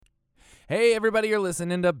Hey everybody, you're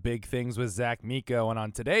listening to Big Things with Zach Miko, and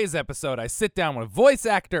on today's episode, I sit down with voice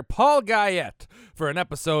actor Paul Guyette for an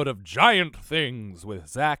episode of Giant Things with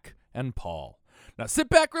Zach and Paul. Now sit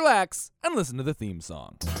back, relax, and listen to the theme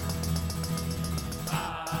song.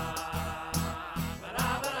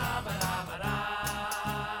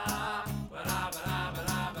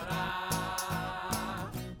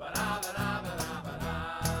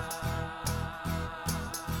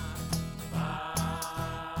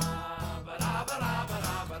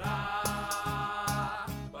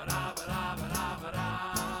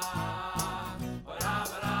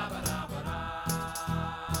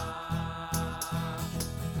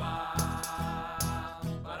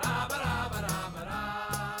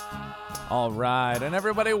 All right, and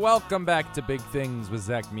everybody, welcome back to Big Things with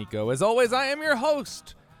Zach Miko. As always, I am your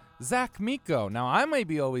host, Zach Miko. Now, I may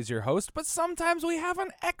be always your host, but sometimes we have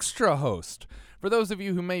an extra host. For those of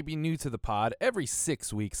you who may be new to the pod, every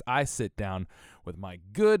 6 weeks I sit down with my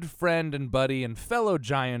good friend and buddy and fellow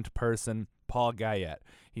giant person, Paul Guyette.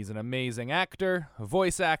 He's an amazing actor, a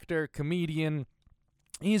voice actor, comedian.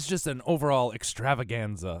 He's just an overall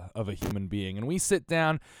extravaganza of a human being, and we sit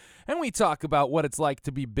down and we talk about what it's like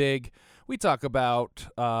to be big. We talk about,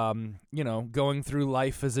 going through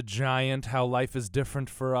life as a giant, how life is different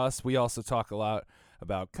for us. We also talk a lot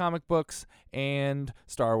about comic books and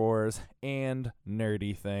Star Wars and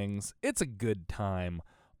nerdy things. It's a good time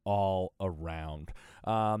all around.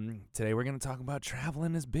 Today we're going to talk about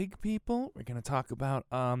traveling as big people. We're going to talk about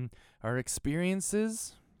our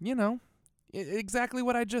experiences, exactly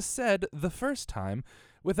what I just said the first time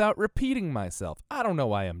without repeating myself. I don't know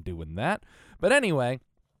why I'm doing that. But anyway,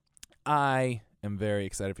 I am very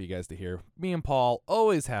excited for you guys to hear. Me and Paul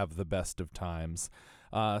always have the best of times.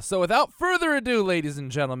 So without further ado, ladies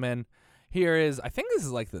and gentlemen, here is, I think this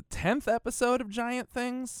is like the 10th episode of Giant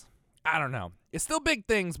Things. I don't know. It's still Big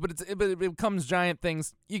Things, but it becomes Giant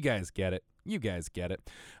Things. You guys get it.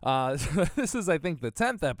 This is, I think, the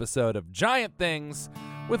 10th episode of Giant Things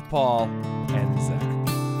with Paul and Zach.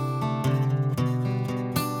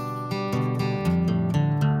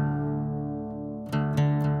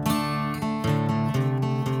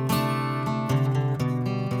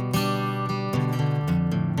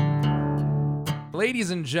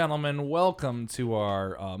 Ladies and gentlemen, welcome to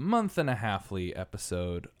our month-and-a-halfly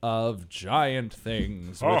episode of Giant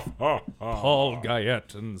Things with Paul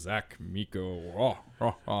Guyette and Zach Miko.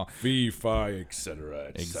 Fee, fi,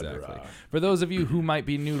 etc., Exactly. For those of you who might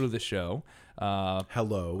be new to the show,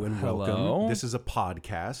 hello and welcome. This is a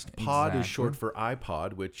podcast. Pod is short for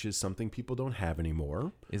iPod, which is something people don't have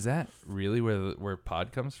anymore. Is that really where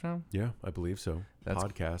pod comes from? Yeah, I believe so.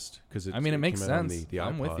 Podcast, because it makes sense. The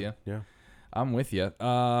I'm with you. Yeah. I'm with you.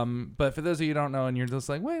 But for those of you who don't know and you're just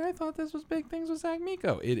like, wait, I thought this was Big Things with Zach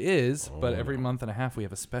Miko. It is, but every month and a half we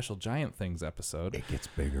have a special Giant Things episode. It gets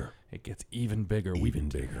bigger. It gets even bigger.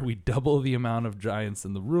 Bigger. We double the amount of giants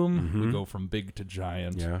in the room. Mm-hmm. We go from big to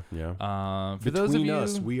giant. Yeah. For those of you,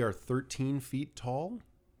 us, we are 13 feet tall.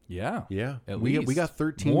 Yeah. At least. We got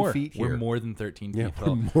 13 feet here. We're more than 13 feet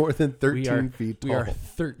tall. We're more than 13 feet tall. We are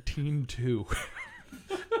 13'2".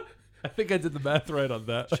 I think I did the math right on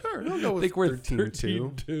that. Sure. I think we're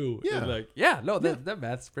 13'2". Yeah. That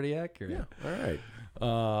math's pretty accurate. Yeah. All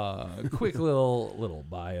right. Quick little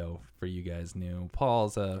bio for you guys new.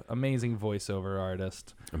 Paul's an amazing voiceover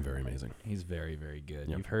artist. I'm very amazing. He's very, very good.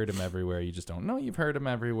 Yep. You've heard him everywhere. You just don't know you've heard him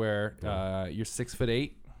everywhere. Yeah. You're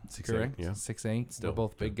 6'8". 6'8", yeah. 6'8". Still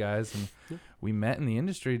both big guys. And we met in the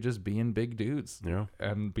industry just being big dudes. Yeah.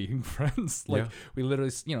 And being friends. We literally,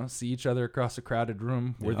 see each other across a crowded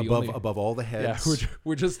room. We're above all the heads. Yeah,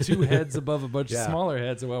 we're just two heads above a bunch of smaller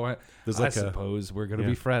heads. And I suppose we're going to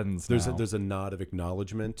be friends now. There's a nod of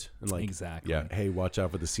acknowledgement. And exactly. Yeah, hey, watch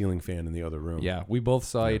out for the ceiling fan in the other room. Yeah, we both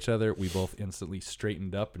saw each other. We both instantly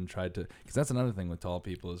straightened up and tried to, because that's another thing with tall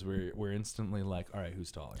people is we're instantly like, all right,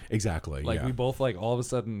 who's taller? Exactly. We both all of a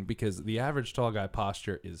sudden, because the average tall guy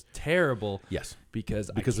posture is terrible. Yes. Because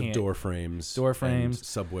of door frames,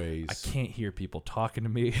 subways. I can't hear people talking to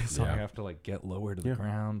me, so I have to get lower to the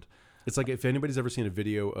ground. It's like if anybody's ever seen a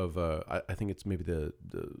video of, I think it's maybe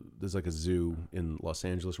there's like a zoo in Los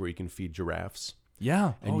Angeles where you can feed giraffes.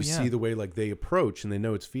 Yeah. And you see the way they approach and they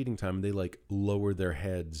know it's feeding time and they lower their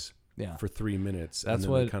heads. Yeah. For 3 minutes. That's and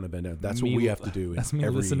then what they kind of bend out. That's what we have to do. That's me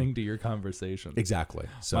listening to your conversation. Exactly.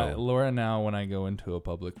 So Laura now, when I go into a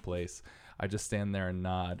public place, I just stand there and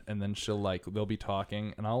nod, and then she'll they'll be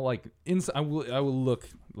talking, and I'll I will look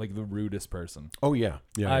like the rudest person. Oh yeah.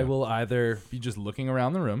 I will either be just looking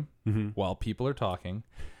around the room while people are talking,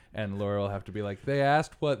 and Laura will have to be like, they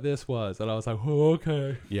asked what this was, and I was like, oh,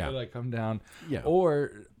 okay. Yeah. And I come down. Yeah.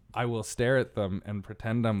 Or I will stare at them and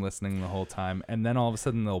pretend I'm listening the whole time, and then all of a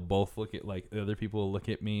sudden they'll both look at like the other people will look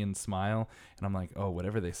at me and smile, and I'm like, oh,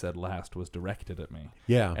 whatever they said last was directed at me.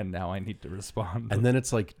 Yeah. And now I need to respond. And then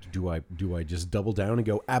it's like, do I just double down and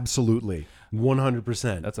go absolutely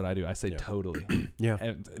 100%? That's what I do. I say totally. Yeah.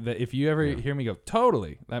 And if you ever hear me go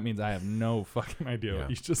totally, that means I have no fucking idea what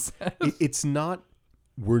you just said. It's not.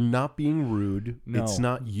 We're not being rude. No. It's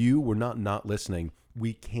not you. We're not listening.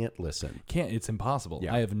 We can't listen. It's impossible.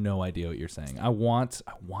 Yeah. I have no idea what you're saying. I want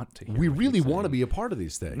to hear We what really you're want to saying. be a part of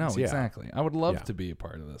these things. No, Yeah. exactly. I would love Yeah. to be a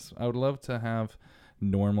part of this. I would love to have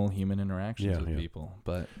normal human interactions with people,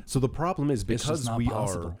 but So the problem is just because not we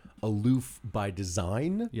possible. are aloof by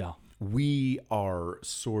design. yeah. We are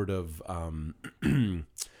sort of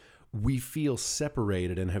we feel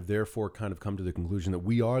separated and have therefore kind of come to the conclusion that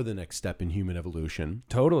we are the next step in human evolution.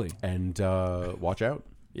 Totally. And watch out.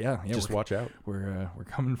 Yeah. Just watch out. We're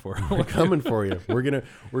coming for it. We're coming for you. We're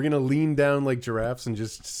gonna lean down like giraffes and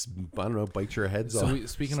just, I don't know, bite your heads off.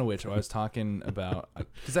 Speaking of which, I was talking about,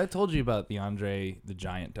 because I told you about the Andre the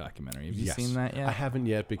Giant documentary. Have you Yes. seen that yet? I haven't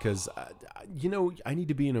yet because I need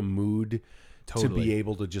to be in a mood to Totally. be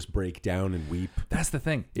able to just break down and weep. That's the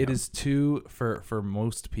thing. It is too, for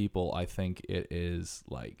most people, I think it is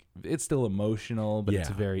like, it's still emotional, but it's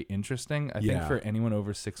Yeah. very interesting. I think Yeah. for anyone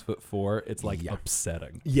over 6'4", it's like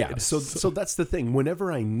upsetting. Yeah, so that's the thing.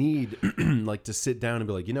 Whenever I need like to sit down and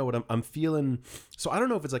be like, you know what, I'm feeling. So I don't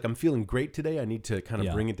know if it's like I'm feeling great today. I need to kind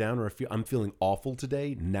of bring it down, or I'm feeling awful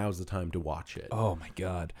today. Now's the time to watch it. Oh my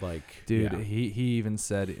God. Like, Dude, yeah. he even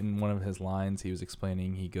said in one of his lines, he was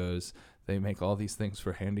explaining, he goes, they make all these things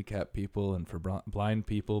for handicapped people and for blind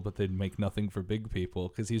people, but they make nothing for big people.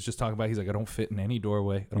 Because he's just talking about, he's like, I don't fit in any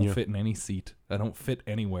doorway. I don't fit in any seat. I don't fit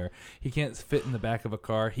anywhere. He can't fit in the back of a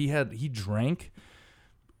car. He drank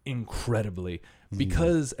incredibly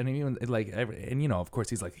because, and even like, and you know, of course,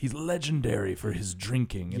 he's legendary for his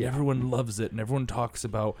drinking, and everyone loves it, and everyone talks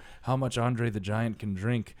about how much Andre the Giant can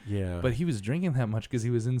drink. Yeah. But he was drinking that much because he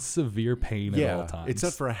was in severe pain at all times. It's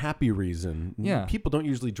not for a happy reason. Yeah. People don't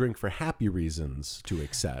usually drink for happy reasons to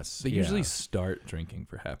excess. They usually start drinking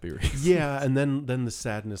for happy reasons. Yeah, and then the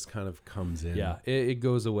sadness kind of comes in. Yeah, it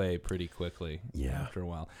goes away pretty quickly. Yeah. After a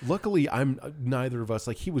while. Luckily, I'm neither of us.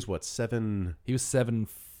 Like, he was what, 7'1", He was 7.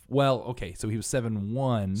 Well, okay, so he was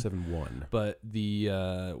 7'1", 7'1". but the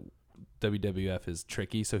WWF is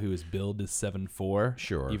tricky, so he was billed as 7'4".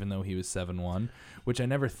 Sure. Even though he was 7'1", which I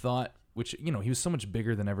never thought. Which, you know, he was so much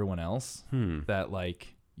bigger than everyone else that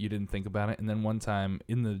like you didn't think about it. And then one time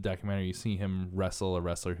in the documentary, you see him wrestle a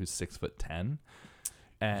wrestler who's 6'10",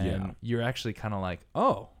 and you're actually kind of like,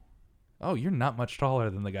 oh, you're not much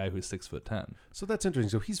taller than the guy who's 6'10". So that's interesting.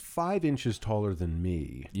 So he's 5 inches taller than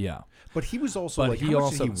me. Yeah, But he was also but like, he how much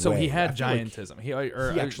also did he so he weigh? had I feel like giantism.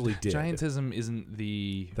 he actually did. Giantism isn't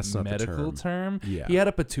the That's not the medical term. term. Yeah. He had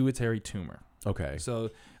a pituitary tumor. Okay.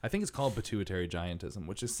 So I think it's called pituitary giantism,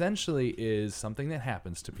 which essentially is something that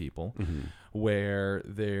happens to people where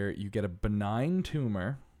you get a benign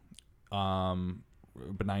tumor,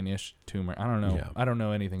 benign-ish tumor. I don't know. Yeah. I don't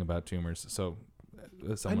know anything about tumors, so.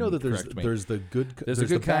 I know that correct me. there's the good There's the a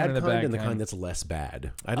good kind bad and the bad and the kind. kind that's less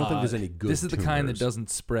bad. I don't think there's any good. This is the kind that tumors. doesn't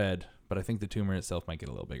spread, but I think the tumor itself might get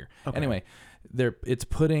a little bigger. Okay. Anyway, it's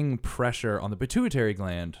putting pressure on the pituitary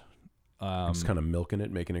gland. Just kind of milking it,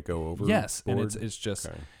 making it go over. Yes, and board. it's just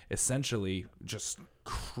Okay. essentially just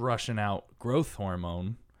crushing out growth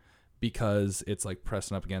hormone because it's like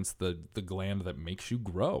pressing up against the gland that makes you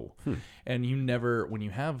grow. And you never, when you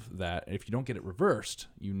have that, if you don't get it reversed,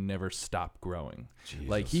 you never stop growing.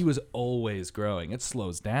 Like he was always growing. It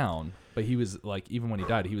slows down, but he was like, even when he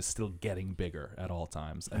died, he was still getting bigger at all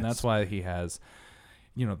times. And that's why he has,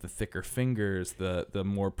 you know, the thicker fingers, the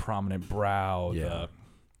more prominent brow, the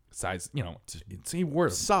size, you know, he wore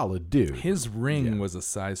solid dude. his ring was a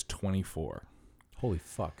size 24. Holy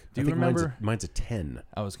fuck! Do I you think remember? Mine's a 10.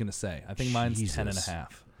 I was gonna say, I think mine's 10 and a Jesus.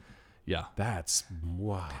 half. Yeah, That's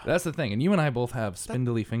wow. that's the thing. And you and I both have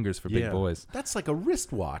spindly fingers for big boys. That's like a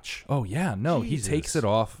wristwatch. Oh yeah, no, Jesus. he takes it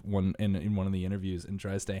off in one of the interviews and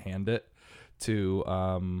tries to hand it to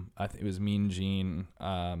I think it was Mean Gene,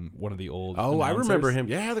 one of the old. Oh, I announcers. remember him.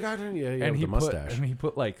 Yeah, the guy. Yeah, And with he the mustache. he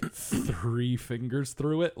put like 3 fingers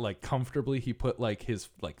through it, like comfortably. He put like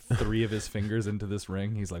 3 of his fingers into this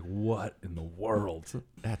ring. He's like, "What in the world?"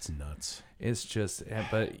 That's nuts. It's just,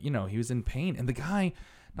 but you know, he was in pain, and the guy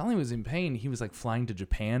not only was in pain, he was like flying to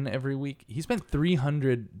Japan every week. He spent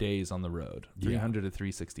 300 days on the road, 300 to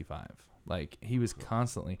 365. Like he was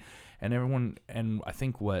constantly, and everyone, and I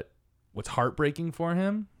think what's heartbreaking for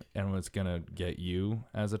him, and what's gonna get you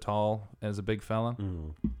as a big fella,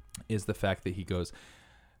 is the fact that he goes,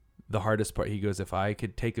 the hardest part, he goes, if I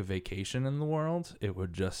could take a vacation in the world, it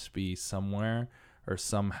would just be somewhere or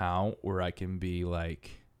somehow where I can be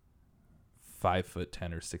like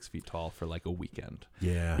 5'10" or 6 feet tall for like a weekend.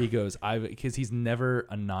 Yeah. He goes, because he's never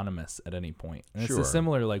anonymous at any point. And Sure. it's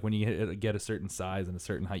similar, like when you get a certain size and a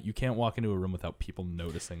certain height, you can't walk into a room without people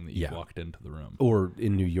noticing that you walked into the room. Or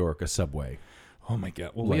in New York, a subway. Oh my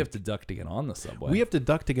God. Well, we have to duck to get on the subway. We have to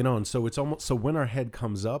duck to get on. So it's almost, so when our head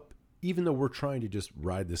comes up, even though we're trying to just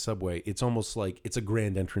ride the subway, it's almost like it's a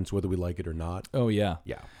grand entrance, whether we like it or not. Oh, yeah.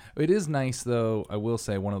 Yeah. It is nice, though. I will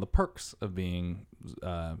say one of the perks of being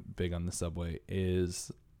big on the subway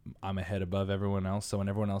is I'm a head above everyone else. So when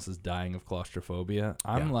everyone else is dying of claustrophobia,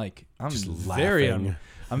 I'm just very laughing.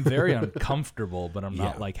 I'm very uncomfortable, but I'm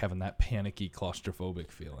not like having that panicky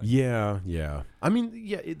claustrophobic feeling. Yeah, yeah. I mean,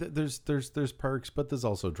 yeah. There's perks, but there's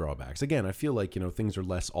also drawbacks. Again, I feel like things are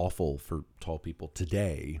less awful for tall people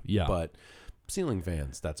today. Yeah, but ceiling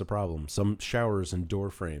fans, that's a problem. Some showers and door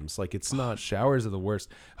frames, like it's not. Showers are the worst.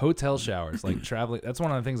 Hotel showers, like traveling. That's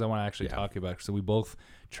one of the things I want to actually talk about. So we both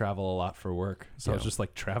travel a lot for work. So it's just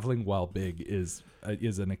like traveling while big is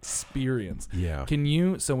an experience. Yeah.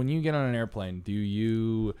 So when you get on an airplane,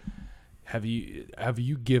 have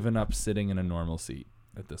you given up sitting in a normal seat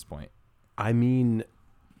at this point? I mean,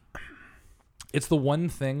 it's the one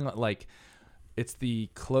thing, like it's the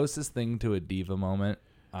closest thing to a diva moment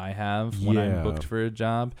I have when I'm booked for a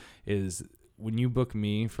job is when you book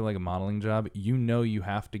me for like a modeling job, you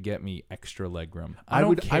have to get me extra legroom. I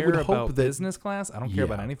don't care about business class. I don't care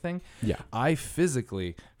about anything. Yeah. I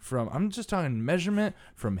physically, I'm just talking measurement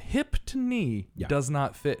from hip to knee, does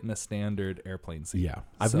not fit in a standard airplane seat. Yeah.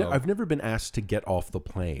 I've never been asked to get off the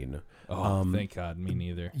plane. Oh, thank God. Me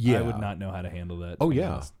neither. Yeah. I would not know how to handle that. Oh,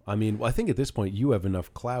 yeah. Honest. I mean, I think at this point you have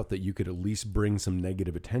enough clout that you could at least bring some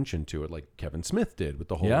negative attention to it, like Kevin Smith did with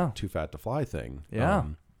the whole Too Fat to Fly thing. Yeah.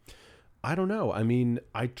 I don't know. I mean,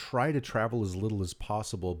 I try to travel as little as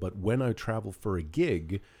possible, but when I travel for a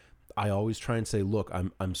gig, I always try and say, look,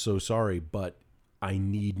 I'm so sorry, but I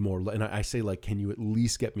need more. And I say, like, can you at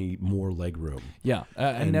least get me more leg room? Yeah.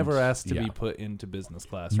 I never asked to be put into business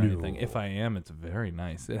class or anything. If I am, it's very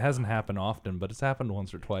nice. It hasn't happened often, but it's happened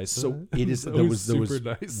once or twice. So it is. There was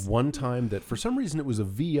nice. One time that for some reason it was a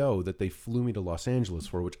VO that they flew me to Los Angeles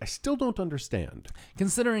for, which I still don't understand.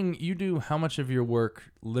 Considering you do how much of your work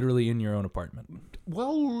literally in your own apartment?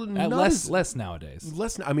 Well, less nowadays.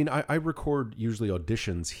 Less. I mean, I record usually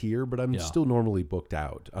auditions here, but I'm still normally booked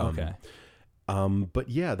out. Okay. But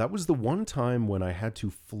yeah, that was the one time when I had to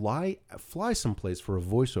fly someplace for a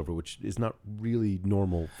voiceover, which is not really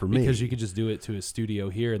normal for me. Because you could just do it to a studio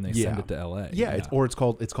here and they send it to LA. Yeah, it's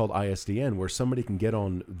called ISDN, where somebody can get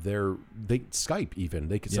on Skype even.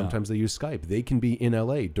 They could sometimes they use Skype. They can be in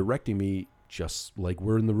LA directing me just like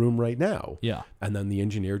we're in the room right now. Yeah. And then the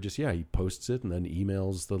engineer he posts it and then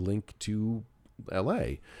emails the link to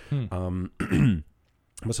LA.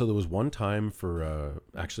 So there was one time for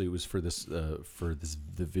actually it was for the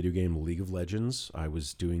video game League of Legends. I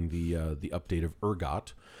was doing the update of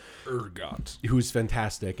Urgot, who's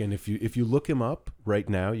fantastic. And if you look him up right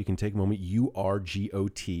now, you can take a moment.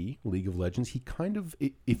 URGOT, League of Legends. He kind of,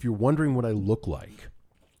 if you're wondering what I look like,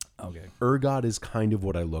 okay, Urgot is kind of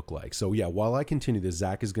what I look like. So yeah, while I continue this,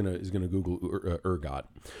 Zach is gonna Google Urgot.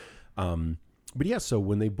 But yeah, so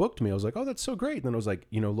when they booked me, I was like, oh, that's so great. And then I was like,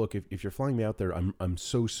 look, if you're flying me out there, I'm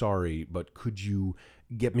so sorry, but could you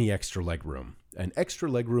get me extra leg room? And extra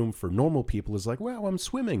leg room for normal people is like, well, I'm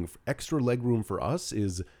swimming. Extra leg room for us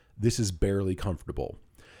is barely comfortable.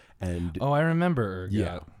 And I remember Urgot.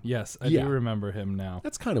 Yeah. Yes, I do remember him now.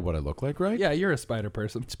 That's kind of what I look like, right? Yeah, you're a spider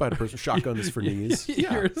person. Shotgun is for knees.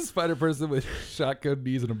 You're a spider person with shotgun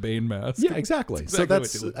knees and a Bane mask. Yeah, exactly. So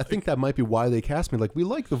I think that might be why they cast me. Like, we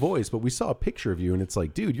like the voice, but we saw a picture of you, and it's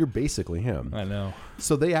like, dude, you're basically him. I know.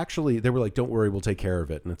 So they were like, don't worry, we'll take care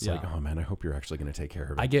of it. And it's like, oh man, I hope you're actually going to take care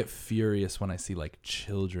of it. I get furious when I see like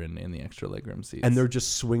children in the extra legroom seats, and they're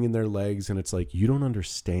just swinging their legs, and it's like, you don't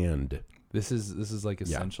understand. This is like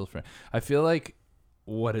essential for. I feel like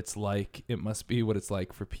what it's like. It must be what it's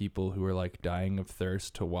like for people who are like dying of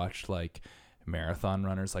thirst to watch like marathon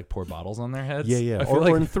runners like pour bottles on their heads. Yeah.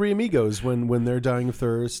 Or in Three Amigos when they're dying of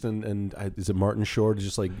thirst and is it Martin Short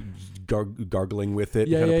just like gargling with it,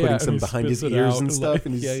 kind of putting some behind his ears and stuff.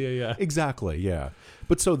 And exactly. Yeah.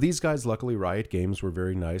 But so these guys, luckily, Riot Games were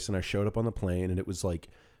very nice, and I showed up on the plane, and it was like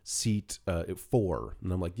seat 4,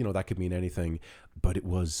 and I'm like, that could mean anything, but it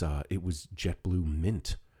was JetBlue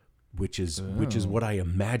Mint, which is what I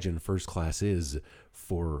imagine first class is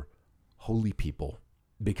for holy people,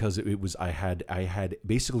 because it was I had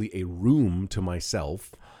basically a room to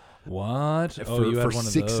myself. What? for, you had for one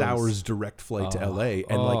of 6 those. hours direct flight to LA,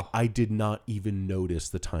 and like I did not even notice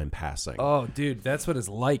the time passing. Oh, dude, that's what it's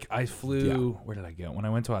like. I flew. Where did I go? When I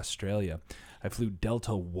went to Australia, I flew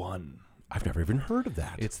Delta One. I've never even heard of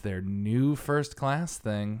that. It's their new first class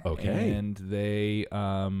thing. Okay. And they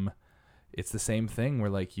it's the same thing where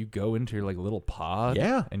like you go into your like little pod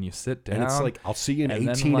and you sit down. And it's like, I'll see you in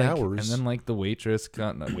 18 then, hours. And then like the waitress,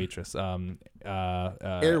 air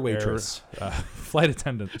waitress. Flight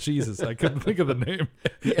attendant. Jesus, I couldn't think of the name.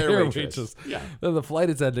 The air waitress. Yeah. Then the flight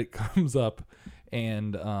attendant comes up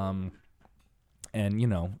and you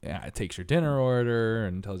know, it takes your dinner order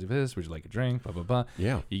and tells you this, would you like a drink, blah, blah, blah.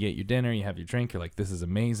 Yeah. You get your dinner, you have your drink, you're like, this is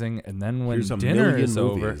amazing. And then when Here's dinner is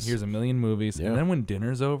over, movies. here's a million movies. Yeah. And then when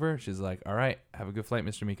dinner's over, she's like, all right, have a good flight,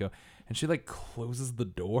 Mr. Miko. And she like closes the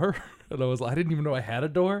door. And I didn't even know I had a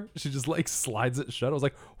door. She just like slides it shut. I was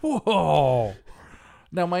like, whoa.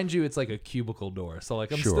 Now, mind you, it's like a cubicle door. So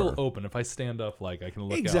like I'm still open. If I stand up, like I can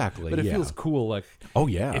look out. Exactly, But it feels cool. Like, oh,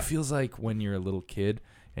 yeah. it feels like when you're a little kid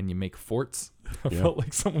and you make forts. I felt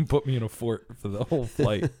like someone put me in a fort for the whole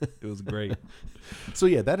flight. It was great. So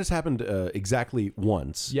yeah, that has happened exactly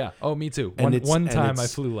once. Yeah. Oh, me too. And One time I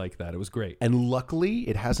flew like that. It was great. And luckily,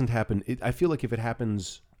 it hasn't happened. I feel like if it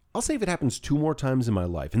happens, I'll say if it happens 2 more times in my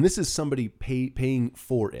life, and this is somebody paying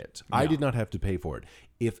for it. I did not have to pay for it.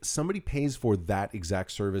 If somebody pays for that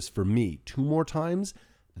exact service for me 2 more times,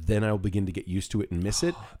 then I'll begin to get used to it and miss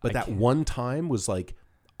it. But that one time was like,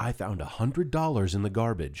 I found $100 in the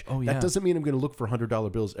garbage. Oh, yeah. That doesn't mean I'm going to look for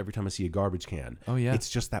 $100 bills every time I see a garbage can. Oh, yeah. It's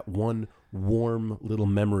just that one warm little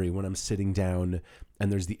memory when I'm sitting down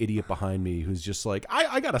and there's the idiot behind me who's just like,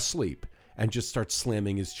 I got to sleep, and just starts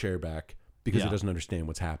slamming his chair back because he doesn't understand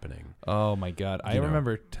what's happening. Oh, my God. I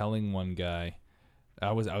remember telling one guy,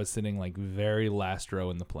 I was sitting like very last row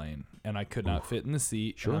in the plane, and I could not fit in the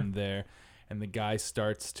seat. Sure. And I'm there. And the guy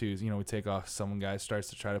starts to, we take off. Some guy starts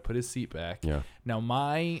to try to put his seat back. Yeah. Now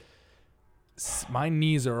my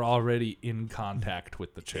knees are already in contact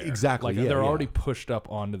with the chair. Exactly. Like they're already pushed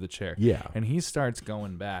up onto the chair. Yeah. And he starts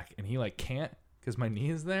going back, and he like can't because my knee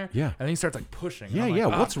is there. Yeah. And then he starts like pushing. Yeah, I'm yeah.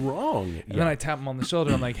 like, What's wrong? And then I tap him on the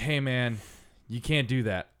shoulder. I'm like, hey man, you can't do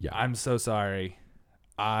that. Yeah. I'm so sorry.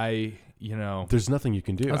 There's nothing you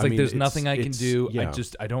can do. I was like, there's nothing I can do. Yeah.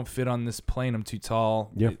 I don't fit on this plane. I'm too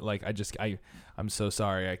tall. Yeah. I'm so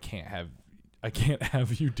sorry. I can't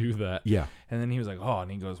have you do that. Yeah. And then he was like, oh,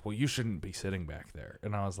 and he goes, well, you shouldn't be sitting back there.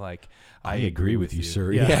 And I was like, I agree with you,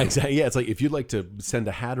 sir. Yeah, exactly. Yeah, it's like if you'd like to send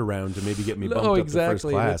a hat around to maybe get me bumped up to first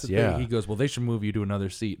class. Yeah. He goes, well, they should move you to another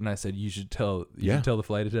seat. And I said, you should tell the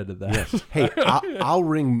flight attendant that. Yeah. Hey, I'll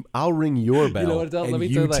ring your bell. You know what? Let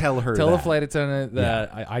me tell her. Tell that. the flight attendant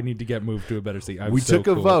that I need to get moved to a better seat. We took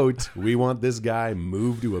a vote. We want this guy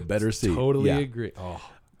moved to a better seat. Totally agree. Oh,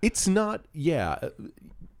 it's not. Yeah.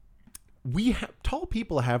 Tall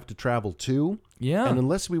people have to travel too. Yeah. And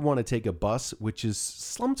unless we want to take a bus, which is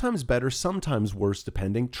sometimes better, sometimes worse,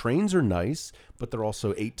 depending. Trains are nice, but they're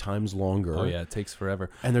also 8 times longer. Oh, yeah. It takes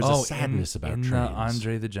forever. And there's a sadness about trains. In the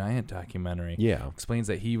Andre the Giant documentary, explains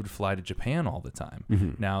that he would fly to Japan all the time.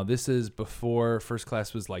 Mm-hmm. Now, this is before first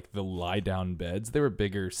class was like the lie-down beds. They were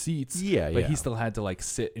bigger seats. But he still had to like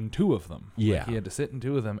sit in 2 of them. Yeah. Like, he had to sit in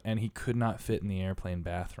 2 of them, and he could not fit in the airplane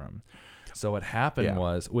bathroom. So what happened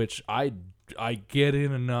was, which I get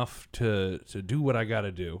in enough to do what I got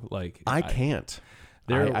to do. Like I can't.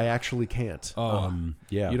 I actually can't.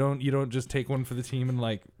 You don't just take one for the team and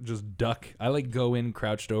like just duck. I like go in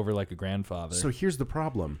crouched over like a grandfather. So here's the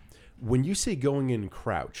problem. When you say going in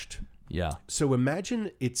crouched, so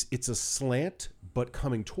imagine it's a slant but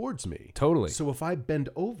coming towards me. Totally. So if I bend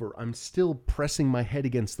over, I'm still pressing my head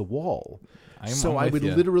against the wall. I would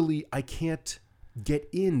literally, I can't get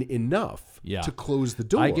in enough to close the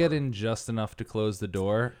door. I get in just enough to close the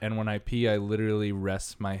door, and when I pee, I literally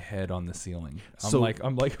rest my head on the ceiling.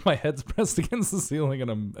 I'm like my head's pressed against the ceiling,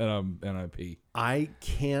 and I pee. I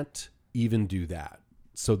can't even do that.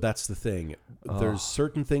 So that's the thing. There's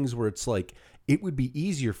certain things where it's like it would be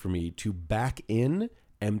easier for me to back in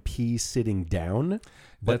and pee sitting down,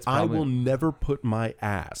 but I will never put my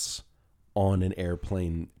ass on an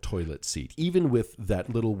airplane toilet seat, even with that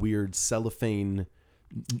little weird cellophane.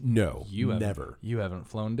 No, never. You haven't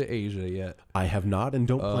flown to Asia yet. I have not, and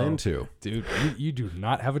don't plan to. Dude, you do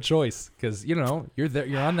not have a choice, because you're there.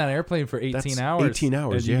 You're on that airplane for 18 hours. 18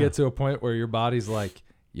 hours. And you get to a point where your body's like,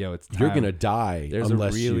 yo, it's time. You're gonna die. There's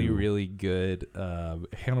unless a really, you... really good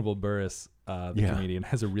Hannibal Buress, the comedian,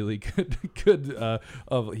 has a really good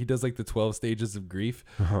he does like the 12 stages of grief,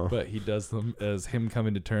 but he does them as him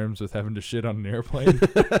coming to terms with having to shit on an airplane.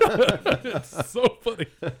 It's so funny.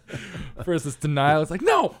 First it's denial. It's like,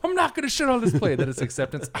 no, I'm not gonna shit on this plane. Then it's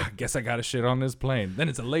acceptance. I guess I gotta shit on this plane. Then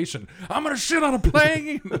it's elation. I'm gonna shit on a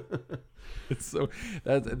plane. It's so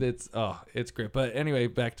it's great. But anyway,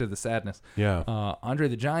 back to the sadness. Yeah. Andre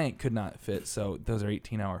the Giant could not fit, so those are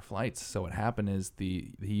 18-hour flights. So what happened is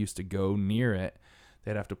he used to go near it.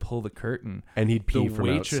 They'd have to pull the curtain, and he'd pee from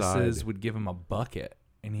outside. The waitresses would give him a bucket,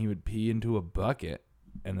 and he would pee into a bucket,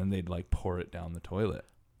 and then they'd like pour it down the toilet.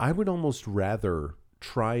 I would almost rather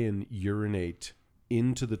try and urinate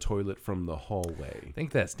into the toilet from the hallway. I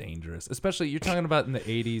think that's dangerous, especially you're talking about in the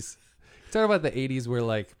 80s. Talk about the 80s where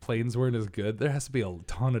like planes weren't as good. There has to be a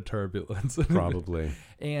ton of turbulence. Probably.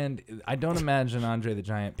 And I don't imagine Andre the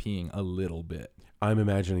Giant peeing a little bit. I'm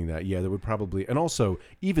imagining that. Yeah, there would probably, and also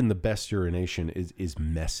even the best urination is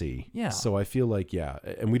messy. Yeah. So I feel like, yeah,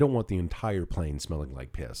 and we don't want the entire plane smelling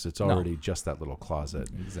like piss. It's already just that little closet.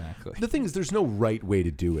 Exactly. The thing is, there's no right way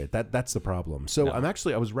to do it. That's the problem. So I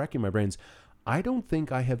was racking my brains. I don't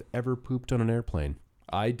think I have ever pooped on an airplane.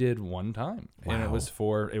 I did one time, and Wow. it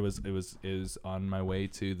was on my way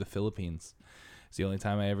to the Philippines. It's the only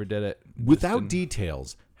time I ever did it. Without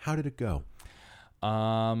details, how did it go?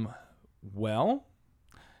 Well,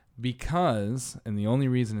 because, and the only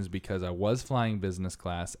reason is because I was flying business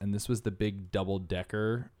class, and this was the big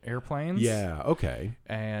double-decker airplanes. Yeah, okay.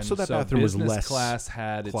 And so that bathroom was business less class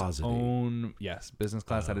had its closet-y. own. Yes, business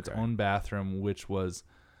class had its own bathroom, which was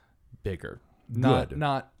bigger. Good.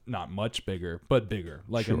 Not much bigger, but bigger.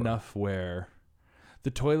 Like Sure. enough where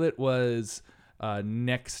the toilet was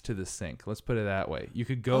next to the sink. Let's put it that way. You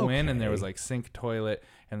could go in and there was like sink toilet,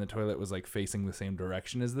 and the toilet was like facing the same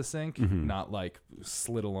direction as the sink, not like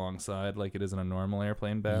slid alongside like it is in a normal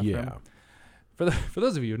airplane bathroom. Yeah. For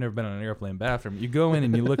those of you who've never been in an airplane bathroom, you go in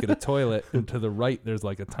and you look at a toilet, and to the right there's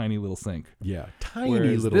like a tiny little sink. Yeah, tiny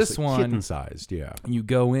Whereas little this one, kitten-sized, yeah. You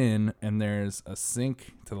go in and there's a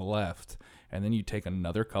sink to the left, and then you take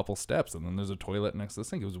another couple steps, and then there's a toilet next to the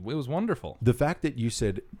sink. It was wonderful. The fact that you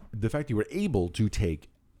were able to take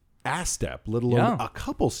a step, let alone a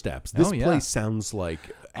couple steps. This place sounds like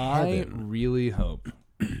heaven. I really hope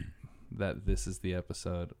that this is the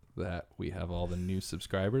episode that we have all the new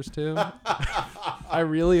subscribers to. I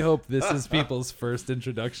really hope this is people's first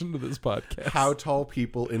introduction to this podcast. How tall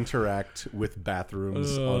people interact with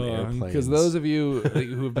bathrooms on airplanes. Because those of you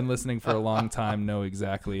who have been listening for a long time know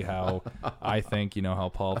exactly how I think, you know how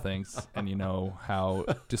Paul thinks, and you know how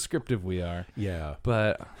descriptive we are. Yeah.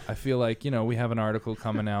 But I feel like, we have an article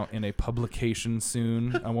coming out in a publication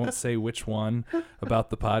soon. I won't say which one about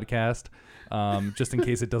the podcast. Just in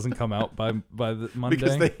case it doesn't come out by the Monday.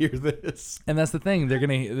 Because they hear this. And that's the thing. They're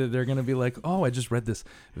gonna be like, oh, I just read this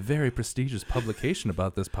very prestigious publication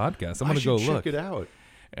about this podcast. I'm gonna go look. Check it out.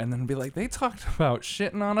 And then be like, they talked about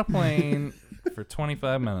shitting on a plane for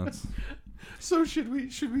 25 minutes. So should we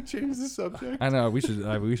change the subject? I know we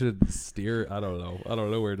should steer. I don't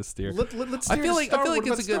know where to steer. Let's I steer feel to like Star Wars.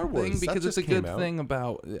 it's a Star good Wars. thing because That it's a just good came out. thing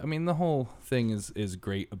about. I mean, the whole thing is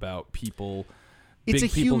great about people. It's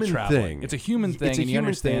big a people human traveling. thing. It's a human thing, It's a and you human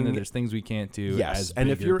understand thing. that there's things we can't do. Yes, as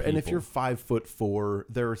and if bigger you're people. 5'4",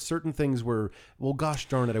 there are certain things where, well, gosh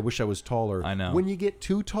darn it, I wish I was taller. I know. When you get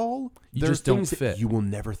too tall, You there just are don't things that fit. you will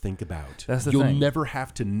never think about. That's the You'll thing. never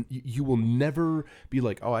have to. You will never be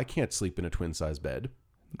like, oh, I can't sleep in a twin size bed.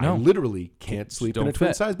 No. I literally can't sleep in don't a twin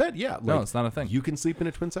fit. size bed. Yeah, No, it's not a thing. You can sleep in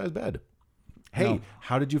a twin size bed. Hey, No.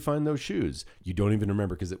 how did you find those shoes? You don't even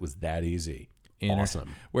remember because it was that easy.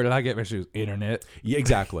 Awesome. Where did I get my shoes? Internet. Yeah,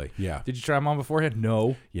 exactly. Yeah. Did you try them on beforehand?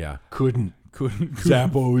 No. Yeah. Couldn't.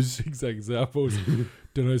 Zappos. Exactly. Zappos.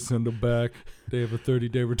 Then I send them back. They have a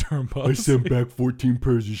 30-day return policy. back 14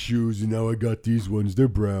 pairs of shoes, and now I got these ones. They're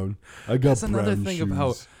brown. I got That's another thing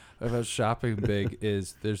about shopping big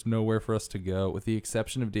is there's nowhere for us to go. With the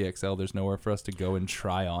exception of DXL, there's nowhere for us to go and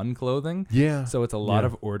try on clothing. Yeah. So it's a lot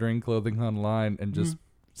of ordering clothing online and just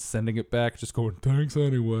sending it back, just going, thanks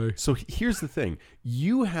anyway. So here's the thing.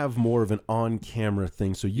 You have more of an on-camera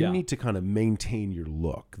thing, so you Yeah. need to kind of maintain your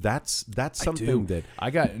look. That's something that... I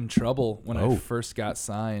got in trouble when Oh. I first got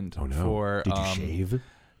signed Oh, no. for... Did you shave?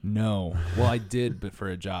 No. Well, I did, but for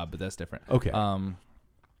a job, but that's different. Okay.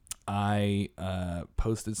 I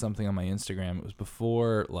posted something on my Instagram. It was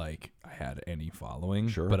before like I had any following.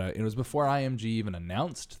 Sure. But it was before IMG even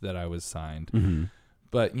announced that I was signed. Mm-hmm.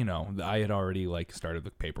 But I had already like started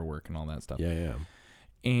the paperwork and all that stuff. Yeah.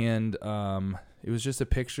 And it was just a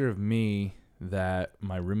picture of me that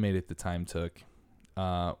my roommate at the time took.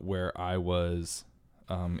 where I was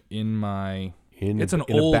in my. It's an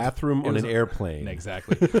old bathroom on an airplane.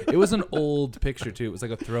 Exactly. It was an old picture too. It was like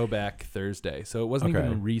a throwback Thursday, so it wasn't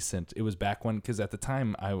even recent. It was back when, because at the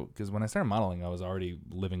time when I started modeling, I was already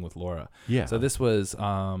living with Laura. Yeah. So this was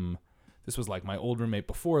like my old roommate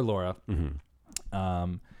before Laura.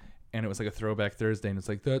 Mm-hmm. And it was like a throwback Thursday, and it's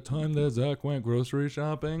like that time that Zach went grocery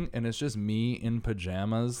shopping, and it's just me in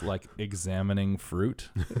pajamas, like examining fruit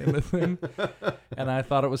in the thing. And I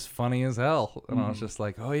thought it was funny as hell. And I was just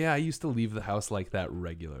like, oh yeah, I used to leave the house like that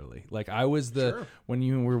regularly. Like I was when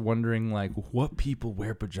you were wondering like what people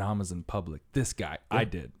wear pajamas in public, this guy, I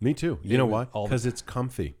did. Me too. You know why? Because it's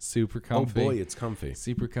comfy. Super comfy. Oh boy, it's comfy.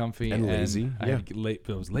 Super comfy. And lazy. I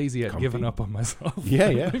was lazy. I'd given up on myself.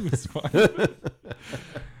 Yeah. It was fine.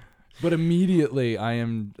 But immediately, I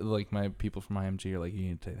am like, my people from IMG are like, you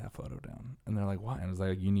need to take that photo down, and they're like, why? And I was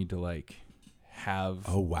like, you need to like have.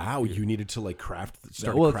 Oh wow, you needed to like crafting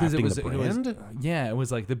the brand. It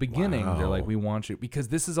was like the beginning. Wow. They're like, we want you, because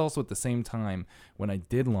this is also at the same time when I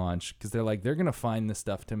did launch, because they're like, they're gonna find this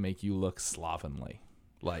stuff to make you look slovenly.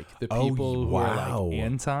 Like the people who are like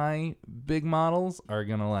anti big models are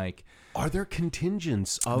gonna like. Are there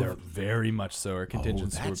contingents of? There very much so are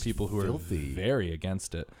contingents who are people who filthy. Are very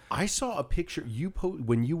against it. I saw a picture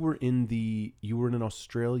when you were in an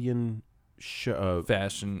Australian show,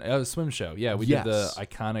 fashion swim show. Yeah, we did the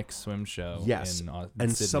iconic swim show. Yes, in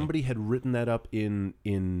and Sydney. Somebody had written that up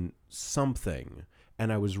in something.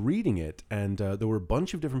 And I was reading it, and there were a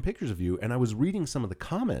bunch of different pictures of you, and I was reading some of the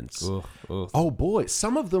comments. Ugh. Oh boy,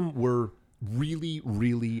 some of them were really,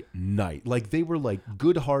 really nice. Like they were like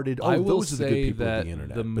good-hearted. Oh, I will those are the good people that of the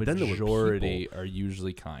internet. the but then majority are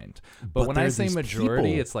usually kind. But when I say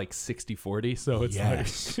majority, it's like 60-40. So it's like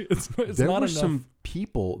it's there not were enough. some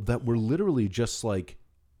people that were literally just like,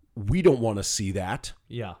 we don't want to see that.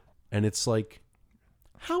 Yeah, and it's like,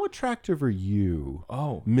 how attractive are you?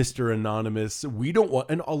 Oh, Mr. Anonymous. We don't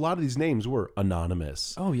want, and a lot of these names were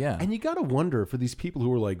anonymous. Oh yeah. And you got to wonder for these people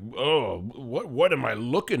who are like, oh, what am I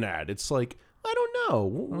looking at? It's like, I don't know.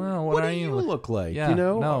 Well, what do you look like? Yeah, you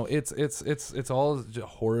know? No, it's all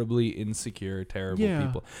horribly insecure, terrible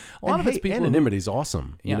people. A lot of it's people. Anonymity is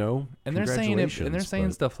awesome. Yeah. You know, and they're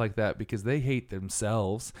saying stuff like that because they hate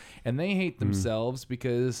themselves, and they hate themselves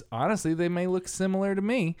because honestly, they may look similar to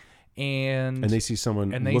me. And they see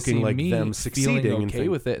someone and they looking see like me them succeeding feeling and okay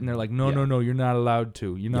with it, and they're like, no, you're not allowed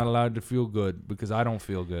to. You're not allowed to feel good because I don't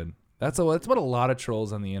feel good. That's what a lot of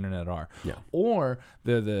trolls on the internet are. Yeah. Or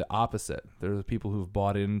they're the opposite. They're the people who've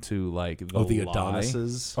bought into like the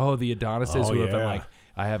Adonises. The Adonises who have been like,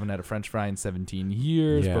 I haven't had a French fry in 17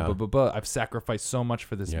 years. Yeah. I've sacrificed so much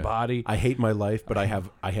for this body. I hate my life, but I have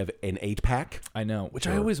an 8-pack. I know, which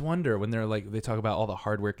I always wonder when they're like, they talk about all the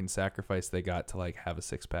hard work and sacrifice they got to like have a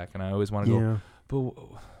 6-pack, and I always want to go,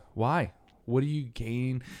 but why? What do you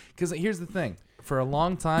gain? Because here's the thing: for a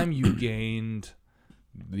long time, you gained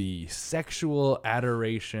the sexual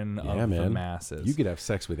adoration of the masses. You could have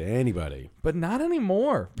sex with anybody, but not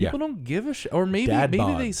anymore. People don't give a shit, or maybe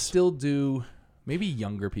they still do. Maybe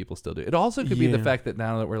younger people still do. It also could be the fact that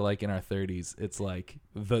now that we're like in our 30s, it's like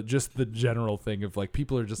the general thing of like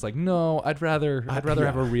people are just like, no, I'd rather have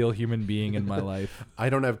a real human being in my life. I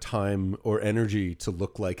don't have time or energy to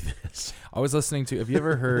look like this. I was listening to. Have you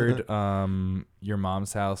ever heard Your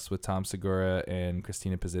Mom's House with Tom Segura and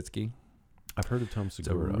Christina Pazitsky? I've heard of Tom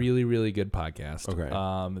Segura. It's a really, really good podcast.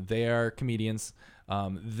 Okay. They are comedians.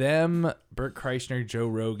 Bert Kreischer, Joe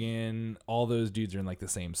Rogan, all those dudes are in like the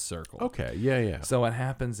same circle. Okay. Yeah. So what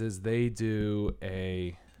happens is they do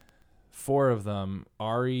 4 of them.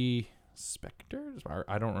 Ari Specter?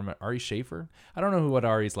 I don't remember. Ari Schaefer? I don't know what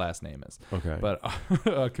Ari's last name is. Okay. But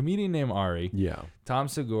a comedian named Ari. Yeah. Tom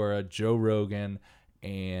Segura, Joe Rogan,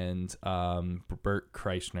 and Bert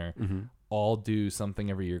Kreischer. Mm-hmm. All do something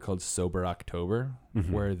every year called Sober October,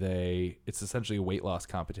 where it's essentially a weight loss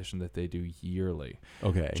competition that they do yearly.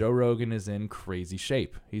 Okay. Joe Rogan is in crazy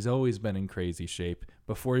shape. He's always been in crazy shape.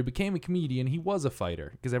 Before he became a comedian, he was a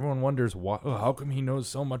fighter, because everyone wonders how come he knows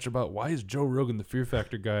so much about why is Joe Rogan the Fear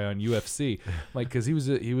Factor guy on UFC? Like, because he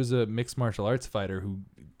was a mixed martial arts fighter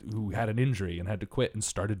who had an injury and had to quit and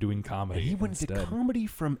started doing comedy. He went to comedy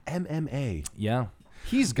from MMA. Yeah.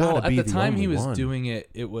 He's got to be at the time he was one. doing it.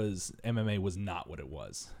 It was MMA was not what it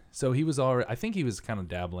was. So he was already. I think he was kind of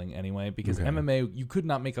dabbling anyway, because MMA you could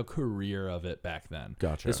not make a career of it back then.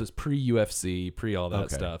 Gotcha. This was pre-UFC, pre all that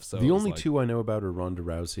stuff. So the only 2 I know about are Ronda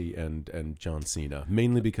Rousey and John Cena,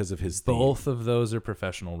 mainly because of his theme. Both of those are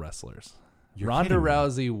professional wrestlers. Ronda kidding me.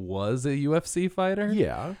 Rousey was a UFC fighter.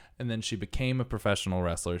 Yeah, and then she became a professional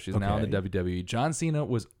wrestler. She's now in the WWE. John Cena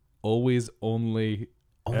was always only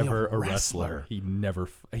Only ever a a wrestler. wrestler.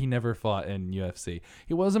 He never fought in UFC.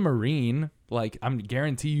 He was a Marine. Like, I'm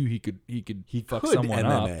guarantee you he could fuck could someone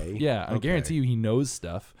MMA. up. Yeah, I Okay. guarantee you he knows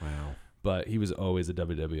stuff. Wow. But he was always a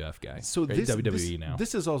WWF guy. So Or this, WWE now.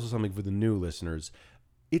 This is also something for the new listeners.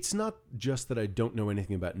 It's not just that I don't know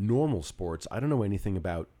anything about normal sports. I don't know anything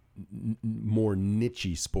about more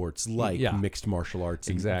niche sports like mixed martial arts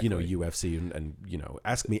and Exactly. UFC and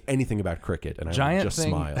ask me anything about cricket and I Giant just thing,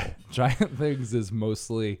 smile. Giant Things is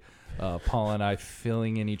mostly Paul and I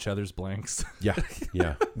filling in each other's blanks.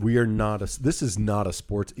 Yeah. We are not this is not a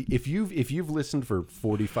sports. If you've listened for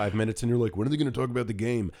 45 minutes and you're like, when are they going to talk about the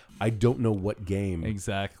game? I don't know what game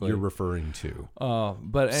Exactly. you're referring to.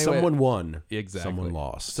 But anyway, Someone won. Exactly. Someone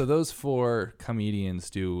lost. So those 4 comedians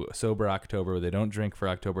do Sober October, where they don't drink for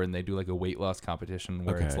October, and they do like a weight loss competition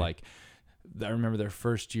where it's Okay. like, I remember their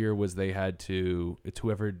first year was they had to, it's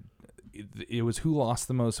whoever, it was who lost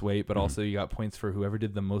the most weight, but also you got points for whoever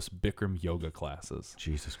did the most Bikram yoga classes,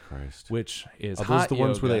 Jesus Christ. which is Are hot those the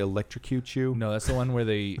ones where yoga. they electrocute you? No, that's the one where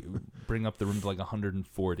they bring up the room to like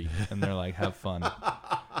 140 and they're like, have fun,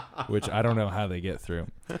 which I don't know how they get through.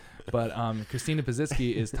 But Christina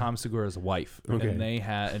Pazitsky is Tom Segura's wife. Okay.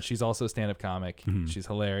 And she's also a stand-up comic. Mm-hmm. She's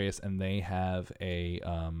hilarious. And they have a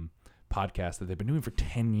podcast that they've been doing for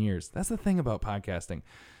 10 years. That's the thing about podcasting.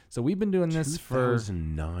 So we've been doing this for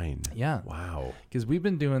 2009. Yeah. Wow. Because we've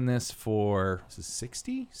been doing this for, This is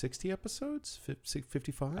 60 episodes?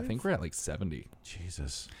 55? I think we're at like 70.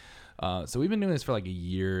 Jesus. So we've been doing this for like a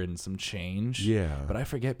year and some change. Yeah. But I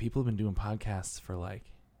forget people have been doing podcasts for like,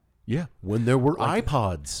 Yeah. When there were Like-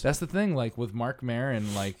 iPods. that's the thing. Like with Mark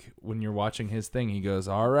Maron, like when you're watching his thing, he goes,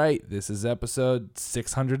 all right, this is episode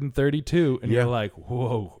 632. And Yeah. you're like,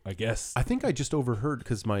 whoa, I guess. I think I just overheard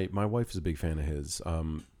because my wife is a big fan of his.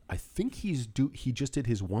 I think he just did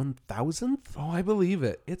his 1000th. Oh, I believe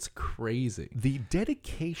it. It's crazy. The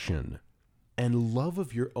dedication and love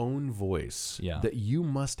of your own voice that you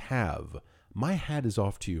must have. My hat is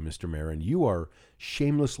off to you, Mr. Maron. You are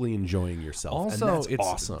shamelessly enjoying yourself. Also, and that's it's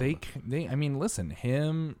awesome. they. I mean, listen,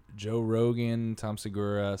 him, Joe Rogan, Tom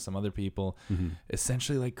Segura, some other people,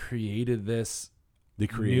 essentially like created this They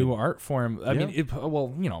created new art form. I Yeah.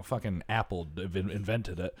 mean, fucking Apple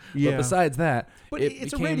invented it. Yeah. But besides that, But it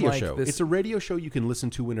it's a became radio like show. this- It's a radio show you can listen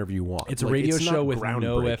to whenever you want. It's a Like, radio it's show not with no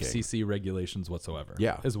groundbreaking. FCC regulations whatsoever.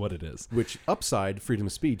 Yeah. is what it is. Which upside, freedom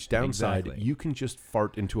of speech. Downside, Exactly. you can just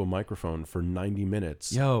fart into a microphone for 90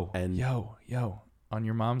 minutes. Yo, and on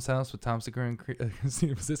your mom's house with Tom Segura and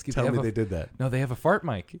Christina Pazitsky. tell me they did that. No, they have a fart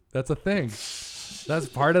mic. That's a thing. That's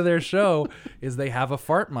part of their show. Is they have a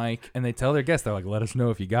fart mic and they tell their guests, they're like, "Let us know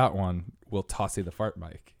if you got one. We'll toss you the fart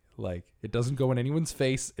mic." Like, it doesn't go in anyone's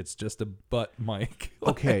face. It's just a butt mic.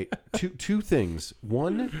 Okay, two things.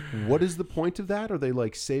 One, what is the point of that? Are they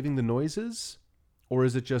like saving the noises? Or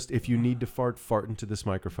is it just if you need to fart into this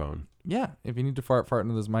microphone? Yeah, if you need to fart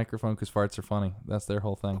into this microphone because farts are funny. That's their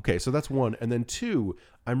whole thing. Okay, so that's one. And then two,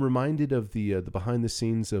 I'm reminded of the behind the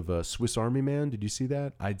scenes of Swiss Army Man. Did you see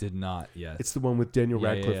that? I did not yet. It's the one with Daniel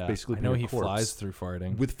Radcliffe basically I know being he a corpse. flies through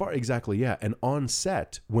farting. With fart, exactly, yeah. And on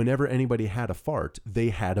set, whenever anybody had a fart, they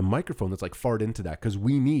had a microphone that's like fart into that because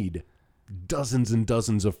we need dozens and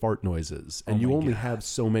dozens of fart noises, and Oh you my only God. have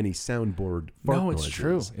so many soundboard fart No, it's noises.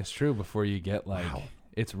 true. It's true. Before you get like, Wow.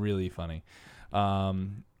 it's really funny.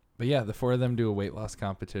 But yeah, the 4 of them do a weight loss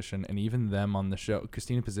competition, and even them on the show,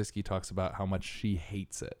 Christina Pazitsky talks about how much she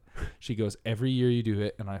hates it. She goes, every year you do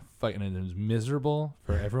it, and I fight, and it is miserable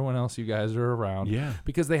for everyone else you guys are around. Yeah.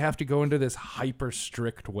 Because they have to go into this hyper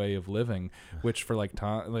strict way of living, which for like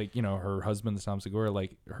Tom, like, you know, her husband, Tom Segura,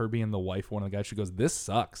 like her being the wife of one of the guys, she goes, this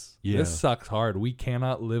sucks. Yeah. This sucks hard. We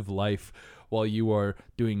cannot live life while you are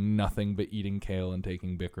doing nothing but eating kale and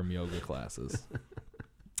taking Bikram yoga classes.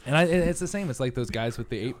 And it's the same. It's like those guys with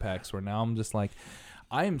the 8-packs where now I'm just like,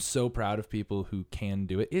 I am so proud of people who can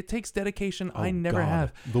do it. It takes dedication. I never God.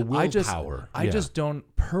 have. The willpower. I Yeah. just don't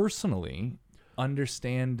personally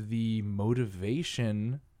understand the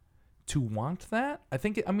motivation to want that. I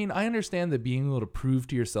understand that being able to prove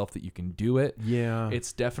to yourself that you can do it. Yeah.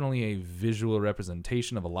 It's definitely a visual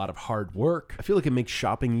representation of a lot of hard work. I feel like it makes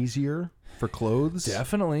shopping easier for clothes.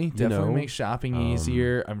 Definitely know, makes shopping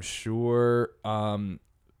easier. I'm sure.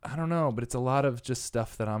 I don't know, but it's a lot of just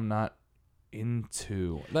stuff that I'm not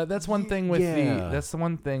into. That's one thing with that's the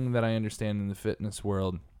one thing that I understand in the fitness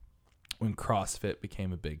world when CrossFit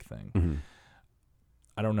became a big thing. Mm-hmm.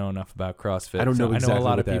 I don't know enough about CrossFit. I don't know I know exactly a lot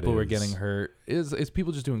what of that people were is. getting hurt. Is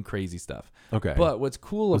people just doing crazy stuff. Okay. But what's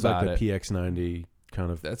cool was about like the it, PX90 kind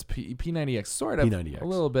of. that's P90X sort of P90X. a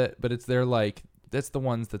little bit, but it's they're like that's the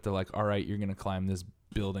ones that they're like, all right, you're gonna climb this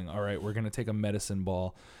building. All right, we're gonna take a medicine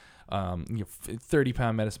ball.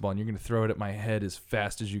 30-pound medicine ball, and you're going to throw it at my head as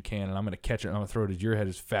fast as you can, and I'm going to catch it, and I'm going to throw it at your head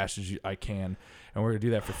as fast as I can, and we're going to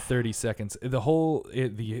do that for 30 seconds.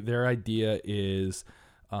 Their idea is,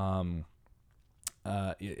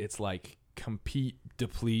 it's like compete,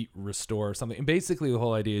 deplete, restore, something. And basically, the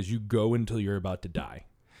whole idea is you go until you're about to die.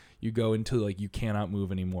 You go until like you cannot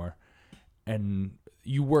move anymore, and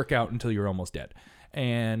you work out until you're almost dead.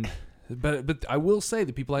 And but I will say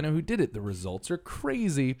the people I know who did it, the results are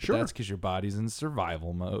crazy. But that's because your body's in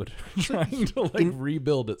survival mode, trying to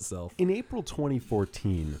rebuild itself. In April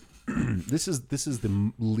 2014, this is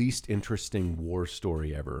the least interesting war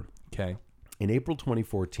story ever. Okay. In April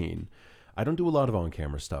 2014, I don't do a lot of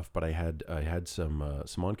on-camera stuff, but I had some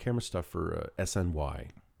on-camera stuff for SNY,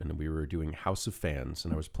 and we were doing House of Fans,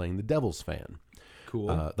 and I was playing the Devil's Fan.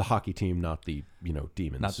 Cool. The hockey team, not the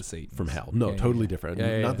demons, not the Satans from hell. No, totally different.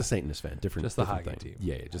 Not the Satanist fan. Different. Just the different hockey thing. team.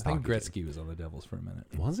 Yeah, just. I think the Gretzky was on the Devils for a minute.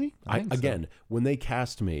 Was he? I think so. Again, when they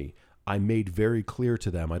cast me, I made very clear to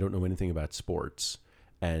them I don't know anything about sports,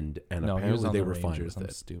 and no, apparently they were Rangers. fine with I'm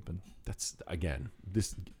it. stupid. That's again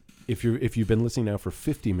this. If you've been listening now for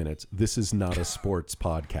 50 minutes, this is not a sports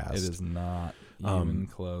podcast. It is not even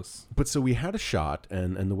close. But so we had a shot,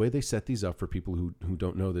 and the way they set these up for people who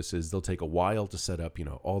don't know this is they'll take a while to set up,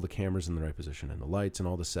 all the cameras in the right position and the lights and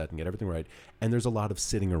all the set and get everything right. And there's a lot of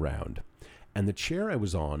sitting around. And the chair I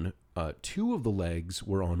was on, 2 of the legs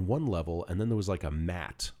were on one level, and then there was like a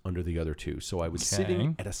mat under the other 2. So I was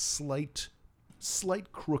sitting at a slight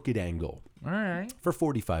crooked angle. All right. For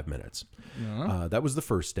 45 minutes. Yeah. That was the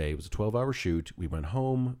first day. It was a 12-hour shoot. We went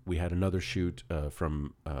home. We had another shoot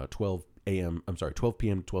from 12 p.m.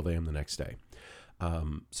 to 12 a.m. the next day.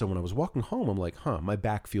 So when I was walking home, I'm like, my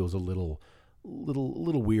back feels a little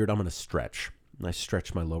weird. I'm going to stretch. And I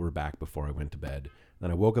stretched my lower back before I went to bed. Then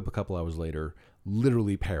I woke up a couple hours later,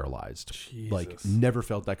 literally paralyzed. Jesus. Like, never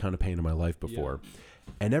felt that kind of pain in my life before. Yeah.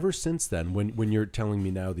 And ever since then, when you're telling me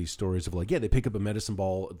now these stories of like, they pick up a medicine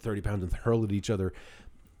ball, 30 pounds, and hurl it at each other,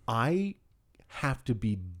 I have to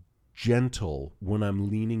be gentle when I'm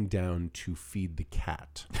leaning down to feed the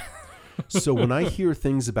cat. So when I hear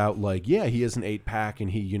things about like, he has an 8-pack and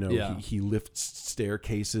he lifts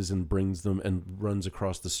staircases and brings them and runs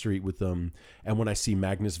across the street with them, and when I see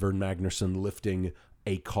Magnus Vern Magnusson lifting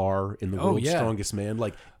a car in the World's Strongest Man,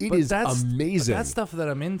 like that's amazing. That's stuff that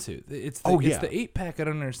I'm into. It's the 8-pack I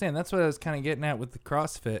don't understand. That's what I was kind of getting at with the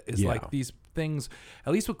CrossFit is like these things.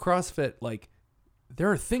 At least with CrossFit, like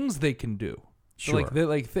there are things they can do. Sure.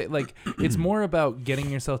 Like it's more about getting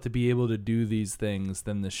yourself to be able to do these things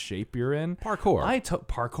than the shape you're in. Parkour. I took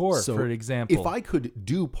parkour, for example. If I could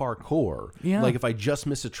do parkour, like if I just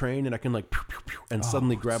miss a train and I can like pew, pew, pew, and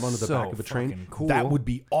suddenly grab onto the back of a train, cool. that would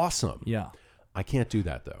be awesome. Yeah. I can't do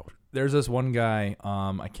that though. There's this one guy,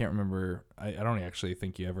 I can't remember, I don't actually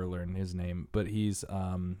think you ever learned his name, but he's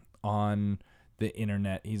on the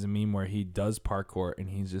internet. He's a meme where he does parkour and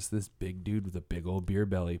he's just this big dude with a big old beer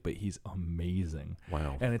belly, but he's amazing.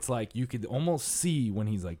 Wow. And it's like you could almost see when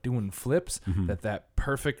he's like doing flips that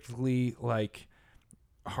perfectly like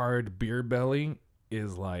hard beer belly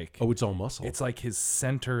is like, it's all muscle. It's like his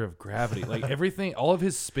center of gravity. Like everything, all of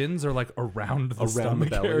his spins are like around the stomach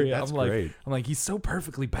the belly. area. That's great. I'm like, he's so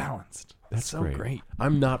perfectly balanced. That's so great.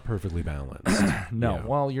 I'm not perfectly balanced. No, yeah.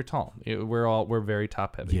 Well, you're tall. We're very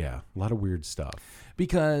top heavy. Yeah, a lot of weird stuff.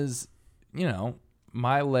 Because,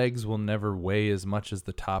 my legs will never weigh as much as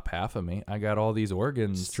the top half of me. I got all these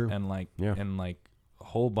organs and like a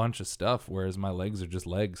whole bunch of stuff, whereas my legs are just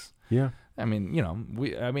legs. Yeah. I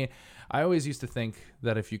mean, I always used to think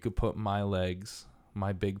that if you could put my legs,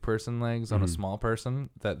 my big person legs on a small person,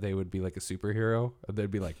 that they would be like a superhero. They'd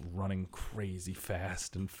be like running crazy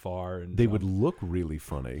fast and far. And they would look really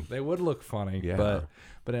funny. They would look funny. Yeah.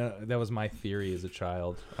 But that was my theory as a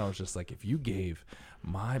child. I was just like, if you gave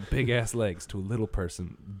my big ass legs to a little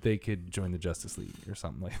person, they could join the Justice League or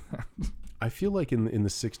something like that. I feel like in the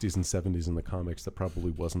 60s and 70s in the comics, that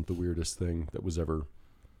probably wasn't the weirdest thing that was ever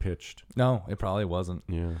pitched. No, it probably wasn't.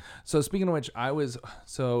 Yeah. So speaking of which,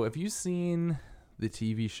 have you seen the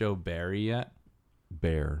TV show Barry yet?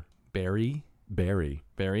 Barry. Barry. Barry.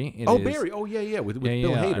 It is. Barry. Oh, yeah. With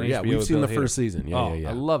Bill Hader. Yeah, we've seen the first season. Yeah.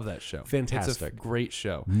 I love that show. Fantastic. It's a great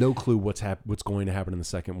show. No clue what's going to happen in the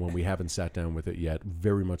second one. We haven't sat down with it yet.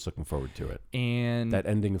 Very much looking forward to it. And that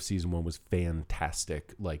ending of season 1 was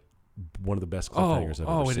fantastic. Like one of the best cliffhangers I've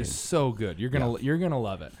ever seen. It is so good. You're gonna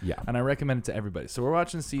love it. Yeah. And I recommend it to everybody. So we're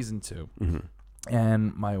watching season 2,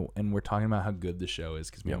 and we're talking about how good the show is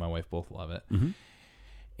because me and my wife both love it. Mm-hmm.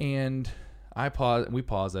 And We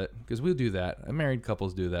pause it because we'll do that. Married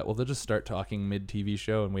couples do that. Well, they'll just start talking mid TV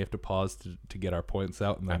show, and we have to pause to get our points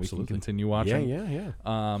out, and then we can continue watching. Yeah.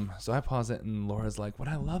 So I pause it, and Laura's like, "What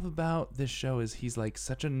I love about this show is he's like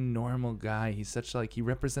such a normal guy. He's such like he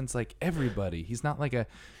represents like everybody. He's not like a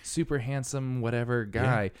super handsome whatever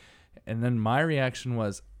guy." Yeah. And then my reaction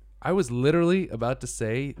was, I was literally about to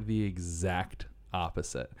say the exact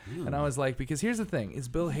opposite. And I was like, because here's the thing, is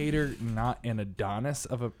Bill Hader not an Adonis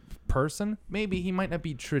of a person? Maybe he might not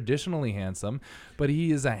be traditionally handsome, but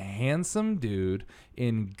he is a handsome dude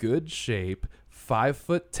in good shape,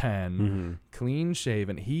 5'10", clean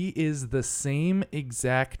shaven. He is the same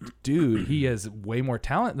exact dude. He has way more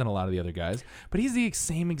talent than a lot of the other guys, but he's the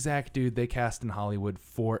same exact dude they cast in Hollywood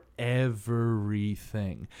for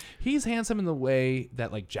everything. He's handsome in the way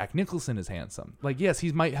that like Jack Nicholson is handsome. Like, yes,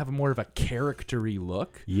 he might have more of a character-y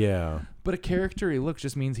look. Yeah. But a character-y look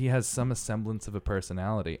just means he has some semblance of a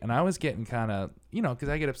personality. And I was getting kind of, because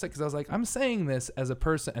I get upset because I was like, I'm saying this as a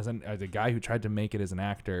person, as a guy who tried to make it as an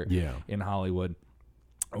actor in Hollywood,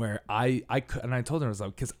 where I told him, I was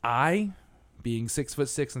like, because I, being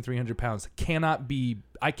 6'6" and 300 pounds,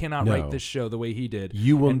 I cannot write this show the way he did.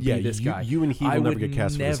 You will, this guy. You and he will never get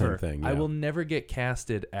cast for the same thing. Yeah. I will never get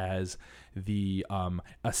casted as the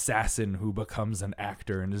assassin who becomes an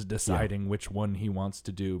actor and is deciding which one he wants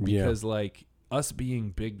to do, because like us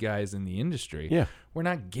being big guys in the industry, we're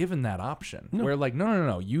not given that option. No. We're like,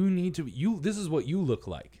 no, you need to, this is what you look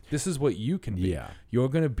like. This is what you can be. Yeah. You're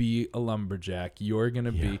going to be a lumberjack. You're going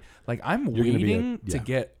to be like, I'm waiting to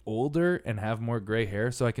get older and have more gray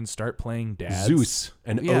hair so I can start playing dads. Zeus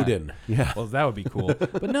and Odin. Yeah. Well, that would be cool.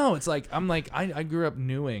 But no, it's like, I grew up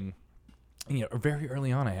knowing, very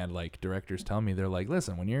early on I had like directors tell me, they're like,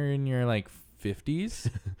 listen, when you're in your like 50s,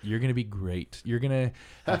 you're gonna be great. You're gonna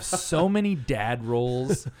have so many dad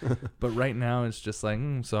roles, but right now it's just like,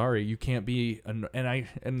 sorry, you can't be. And I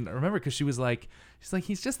remember because she's like,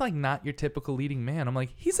 he's just like not your typical leading man. I'm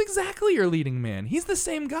like, he's exactly your leading man. He's the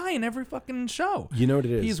same guy in every fucking show. You know what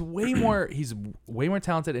it is? He's way more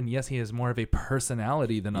talented, and yes, he has more of a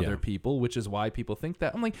personality than other people, which is why people think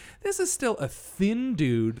that. I'm like, this is still a thin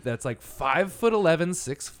dude that's like 5'11",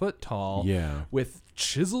 6 foot tall, with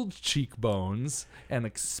chiseled cheekbones and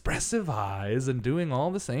expressive eyes and doing all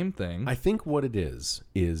the same thing. I think what it is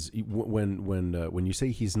when you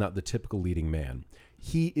say he's not the typical leading man,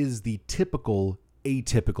 he is the typical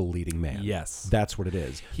atypical leading man. Yes. That's what it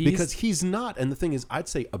is. Because he's not, and the thing is, I'd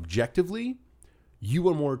say objectively, you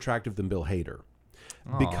are more attractive than Bill Hader.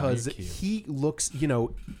 Because he looks,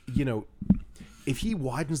 if he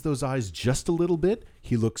widens those eyes just a little bit,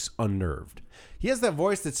 he looks unnerved. He has that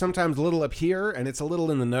voice that's sometimes a little up here and it's a little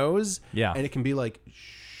in the nose. Yeah. And it can be like,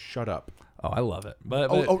 shut up. Oh, I love it. But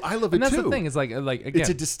I love it too. And that's the thing. It's like again, it's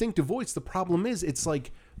a distinctive voice. The problem is, it's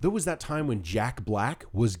like there was that time when Jack Black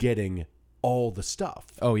was getting all the stuff.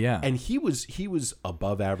 Oh yeah. And he was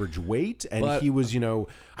above average weight, and he was,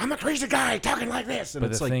 I'm a crazy guy talking like this. And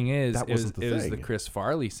but the thing is, it was the Chris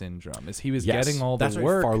Farley syndrome. Is he was getting all the work. That's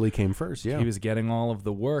why Farley came first. Yeah. He was getting all of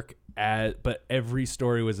the work, but every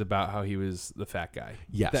story was about how he was the fat guy.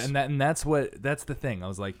 Yes. And that's the thing. I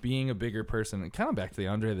was like, being a bigger person, kind of back to the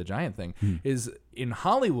Andre the Giant thing, is in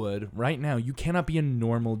Hollywood right now, you cannot be a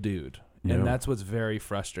normal dude. And that's what's very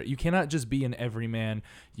frustrating. You cannot just be an everyman.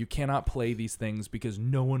 You cannot play these things because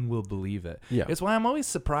no one will believe it. Yeah. It's why I'm always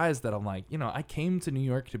surprised that I'm like, I came to New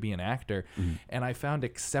York to be an actor, and I found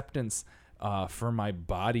acceptance for my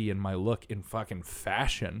body and my look in fucking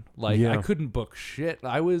fashion. Like, I couldn't book shit.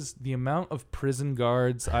 The amount of prison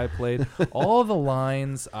guards I played, all the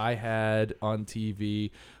lines I had on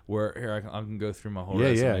TV were, here, I can go through my whole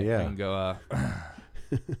resume. I can go,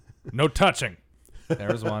 no touching. There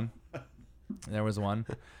was one.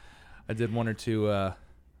 I did one or two,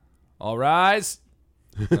 all rise.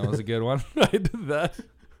 That was a good one. I did that.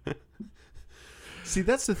 See,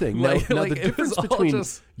 that's the thing. Now the difference between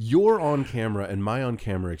your on-camera and my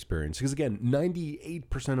on-camera experience, because again,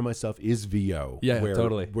 98% of my stuff is VO. Yeah,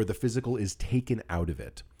 totally. Where the physical is taken out of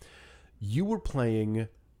it. You were playing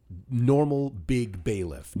normal big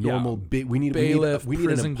bailiff, big. We need bailiff, we need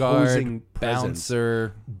prison an opposing guard,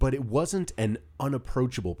 bouncer, but it wasn't an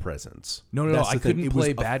unapproachable presence. No, I couldn't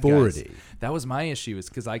play bad guys. That was my issue. Is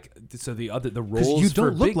because the roles you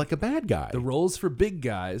don't look like a bad guy. The roles for big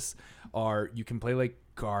guys are you can play like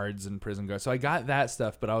guards and prison guards. So I got that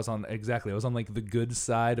stuff, but I was on like the good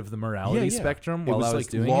side of the morality spectrum while I was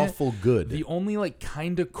doing lawful good. The only like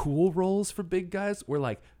kind of cool roles for big guys were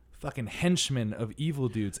like fucking henchmen of evil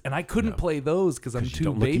dudes, and I couldn't play those because I'm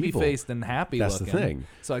too baby faced and happy looking. That's the thing.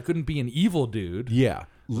 So I couldn't be an evil dude. Yeah.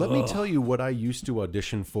 Let me tell you what I used to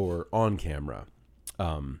audition for on camera.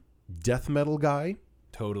 death metal guy,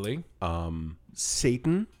 Totally.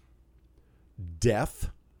 Satan, death,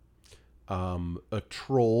 a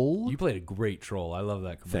troll. You played a great troll. I love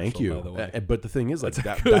that commercial. Thank you. By the way. But the thing is, like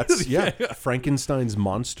that's Frankenstein's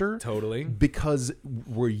monster. Totally. Because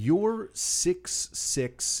were you're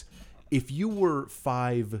 6'6", if you were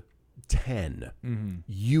 5'10",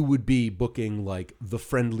 you would be booking like the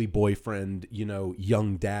friendly boyfriend,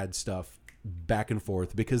 young dad stuff back and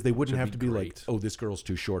forth, because they wouldn't have to be like, oh, this girl's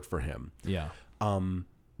too short for him. Yeah.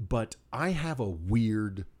 But I have a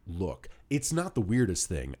weird look. It's not the weirdest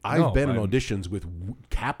thing. I've been in auditions with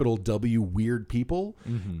capital W weird people,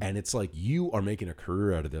 and it's like, you are making a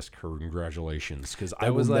career out of this. Congratulations, because I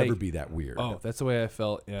will never be that weird. Oh, that's the way I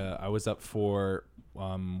felt. I was up for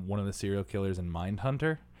one of the serial killers in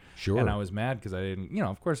Mindhunter. Sure. And I was mad because I didn't,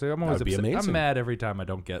 of course, I'm always upset. I'm mad every time I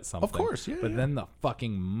don't get something. Of course, yeah. But then the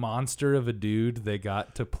fucking monster of a dude they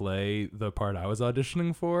got to play the part I was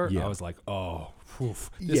auditioning for, I was like, oh,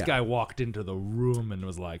 this guy walked into the room and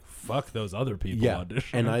was like, fuck those other people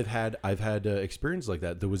auditioning. And I've had experience like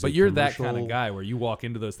that. There was, but you're that kind of guy where you walk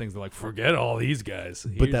into those things, they're like, forget all these guys.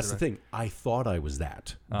 But that's the thing. I thought I was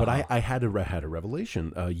that, but I had a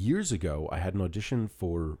revelation years ago. I had an audition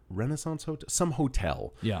for Renaissance Hotel, some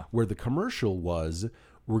hotel, where the commercial was,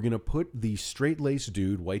 we're going to put the straight-laced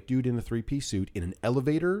dude, white dude in a three-piece suit, in an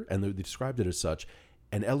elevator, and they described it as such,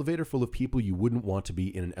 an elevator full of people you wouldn't want to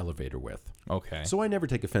be in an elevator with. Okay. So I never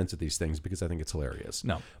take offense at these things because I think it's hilarious.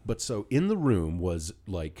 No. But so in the room was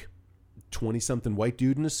like 20-something white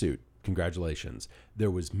dude in a suit. Congratulations.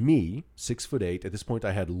 There was me, 6'8". At this point,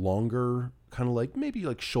 I had longer, kind of like maybe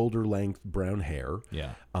like shoulder length brown hair.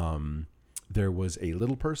 Yeah. There was a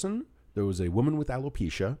little person. There was a woman with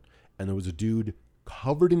alopecia, and there was a dude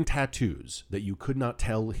covered in tattoos that you could not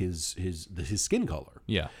tell his skin color.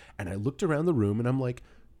 Yeah. And I looked around the room and I'm like,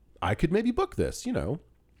 I could maybe book this, I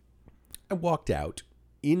walked out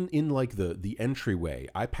in like the entryway.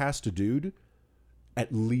 I passed a dude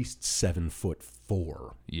at least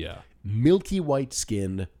 7'4". Yeah. Milky white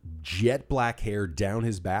skin, jet black hair down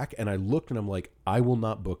his back. And I looked and I'm like, I will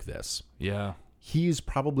not book this. Yeah. He's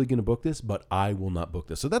probably going to book this, but I will not book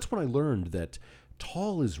this. So that's when I learned that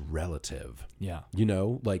tall is relative. Yeah.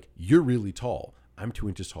 Like, you're really tall. I'm 2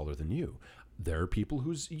 inches taller than you. There are people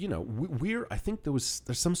who's, I think there's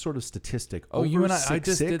some sort of statistic. Oh, you and I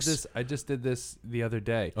just 6'6". did this. I just did this the other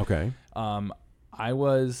day. Okay. I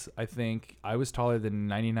was taller than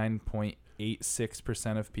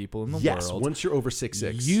 99.86% of people in the world. Yes, once you're over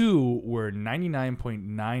 6'6". You were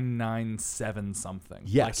 99.997 something.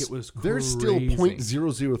 Yes. Like, it was crazy. There's still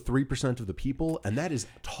 0.003% of the people, and that is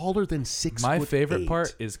taller than 6'8". My favorite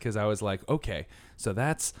part is because I was like, okay, so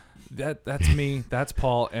that's me, that's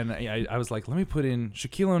Paul, and I was like, let me put in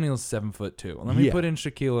Shaquille O'Neal's 7'2". Let me put in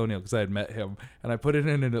Shaquille O'Neal because I had met him, and I put it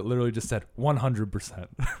in, and it literally just said 100%.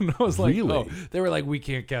 And I was like, really? Oh, they were like, we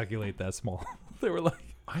can't calculate that small. They were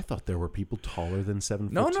like, I thought there were people taller than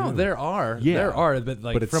 7'2". No, there are. Yeah. There are, but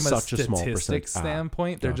like, it's from a such a small statistics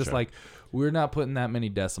standpoint, they're just like, we're not putting that many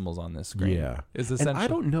decimals on this screen. Yeah. Is essentially. And I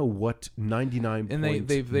don't know what 99. And they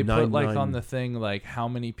put like on the thing like how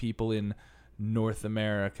many people in North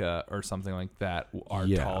America or something like that are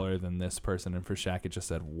taller than this person, and for Shaq it just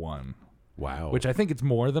said 1. Wow. Which I think it's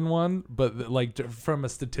more than 1, but like from a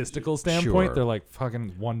statistical standpoint, Sure. they're like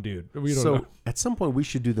fucking 1 dude. We don't know. At some point we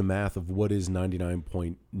should do the math of what is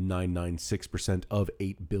 99.996% of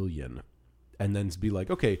 8 billion, and then be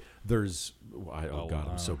like, okay, there's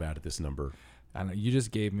I'm so bad at this number. I know, you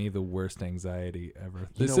just gave me the worst anxiety ever.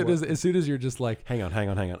 As soon as you're just like, hang on. I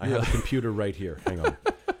have a computer right here. Hang on.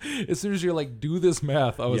 As soon as you're like, do this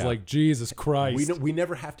math, I was like, Jesus Christ. We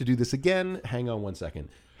never have to do this again. Hang on 1 second.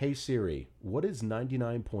 Hey Siri, what is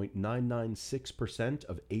 99.996%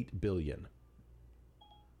 of 8 billion?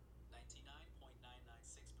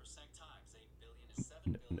 99.996% times 8 billion is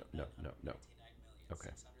 7 billion. No. Okay.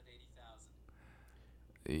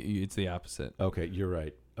 It's the opposite. Okay, you're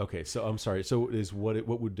right. Okay, so I'm sorry. So is what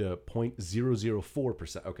would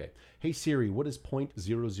 0.004%? Okay. Hey Siri, what is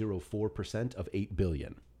 0.004% of 8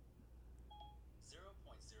 billion?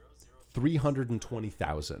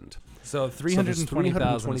 320,000. So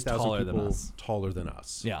 320,000 is taller than people us. Taller than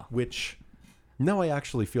us. Yeah. Which now I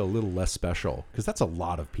actually feel a little less special because that's a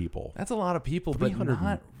lot of people. That's a lot of people, but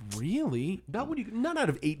not really. Not out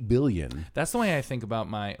of 8 billion. That's the way I think about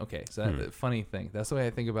my. Okay, so funny thing. That's the way I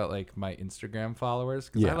think about like my Instagram followers.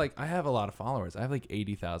 Because I have a lot of followers. I have like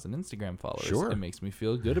 80,000 Instagram followers. Sure. It makes me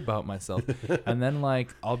feel good about myself. And then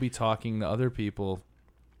like I'll be talking to other people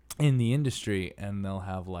in the industry, and they'll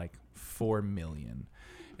have like 4 million.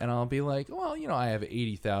 And I'll be like, well, I have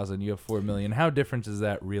 80,000, you have 4 million. How different is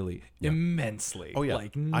that really? Immensely. Oh, yeah.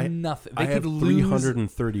 Like nothing. I They have could lose.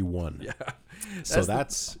 331. Yeah. So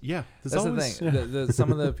that's That's always, the thing.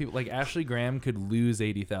 Some of the people, like Ashley Graham, could lose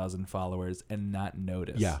 80,000 followers and not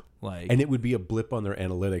notice. Yeah. Like, and it would be a blip on their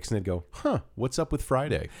analytics, and they'd go, "Huh, what's up with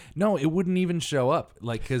Friday?" no, it wouldn't even show up.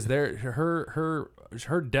 Like, because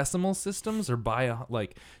her decimal systems are by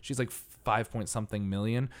she's like 5 point something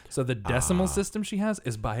million. So the decimal system she has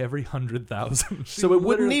is by every 100,000. So it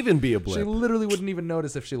wouldn't even be a blip. She literally wouldn't even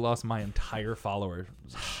notice if she lost my entire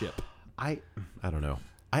followership. I don't know.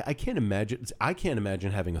 I can't imagine. I can't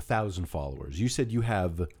imagine having 1,000 followers. You said you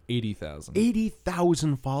have 80,000.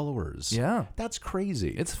 80,000 followers. Yeah, that's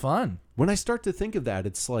crazy. it's fun. When I start to think of that,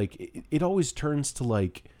 it's like it always turns to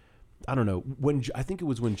like, I don't know. I think it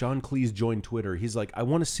was when John Cleese joined Twitter. He's like, I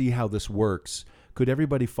want to see how this works. Could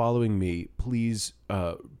everybody following me please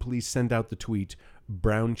send out the tweet,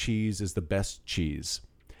 "Brown cheese is the best cheese."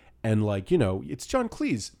 And it's John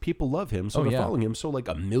Cleese. People love him, so they're following him. So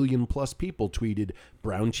 1 million plus people tweeted,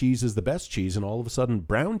 "Brown cheese is the best cheese," and all of a sudden,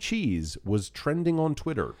 brown cheese was trending on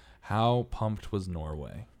Twitter. How pumped was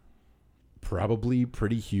Norway? Probably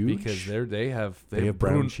pretty huge Because they have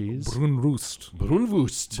brown cheese. Brunroost.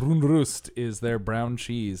 Brunwurst. Brunroost is their brown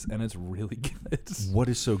cheese, and it's really good. What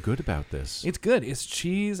is so good about this? It's good. It's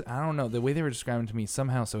cheese. I don't know. The way they were describing it to me,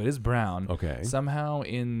 somehow, so it is brown. Okay. Somehow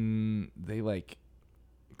they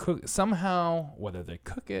cook, somehow, whether they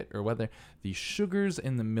cook it or whether the sugars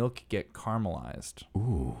in the milk get caramelized.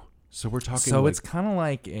 Ooh. So we're talking So it's kind of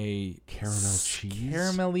like a caramel cheese?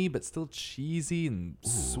 caramelly, but still cheesy and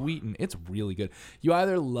sweet, and it's really good. You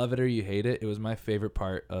either love it or you hate it. It was my favorite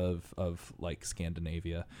part of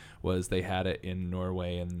Scandinavia was they had it in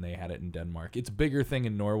Norway and they had it in Denmark. It's a bigger thing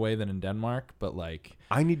in Norway than in Denmark, but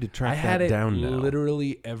I need to track I had that it down now.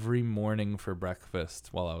 literally every morning for breakfast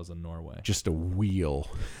while I was in Norway. Just a wheel.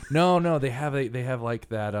 No, they have like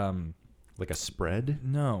that. Like a spread?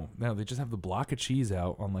 No, they just have the block of cheese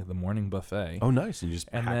out on the morning buffet. Oh, nice. And you just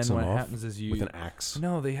And hack then some what off happens is with an axe.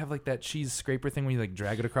 No, they have that cheese scraper thing where you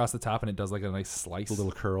drag it across the top and it does a nice slice. A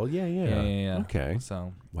little curl. Yeah. Yeah. Okay.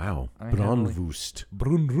 So Wow. I Brunwurst.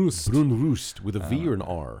 Brunroost. Brunwurst with a V or an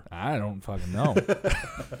R? I don't fucking know.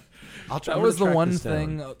 I'll try. That was the one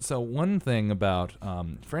thing. So one thing about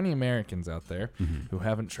for any Americans out there who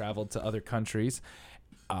haven't traveled to other countries,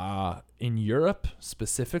 in Europe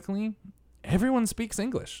specifically, everyone speaks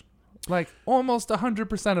English. Almost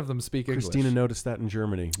 100% of them speak English. Christina noticed that in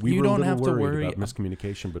Germany. We You were a don't little have to worried worry- about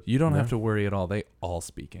miscommunication, but You don't no. have to worry at all. They all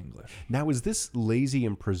speak English. Now, is this lazy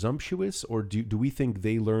and presumptuous, or do we think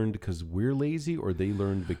they learned because we're lazy, or they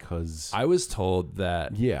learned because... I was told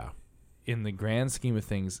that Yeah. in the grand scheme of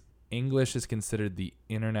things, English is considered the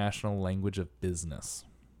international language of business.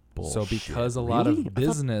 So Bullshit. because a lot Really? I of thought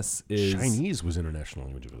business is... Chinese was international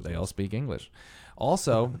language of business. They all speak English.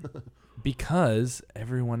 Also, because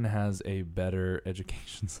everyone has a better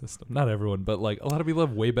education system. Not everyone, but a lot of people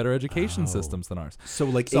have way better education systems than ours.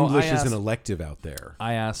 So, So English I is an asked- elective out there.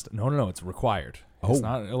 I asked, no, it's required. Oh. It's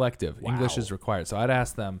not elective. Wow. English is required. So I'd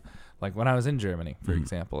ask them, when I was in Germany, for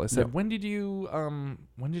example, I said, Yep. when did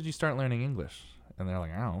you start learning English? And they're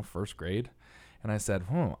like, I don't know, first grade. And I said,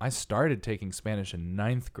 I started taking Spanish in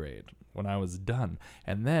 9th grade when I was done.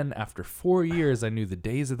 And then after 4 years, I knew the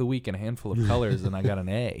days of the week and a handful of colors, and I got an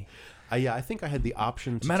A. Yeah, I think I had the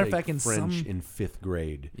option to Matter of take fact, in French some- in 5th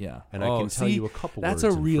grade. Yeah. And I can tell you a couple that's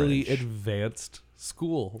words a in really French. advanced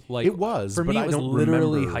school. It was, for but me, I it was don't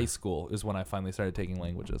literally remember. high school is when I finally started taking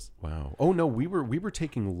languages. Wow. Oh, no, we were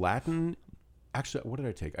taking Latin. Actually, what did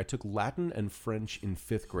I take? I took Latin and French in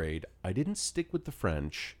 5th grade. I didn't stick with the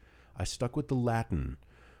French. I stuck with the Latin,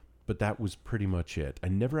 but that was pretty much it. I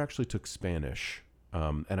never actually took Spanish.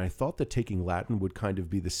 And I thought that taking Latin would kind of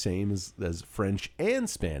be the same as French and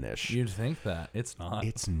Spanish. You'd think that. It's not.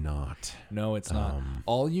 It's not. No, it's not.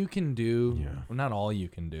 All you can do, Yeah. well, not all you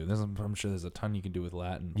can do. I'm sure there's a ton you can do with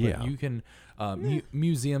Latin. But Yeah. you can,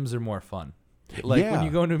 museums are more fun. When Yeah. you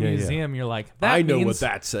go into a Yeah, yeah. museum, you're like, that I know means, what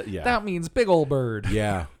that's. Yeah. that means big old bird.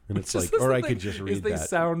 Yeah. And it's Which like, is or the I thing, could just is read they that.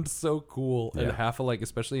 sound so cool, and Yeah. half of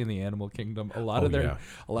especially in the animal kingdom, a lot Oh, of their, yeah.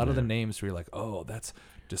 a lot of the names where you're like, oh, that's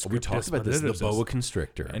descriptive. We talked about this, the boa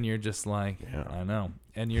constrictor. And you're just like, Yeah. I know,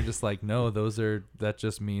 and you're just like, no, that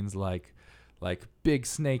just means like big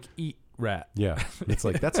snake eat rat. Yeah. It's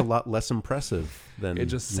like, that's a lot less impressive than. It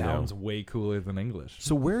just you know. sounds way cooler than English.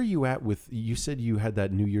 So where are you at with, you said you had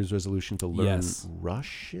that New Year's resolution to learn Yes.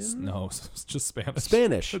 Russian? No, it's just Spanish.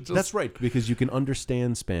 Spanish. Just- That's right, because you can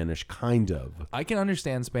understand Spanish, kind of. I can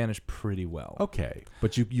understand Spanish pretty well. Okay,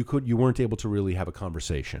 but you weren't able to really have a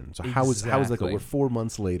conversation. So how is that? Exactly. We're 4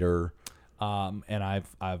 months later. And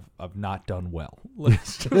I've not done well.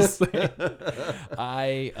 Let's just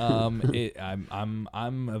say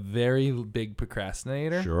I'm a very big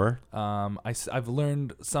procrastinator. Sure. I've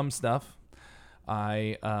learned some stuff.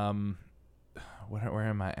 Where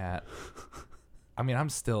am I at? I mean, I'm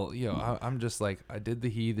still, I'm just like, I did the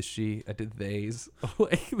he, the she, I did theys.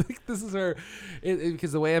 like this is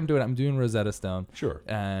because the way I'm doing Rosetta Stone. Sure.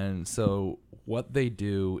 And so what they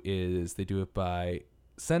do is they do it by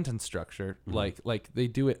sentence structure. Like they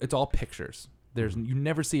do it, it's all pictures. You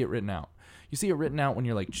never see it written out. You see it written out when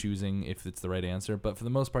you're like choosing if it's the right answer, but for the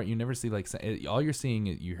most part, you never see all you're seeing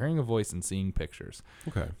is you're hearing a voice and seeing pictures.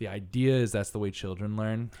 Okay. The idea is that's the way children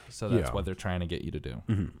learn, so that's what they're trying to get you to do.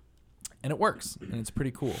 Mm-hmm. And it works, and it's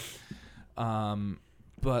pretty cool.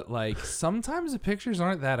 But like sometimes the pictures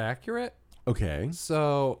aren't that accurate. Okay.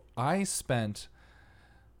 So I can't.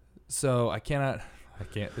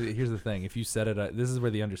 Here's the thing: if you said it, this is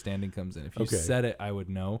where the understanding comes in. If you said it, I would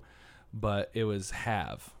know. But it was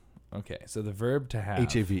have. Okay, so the verb to have.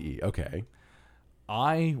 HAVE. Okay.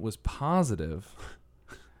 I was positive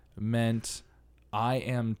meant I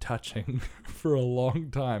am touching for a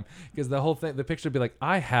long time, because the whole thing, the picture would be like,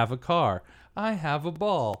 I have a car, I have a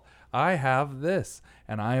ball, I have this,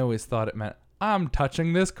 and I always thought it meant I'm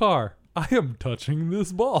touching this car, I am touching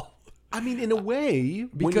this ball. I mean, in a way,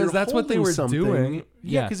 because that's what they were doing.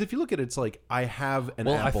 Yeah, because if you look at it, it's like I have an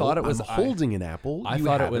apple. I thought it was I'm holding an apple. I you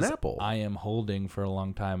thought have it was an apple. I am holding for a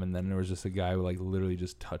long time, and then there was just a guy who like literally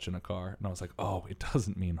just touching a car, and I was like, oh, it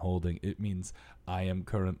doesn't mean holding. It means I am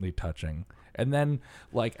currently touching. And then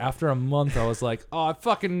like after a month, I was like, oh, it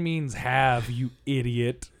fucking means have, you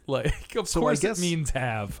idiot. Like, of course it means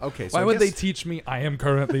have. Okay, so why would they teach me I am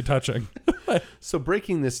currently touching? So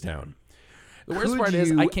breaking this down. The worst part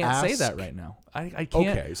is I can't say that right now. I can't.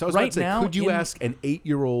 Okay, so I was right about to say, now, could you ask an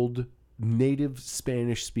 8-year-old native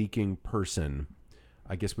Spanish-speaking person,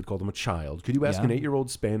 I guess we'd call them a child, could you ask an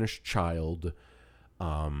 8-year-old Spanish child,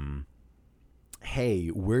 hey,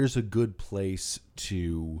 where's a good place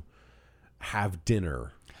to have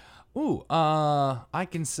dinner? Ooh, I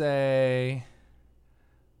can say,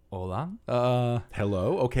 hola.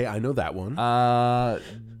 Hello? Okay, I know that one.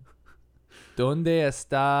 ¿Dónde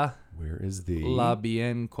está Where is the la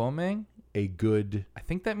bien come? A good I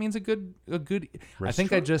think that means a good restaurant? I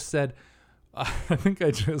think I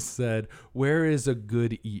just said where is a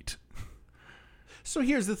good eat? So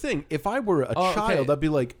here's the thing. If I were a child, I'd be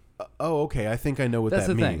like, oh, okay, I think I know what that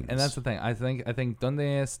means. Thing. And that's the thing. I think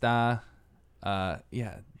 ¿Dónde está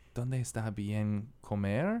 ¿Dónde está bien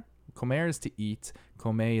comer? Comer is to eat.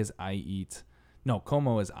 Come is I eat. No,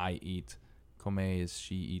 como is I eat. Come is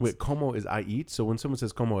she eats. Wait, como is I eat? So when someone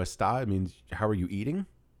says como está, it means how are you eating?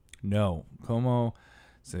 No, como.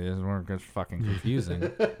 See, this is where it gets fucking confusing.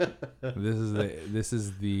 This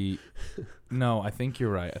is the. No, I think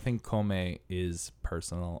you're right. I think come is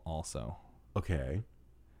personal also. Okay.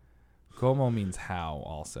 Como means how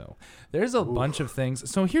also. There's a bunch of things.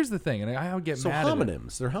 So here's the thing, and I would get mad at it.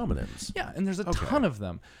 Homonyms. They're homonyms. Yeah, and there's a ton of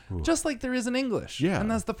them. Just like there is in English. Yeah.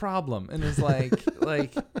 And that's the problem. And it's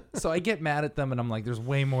like, so I get mad at them, and I'm like, there's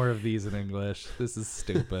way more of these in English. This is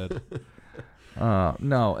stupid.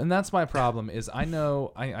 No, and that's my problem is I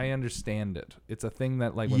know, I understand it. It's a thing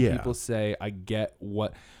that like when people say, I get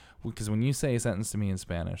what, because when you say a sentence to me in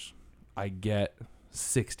Spanish, I get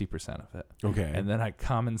 60% of it. Okay. And then I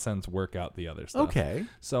common sense work out the other stuff. Okay.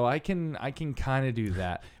 So I can kind of do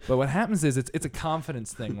that. But what happens is it's a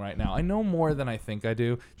confidence thing right now. I know more than I think I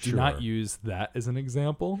do. Do not use that as an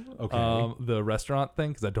example. Okay. The restaurant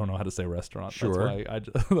thing, because I don't know how to say restaurant. Sure.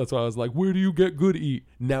 That's why I was like, where do you get good eat?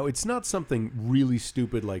 Now, it's not something really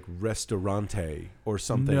stupid like restaurante or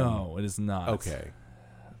something. No, it is not. Okay.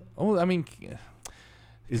 Oh, I mean...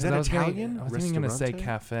 Is that Italian? I was even going to say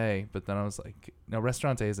cafe, but then I was like, no,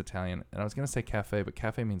 restaurante is Italian. And I was going to say cafe, but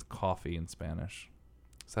cafe means coffee in Spanish.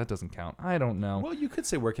 So that doesn't count. I don't know. Well, you could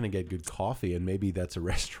say, where can I get good coffee? And maybe that's a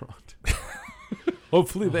restaurant.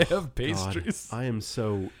 Hopefully they have pastries. God, I am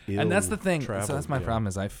so ill. And that's the thing. Traveled, so that's my problem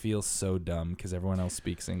is I feel so dumb because everyone else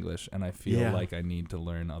speaks English. And I feel like I need to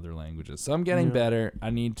learn other languages. So I'm getting better. I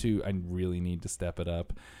really need to step it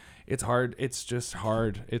up. It's hard. It's just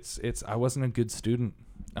hard. I wasn't a good student.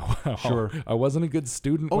 Sure. I wasn't a good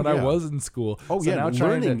student when I was in school. Oh, so now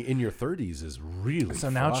learning in your 30s is really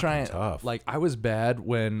tough. Like, I was bad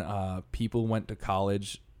when people went to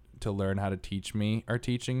college to learn how to teach me or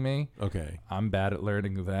teaching me. Okay. I'm bad at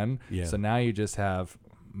learning then. Yeah. So now you just have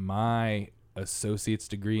my associate's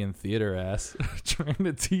degree in theater ass trying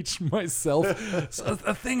to teach myself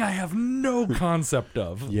a thing I have no concept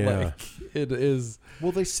of. Yeah. Like, it is.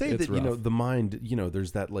 Well, they say that, rough. The mind,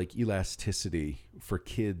 there's that like elasticity for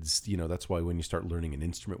kids, that's why when you start learning an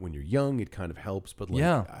instrument when you're young, it kind of helps. But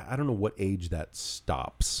Yeah. I don't know what age that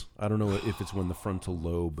stops. I don't know if it's when the frontal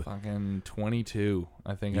lobe. Fucking 22.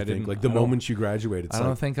 I think You I didn't. think, like the moment you graduate, it's I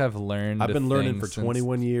don't think I've learned. I've been learning for since-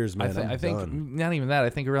 21 years, man. I think done. not even that.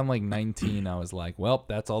 I think around like 19, I was like, well,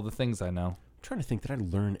 that's all the things I know. I'm trying to think, did I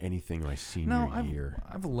learn anything my senior No, year?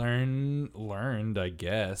 I've learned, I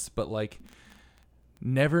guess, but like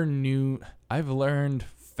never knew. I've learned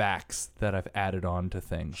facts that I've added on to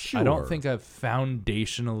things. I don't Sure. think I've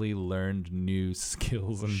foundationally learned new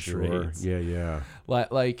skills and trades. Yeah.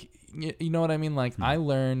 Like you know what I mean? Like I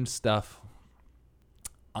learned stuff.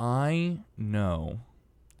 I know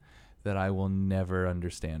that I will never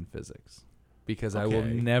understand physics because I will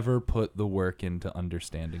Okay. never put the work into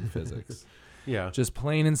understanding physics. Yeah. Just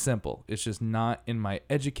plain and simple. It's just not in my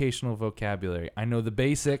educational vocabulary. I know the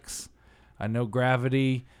basics. I know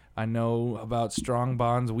gravity. I know about strong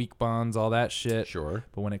bonds, weak bonds, all that shit. Sure.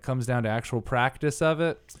 But when it comes down to actual practice of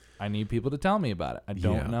it, I need people to tell me about it. I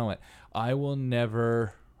don't Yeah. know it. I will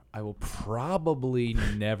probably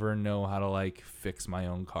never know how to like fix my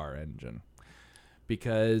own car engine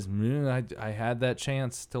because I had that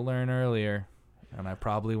chance to learn earlier and I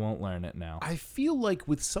probably won't learn it now. I feel like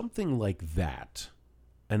with something like that,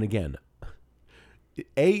 and again,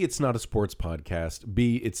 A, it's not a sports podcast.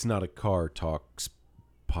 B, it's not a car talks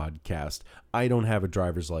podcast. I don't have a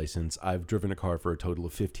driver's license. I've driven a car for a total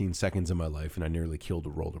of 15 seconds in my life, and I nearly killed a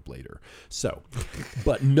rollerblader. So,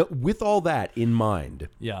 but no, with all that in mind,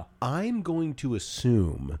 Yeah. I'm going to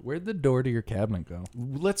assume. Where'd the door to your cabinet go?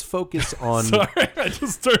 Let's focus on. Sorry, I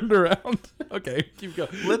just turned around. Okay, keep going.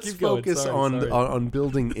 Let's Keep going. focus Sorry. on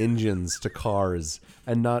building engines to cars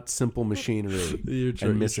and not simple machinery You're true.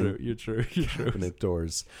 and missing You're true. cabinet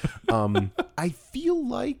doors. I feel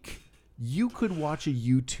like you could watch a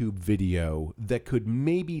YouTube video that could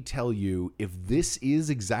maybe tell you if this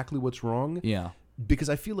is exactly what's wrong. Yeah. Because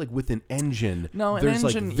I feel like with an engine, No, an there's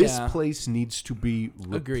engine, like this yeah. place needs to be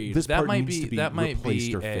Agreed. This That part might needs be- to be that might replaced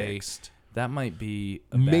be or a- fixed. That might be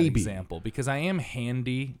a bad Maybe. example because I am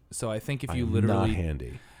handy. So I think if you I'm literally, not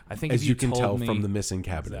handy, I think as if you can told tell me, from the missing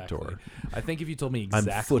cabinet exactly. door. I think if you told me I'm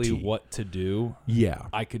exactly footy. what to do, Yeah.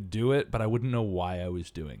 I could do it, but I wouldn't know why I was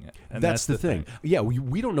doing it. And That's the thing. Yeah,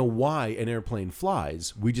 we don't know why an airplane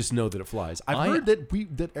flies. We just know that it flies. I've heard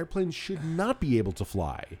that airplanes should not be able to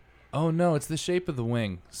fly. Oh no, it's the shape of the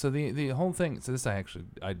wing. So the whole thing. So this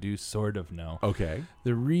I do sort of know. Okay.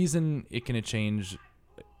 The reason it can change.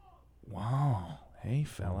 Wow. Hey,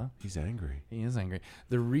 fella. He's angry. He is angry.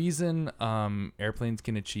 The reason airplanes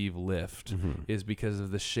can achieve lift is because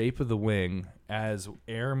of the shape of the wing. As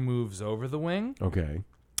air moves over the wing, Okay.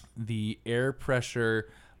 the air pressure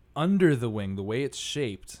under the wing, the way it's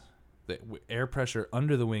shaped, the air pressure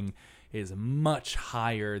under the wing is much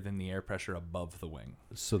higher than the air pressure above the wing.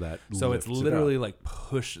 So that So it's lifts it literally up.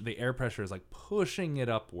 like the air pressure is like pushing it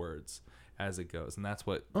upwards as it goes. And that's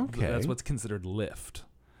Okay. that's what's considered lift.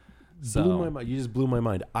 So blew my mind. You just blew my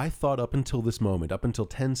mind. I thought up until this moment, up until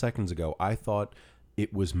 10 seconds ago, I thought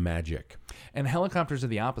it was magic. and helicopters are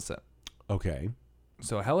the opposite. Okay.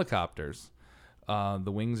 So helicopters,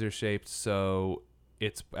 the wings are shaped so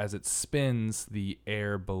it's as it spins, the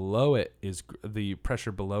air below it the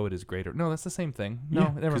pressure below it is greater. No, that's the same thing. No,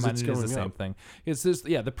 Yeah, never 'cause mind. it's It is the going same up. thing. It's just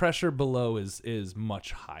the pressure below is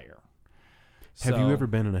much higher. Have you So- ever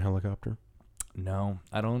been in a helicopter? No,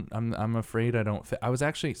 I don't. I'm afraid I don't fit. I was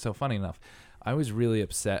actually so funny enough. I was really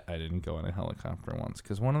upset I didn't go in a helicopter once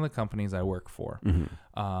because one of the companies I work for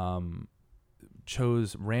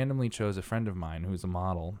randomly chose a friend of mine who's a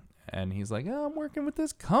model, and he's like, "Oh, I'm working with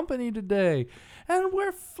this company today, and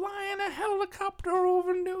we're flying a helicopter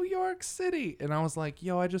over New York City." And I was like,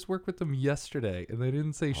 "Yo, I just worked with them yesterday, and they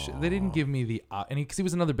didn't say shit. They didn't give me the and because he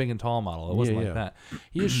was another big and tall model. It wasn't Yeah, like yeah. that.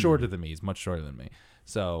 He is shorter than me. He's much shorter than me."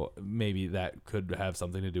 So maybe that could have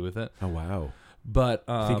something to do with it. Oh, wow. But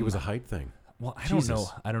I think it was a height thing. well, I don't know.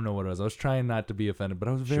 Jesus. I don't know what it was. I was trying not to be offended, but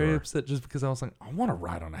I was very Sure. upset just because I was like, I want to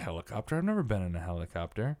ride on a helicopter. I've never been in a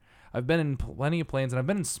helicopter. I've been in plenty of planes, and I've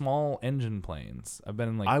been in small engine planes. I've been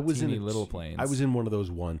in like teeny little planes. I was in one of those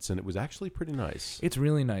once, and it was actually pretty nice. It's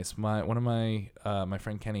really nice. One of my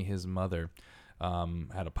friend Kenny, his mother,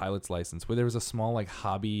 had a pilot's license where there was a small like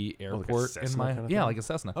hobby airport in Cessna my kind of yeah thing? like a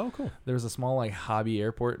Cessna. Oh, cool. There was a small like hobby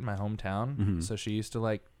airport in my hometown, Mm-hmm. so she used to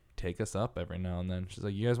like take us up every now and then. She's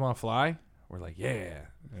like, "You guys want to fly?" We're like, "Yeah,"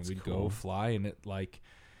 and we'd go cool. fly, and it like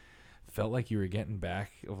felt like you were getting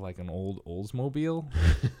back of like an old Oldsmobile.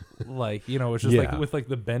 Like, you know, it's just Yeah. like with like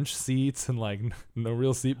the bench seats and like no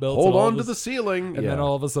real seatbelts. Hold and all on to this- the ceiling. And yeah. then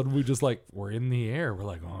all of a sudden we just like, we're in the air. We're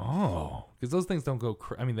like, oh, because those things don't go,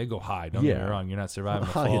 I mean, they go high. Don't get me Yeah. wrong. You're not surviving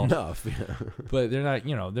the high fall. enough. Yeah. But they're not,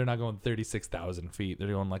 you know, they're not going 36,000 feet. They're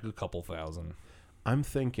going like a couple thousand. I'm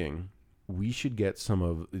thinking we should get some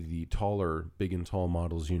of the taller, big and tall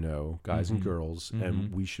models, you know, guys and girls,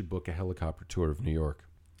 and we should book a helicopter tour of New York.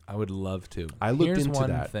 I would love to. I looked Here's into one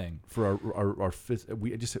that thing. for our fifth.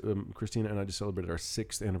 We just Christina and I just celebrated our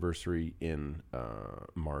 6th anniversary in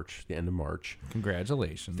March, the end of March.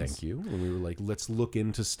 Congratulations. Thank you. And we were like, let's look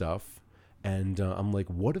into stuff. And I'm like,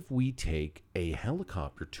 what if we take a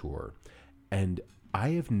helicopter tour? And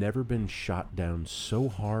I have never been shot down so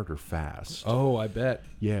hard or fast. Oh, I bet.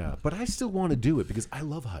 Yeah, but I still want to do it because I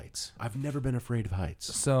love heights. I've never been afraid of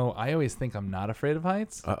heights. So I always think I'm not afraid of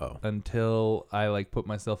heights Uh-oh. until I like put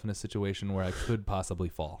myself in a situation where I could possibly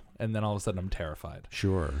fall. And then all of a sudden I'm terrified.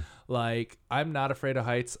 Sure. Like, I'm not afraid of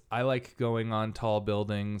heights. I like going on tall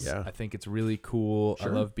buildings. Yeah. I think it's really cool. Sure.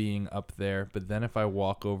 I love being up there. But then if I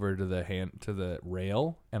walk over to the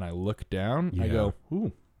rail and I look down, I Yeah. go,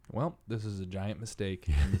 ooh, well, this is a giant mistake.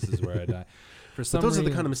 And this is where I die. For some But those are the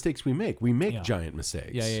reason- kind of mistakes we make. We make Yeah. giant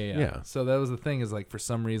mistakes. Yeah. So that was the thing, is like, for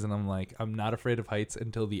some reason I'm like, I'm not afraid of heights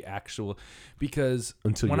until the actual, because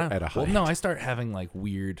Until when you're at a Well, height. no, I start having like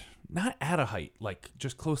weird, not at a height, like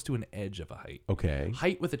just close to an edge of a height. Okay.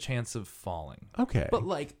 Height with a chance of falling. Okay. But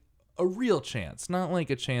like a real chance, not like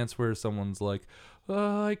a chance where someone's like,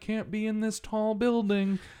 I can't be in this tall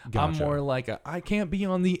building. I'm Gotcha. more like I can't be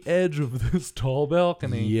on the edge of this tall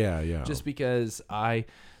balcony. Yeah. Just because I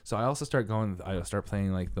also start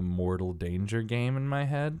playing like the Mortal Danger game in my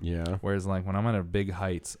head. Yeah. Whereas like when I'm at a big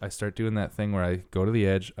heights, I start doing that thing where I go to the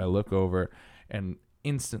edge, I look over, and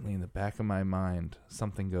instantly in the back of my mind,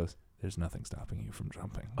 something goes, there's nothing stopping you from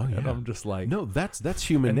jumping. Oh, And yeah. I'm just like, No, that's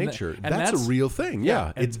human And nature. and That's that's- a real thing. yeah,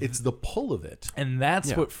 Yeah. and It's the pull of it. and that's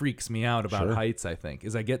Yeah. what freaks me out about Sure. heights, I think,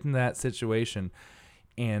 is I get in that situation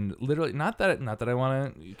and literally not that I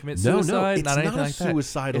want to commit No, suicide, it's not anything not a like that.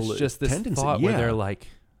 suicidal It's just this tendency. thought where Yeah. they're like,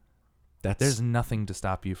 That's there's nothing to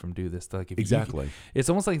stop you from doing this. Like, if you exactly. could- it's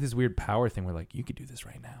almost like this weird power thing where like, you could do this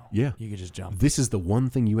right now. Yeah. You could just jump. This is the one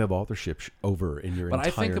thing you have authorship over in your But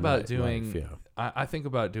entire I think about life. doing, Yeah. I think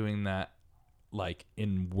about doing that, like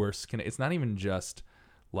in worse. It's not even just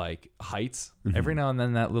like heights. Mm-hmm. Every now and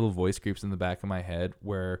then, that little voice creeps in the back of my head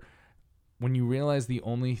where, when you realize the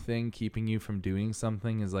only thing keeping you from doing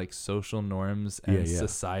something is like social norms and Yeah.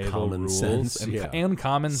 societal Common rules sense, and, yeah. and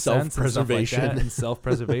common sense and stuff like Self-preservation. that, and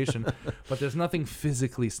self-preservation, but there's nothing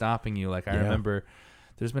physically stopping you. Like I Yeah. remember,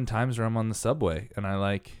 there's been times where I'm on the subway and I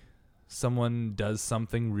like someone does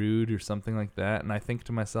something rude or something like that, and I think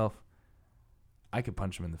to myself, I could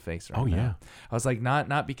punch him in the face right Oh, now. yeah. I was like,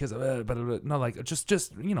 not because but no, like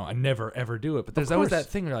just you know, I never ever do it. But there's always course.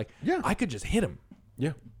 that thing where like, Yeah. I could just hit him.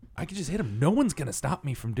 Yeah. I could just hit him. No one's gonna stop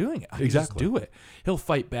me from doing it. I could just Exactly. do it. He'll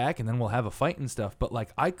fight back, and then we'll have a fight and stuff. But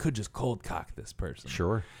like, I could just cold cock this person.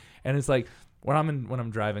 Sure. And it's like when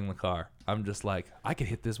I'm driving the car, I'm just like, I could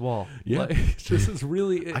hit this wall. Yeah. Like, it's just this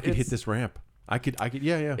really. I could hit this ramp. I could.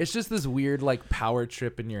 Yeah. It's just this weird like power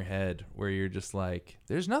trip in your head where you're just like,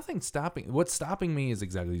 there's nothing stopping. What's stopping me is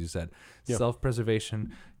exactly as you said: Yeah.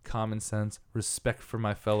 self-preservation, common sense, respect for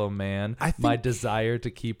my fellow man, I think- my desire to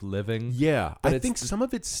keep living. Yeah. But I it's- think some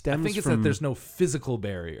of it stems I think it's from that there's no physical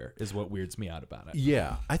barrier is what weirds me out about it.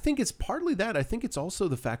 Yeah, I think it's partly that. I think it's also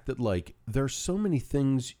the fact that like there's so many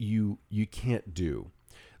things you can't do.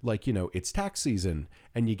 Like, you know, it's tax season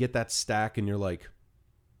and you get that stack and you're like,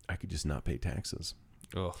 I could just not pay taxes.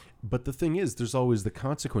 Ugh. But the thing is, there's always the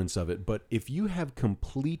consequence of it. But if you have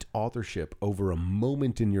complete authorship over a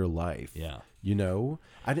moment in your life, Yeah. you know,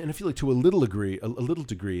 and I feel like to a little degree,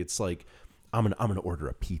 it's like I'm gonna order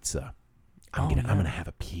a pizza. I'm gonna have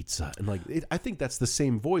a pizza, and like I think that's the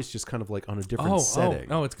same voice, just kind of like on a different setting.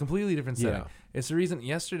 No, it's completely different setting. Yeah. It's the reason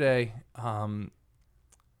yesterday,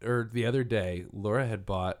 or the other day, Laura had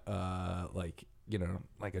bought like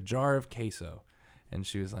a jar of queso, and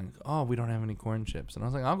she was like, "Oh, we don't have any corn chips," and I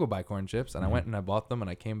was like, "I'll go buy corn chips," and I went and I bought them, and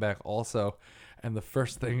I came back also, and the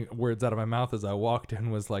first words out of my mouth as I walked in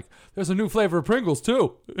was like, "There's a new flavor of Pringles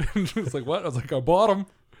too," and she was like, "What?" I was like, "I bought them."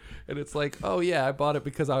 And it's like, oh yeah, I bought it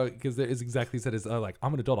because it's exactly said is like,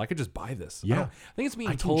 I'm an adult, I could just buy this. Yeah. I think it's being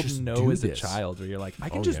I can told just no do as this. a child, where you're like, I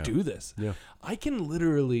can Oh, just yeah. do this. Yeah. I can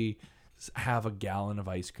literally have a gallon of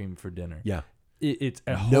ice cream for dinner. Yeah. It's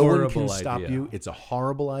a No one horrible can stop idea. you. It's a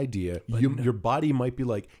horrible idea. Your body might be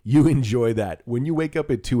like, you enjoy that. When you wake up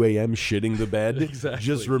at 2 a.m. shitting the bed, Exactly.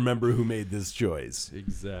 just remember who made this choice.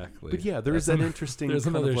 Exactly. But yeah, there's that interesting There's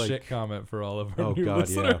kind another of like, shit comment for all of our oh new God,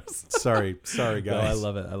 yeah. listeners. Sorry No, guys. I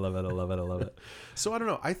love it. I love it. I love it. I love it. So I don't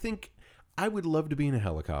know. I think I would love to be in a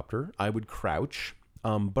helicopter. I would crouch,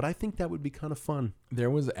 but I think that would be kind of fun. There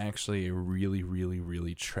was actually a really, really,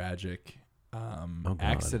 really tragic God.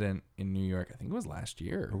 accident in New York. I think it was last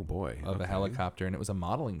year. Oh boy, Of a helicopter, and it was a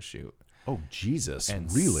modeling shoot. Oh Jesus,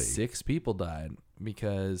 And really? 6 people died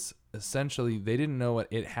because essentially they didn't know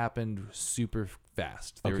it happened super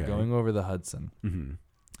fast. They were Okay. going over the Hudson, Mm-hmm.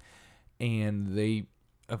 and they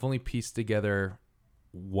have only pieced together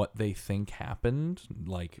what they think happened,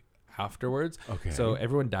 like afterwards. Okay. So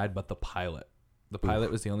everyone died but the pilot. The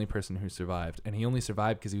pilot was the only person who survived, and he only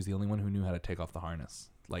survived because he was the only one who knew how to take off the harness.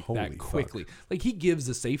 Like Holy that fuck. quickly. Like he gives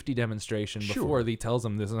a safety demonstration before Sure. he tells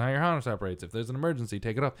them this is how your harness operates. If there's an emergency,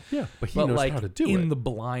 take it off. Yeah, but he knows like how to do in it. the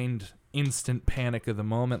blind instant panic of the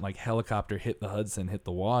moment, like helicopter hit the Hudson, hit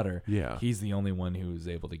the water. Yeah. He's the only one who was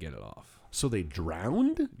able to get it off. So they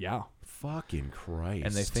drowned? Yeah. Fucking Christ.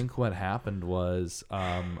 And they think what happened was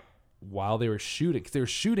while they were shooting, because they were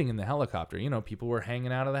shooting in the helicopter, people were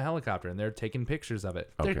hanging out of the helicopter and they're taking pictures of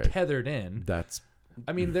it. They're Okay. tethered in. That's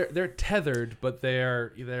I mean, they're tethered, but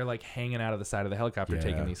they're like hanging out of the side of the helicopter Yeah.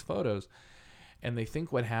 taking these photos. And they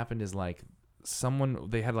think what happened is like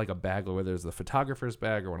they had like a bag, whether it was the photographer's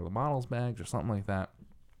bag or one of the model's bags or something like that,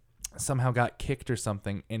 somehow got kicked or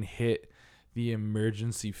something and hit the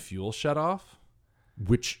emergency fuel shutoff,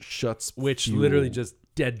 which shuts which fuel. literally just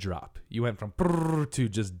dead drop. You went from brrr to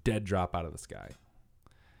just dead drop out of the sky.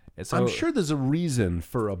 And so I'm sure there's a reason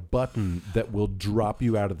for a button that will drop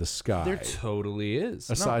you out of the sky. there totally is.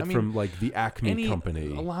 No, aside I mean, from like the Acme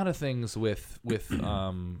company. A lot of things with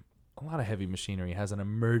a lot of heavy machinery has an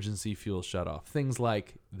emergency fuel shutoff. Things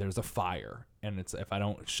like there's a fire and it's if I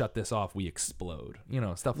don't shut this off, we explode.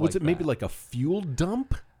 Stuff like Was it that. maybe like a fuel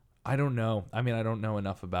dump? I don't know. I mean, I don't know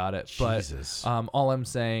enough about it. Jesus. But all I'm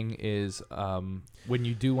saying is when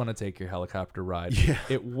you do want to take your helicopter ride, Yeah.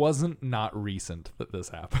 it wasn't not recent that this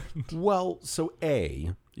happened. Well, so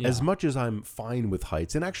as much as I'm fine with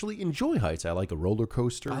heights and actually enjoy heights, I like a roller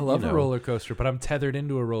coaster. I love a roller coaster, but I'm tethered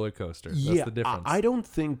into a roller coaster. That's Yeah, the difference. I don't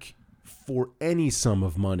think for any sum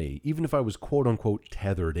of money, even if I was quote unquote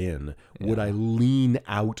tethered in, would I lean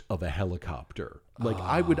out of a helicopter. Like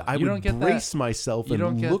I would You don't would get brace that- myself you and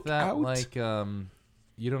don't get look that out. like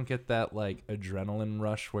you don't get that like adrenaline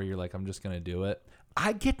rush where you're like I'm just gonna do it. I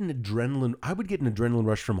would get an adrenaline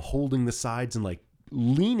rush from holding the sides and like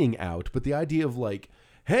leaning out, but the idea of like,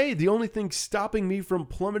 hey, the only thing stopping me from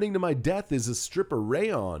plummeting to my death is a strip of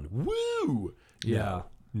rayon. Woo! Yeah.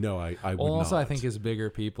 No, I would Well, also not. I think as bigger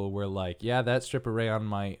people we're like, yeah, that strip of rayon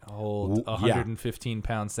might hold Ooh, a yeah.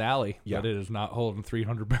 115-pound Sally, Yeah. but it is not holding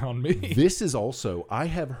 300-pound me. This is also, I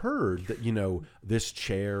have heard that, this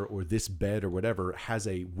chair or this bed or whatever has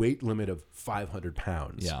a weight limit of 500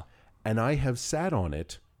 pounds. Yeah. And I have sat on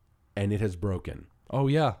it and it has broken. Oh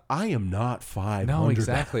yeah. I am not 500. No,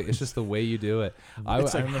 exactly. It's just the way you do it. I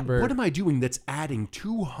It's like, remember what am I doing that's adding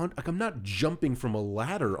 200? Like, I'm not jumping from a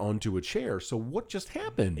ladder onto a chair. So what just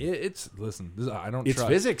happened? it's listen. I don't. It's trust,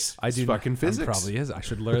 physics. I It's do fucking physics. Probably is. I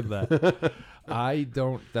should learn that. I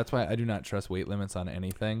don't. That's why I do not trust weight limits on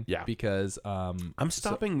anything. Yeah. Because I'm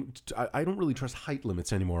stopping. I don't really trust height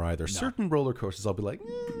limits anymore either. Certain roller coasters, I'll be like,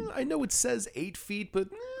 I know it says 8 feet, but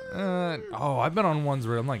I've been on ones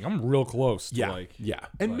where I'm real close. To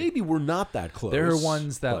and maybe we're not that close. There are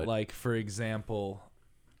ones that, but- like, for example,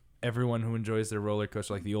 everyone who enjoys their roller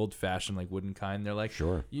coaster, like the old-fashioned, like wooden kind, they're like,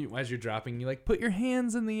 Sure. You, as you're dropping, you like put your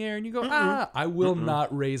hands in the air and you go, I will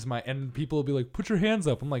not raise my. And people will be like, put your hands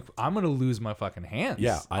up. I'm like, I'm gonna lose my fucking hands.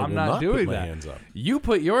 Yeah, I I'm will not not doing put my that. hands up. You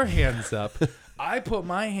put your hands up. I put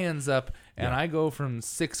my hands up, and I go from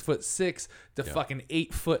 6'6" to fucking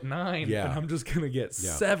 8'9", Yeah. and I'm just gonna get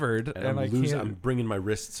severed, and I can't. I'm bringing my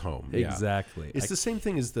wrists home. Yeah. Exactly. It's the same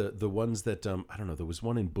thing as the ones that I don't know. There was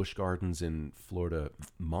one in Busch Gardens in Florida,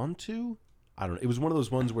 Montu. I don't know. It was one of those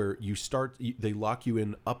ones where they lock you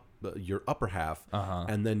in up your upper half,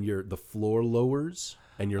 and then the floor lowers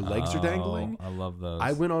and your legs are dangling. I love those.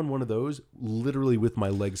 I went on one of those literally with my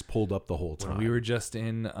legs pulled up the whole time. We were just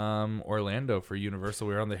in Orlando for Universal.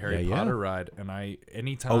 We were on the Harry Yeah. Potter ride, and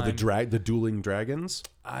anytime. the dueling dragons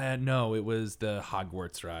No, it was the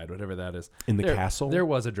Hogwarts ride, whatever that is. in the castle. There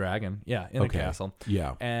was a dragon, in the Okay. castle.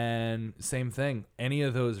 Yeah. And same thing. Any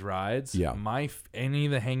of those rides, Yeah. any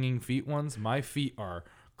of the hanging feet ones, my feet are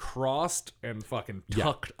crossed and fucking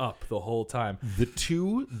tucked up the whole time. The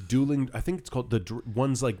two dueling, I think it's called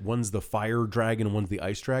one's the fire dragon and one's the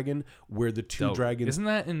ice dragon, where the two Dope. dragons. Isn't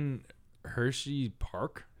that in Hershey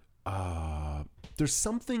Park? There's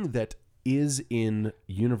something that is in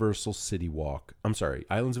Universal City Walk. I'm sorry,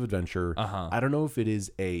 Islands of Adventure. I don't know if it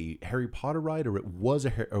is a Harry Potter ride or it was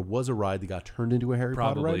a ride that got turned into a Harry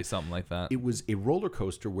Potter ride. Probably something like that. It was a roller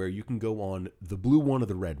coaster where you can go on the blue one or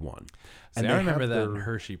the red one. See, I remember that in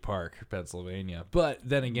Hershey Park, Pennsylvania. But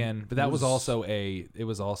then again, that was also a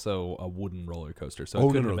wooden roller coaster, so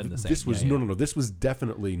it couldn't have been the same. This was no. This was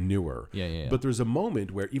definitely newer. Yeah. But there's a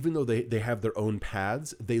moment where even though they have their own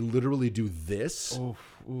paths, they literally do this,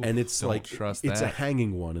 and it's like it's a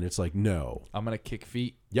hanging one, and it's like no. I'm gonna kick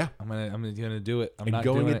feet. Yeah, I'm gonna do it. I'm and not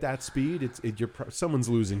going doing at that speed, someone's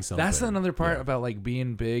losing something. That's another part about like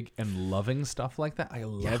being big and loving stuff like that. I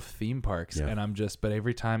love theme parks, and but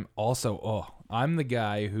every time also, I'm the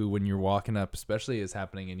guy who when you're walking up, especially is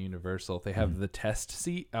happening in Universal, they have the test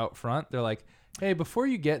seat out front. They're like, hey, before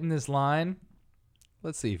you get in this line,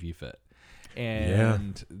 let's see if you fit.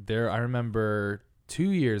 And I remember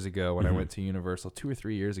 2 years ago when I went to Universal, 2 or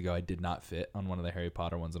 3 years ago, I did not fit on one of the Harry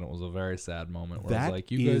Potter ones, and it was a very sad moment where I was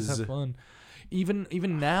like, you guys have fun.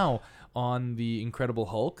 Even now on the Incredible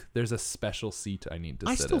Hulk, there's a special seat I need to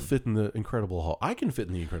sit in. I still fit in the Incredible Hulk. I can fit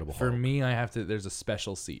in the Incredible Hulk. For me, I have to. There's a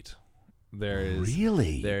special seat.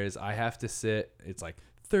 I have to sit. It's like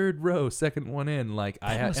third row, second one in. Like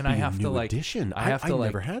I have to like. Addition. I've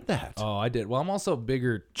never had that. Oh, I did. Well, I'm also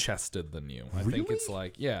bigger chested than you. I think it's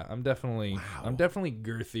like I'm definitely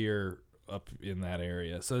girthier up in that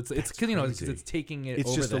area. So it's because it's taking it. It's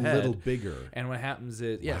over just the a head. little bigger. And what happens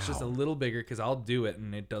is it's just a little bigger because I'll do it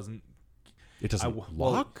and it doesn't. It doesn't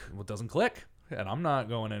lock. Well, it doesn't click. And I'm not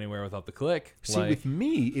going anywhere without the click. See, with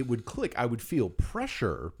me, it would click. I would feel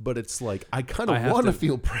pressure, but it's like I kind of want to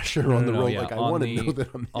feel pressure on the roll. Like I want to know that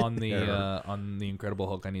I'm on the Incredible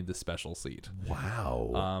Hulk. I need the special seat.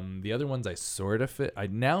 Wow. The other ones I sort of fit. I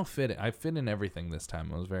now fit. I fit in everything this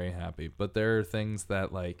time. I was very happy. But there are things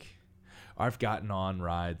that like I've gotten on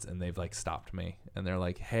rides and they've like stopped me and they're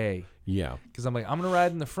like, hey, because I'm like I'm gonna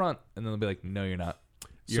ride in the front, and then they'll be like, no, you're not.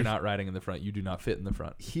 You're not riding in the front. You do not fit in the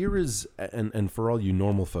front. Here is, and for all you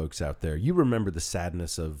normal folks out there, you remember the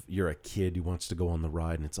sadness of you're a kid who wants to go on the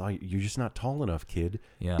ride, and it's you're just not tall enough, kid.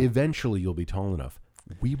 Yeah. Eventually, you'll be tall enough.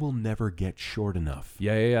 We will never get short enough.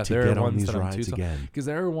 Yeah. To there get are on ones these that rides I'm too again. Because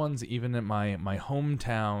there are ones even at my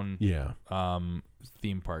hometown.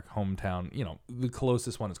 Theme park, hometown. The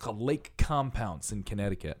closest one is called Lake Compounce in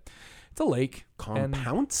Connecticut. It's a lake. Compounce.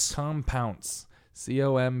 Compounce. Compounce.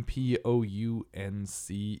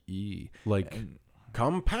 Like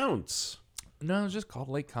compounce. No, it's just called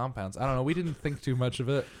Lake Compounce. I don't know. We didn't think too much of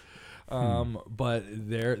it. But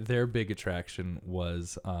their big attraction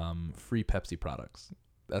was free Pepsi products.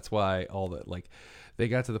 That's why they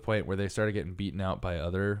got to the point where they started getting beaten out by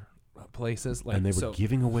other places. And they were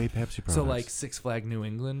giving away Pepsi products. So like Six Flags New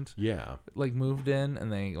England. Yeah. Like moved in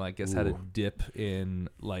and they had a dip in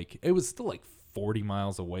it was still like 40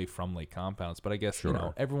 miles away from Lake Compounce, but I guess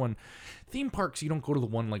everyone theme parks, you don't go to the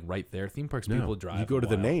one like right there. Theme parks people drive. You go to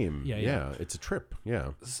the name. Yeah, it's a trip.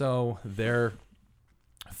 Yeah. So their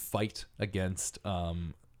fight against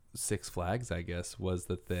Six Flags, I guess, was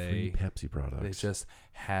that free Pepsi products. They just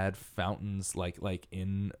had fountains like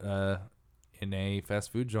in a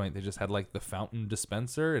fast food joint. They just had like the fountain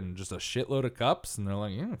dispenser and just a shitload of cups, and they're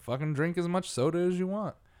like, fucking drink as much soda as you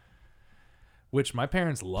want. Which my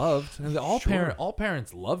parents loved. And all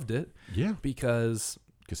parents loved it. Yeah. Because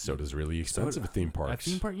soda's really expensive at theme parks. At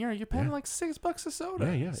theme park, you're paying like $6 a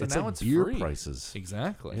soda. Yeah. So it's now like it's beer free. prices.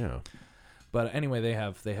 Exactly. Yeah. But anyway, they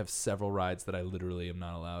have several rides that I literally am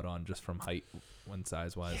not allowed on just from height when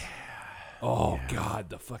size wise. God,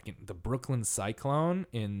 the Brooklyn Cyclone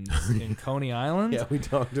in Coney Island. Yeah, we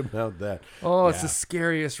talked about that. It's the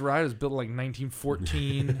scariest ride. It was built in like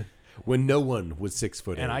 1914. When no one was 6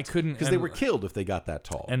 foot, and I couldn't, because they were killed if they got that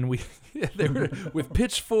tall. And they were with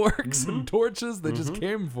pitchforks and torches. They just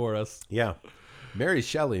came for us. Yeah, Mary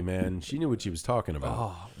Shelley, man, she knew what she was talking about.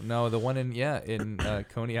 Oh no, the one in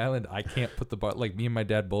Coney Island, I can't put the bar. Like me and my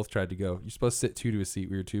dad both tried to go. You're supposed to sit 2 to a seat.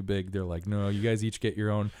 We were too big. They're like, no, you guys each get your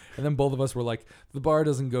own. And then both of us were like, the bar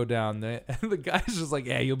doesn't go down. And the guy's just like,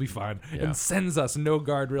 you'll be fine, and sends us no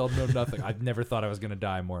guardrail, no nothing. I've never thought I was gonna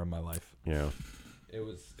die more in my life. Yeah.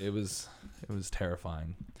 It was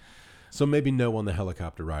terrifying. So maybe no on the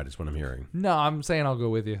helicopter ride is what I'm hearing. No, I'm saying I'll go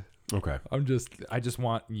with you. Okay. I just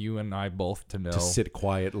want you and I both to know to sit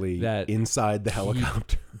quietly that inside the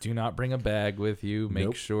helicopter. Do not bring a bag with you.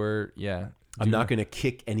 Make sure, I'm not going to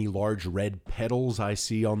kick any large red petals I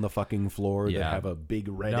see on the fucking floor that Yeah. have a big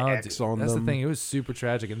red No, X dude, on that's them. the thing. It was super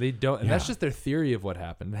tragic, and they don't. And that's Yeah. just their theory of what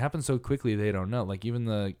happened. It happened so quickly they don't know. Like even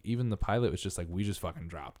the pilot was just like, we just fucking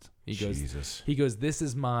dropped. Jesus. He goes, this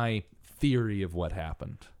is my theory of what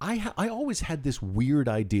happened. I always had this weird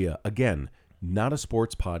idea. Again, not a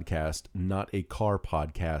sports podcast, not a car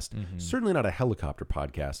podcast, certainly not a helicopter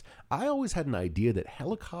podcast. I always had an idea that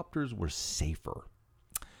helicopters were safer.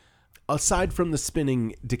 Aside from the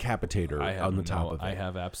spinning decapitator on the top of it. I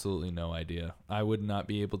have absolutely no idea. I would not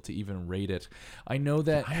be able to even rate it. I know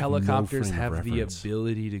that I have no helicopters frame of have the reference.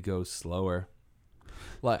 ability to go slower.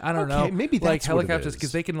 Like I don't Okay, know, maybe like that's what it helicopters is.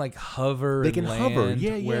 because they can like hover. They and can land, hover,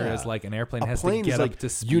 yeah. Whereas like an airplane has to plane get is up like, to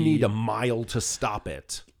speed. you need a mile to stop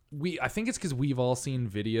it. I think it's because we've all seen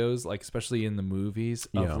videos, like especially in the movies,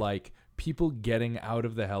 of Yeah. like people getting out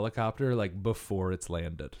of the helicopter like before it's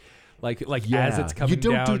landed. Like Yeah. as it's coming You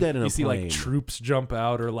don't down, do that in you a see plane. like troops jump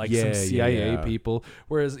out or like Yeah, some CIA yeah. people.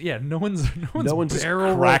 Whereas no one's No one's just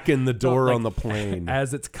barrel cracking the no, door like, on the plane.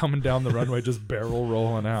 as it's coming down the runway, just barrel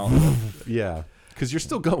rolling out. Yeah, because you're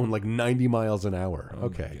still going like 90 miles an hour. Oh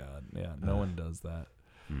Okay. my God. Yeah, no one does that.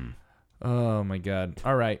 Oh my God.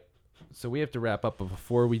 All right. So we have to wrap up, but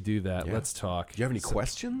before we do that, Yeah. let's talk. Do you have any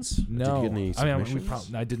questions? No, Did you get any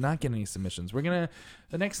submissions? I did not get any submissions.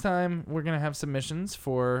 The next time we're gonna have submissions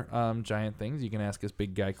for giant things. You can ask us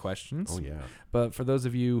big guy questions. Oh yeah. But for those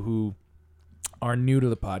of you who are new to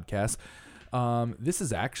the podcast, this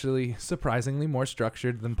is actually surprisingly more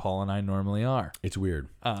structured than Paul and I normally are. It's weird.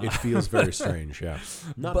 It feels very strange. Yeah.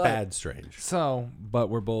 Not But- bad strange. So, but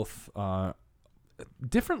we're both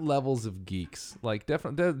different levels of geeks, like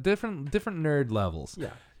different nerd levels.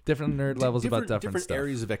 Yeah. Different nerd levels about different stuff.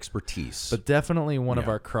 areas of expertise. But definitely one of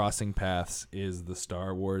Yeah. our crossing paths is the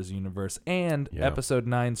Star Wars universe. And Yeah. Episode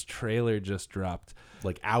 9's trailer just dropped.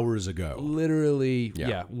 like hours ago. Literally,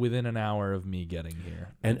 Yeah. within an hour of me getting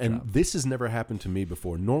here. And It dropped. this has never happened to me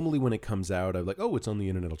before. Normally when it comes out, I'm like, oh, it's on the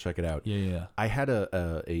internet. I'll check it out. Yeah. I had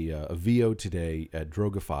a VO today at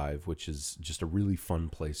Droga 5, which is just a really fun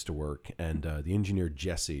place to work. And the engineer,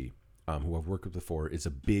 Jesse, who I've worked with before, is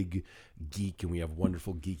a big geek, and we have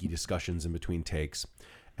wonderful geeky discussions in between takes.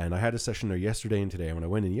 And I had a session there yesterday and today. And when I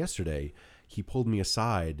went in yesterday, he pulled me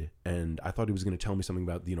aside, and I thought he was going to tell me something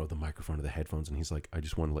about, the microphone or the headphones. And he's like, I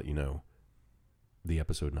just want to let you know, the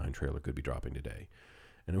Episode 9 trailer could be dropping today.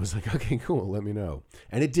 And it was like, okay, cool, let me know.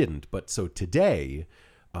 And it didn't. But so today,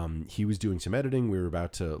 he was doing some editing. We were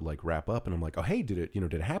about to like wrap up, and I'm like, oh, hey, did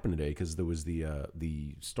it happen today? Because there was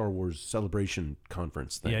the Star Wars Celebration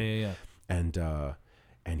conference thing. Yeah.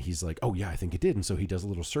 And he's like, oh yeah, I think it did. And so he does a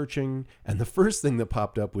little searching, and the first thing that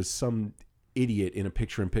popped up was some idiot in a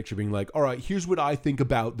picture-in-picture being like, all right, here's what I think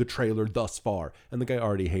about the trailer thus far. And the guy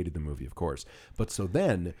already hated the movie, of course. But so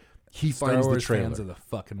then he Star finds Wars the trailer. fans are the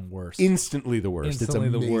fucking worst. Instantly the worst. Instantly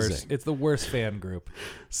it's the amazing. worst. It's the worst fan group.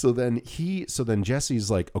 So then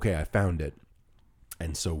Jesse's like, okay, I found it.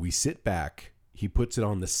 And so we sit back. He puts it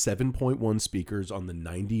on the 7.1 speakers on the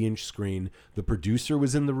 90-inch screen. The producer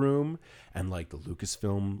was in the room, and like the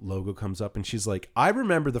Lucasfilm logo comes up, and she's like, I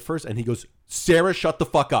remember the first, and he goes, Sarah, shut the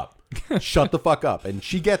fuck up. Shut the fuck up. And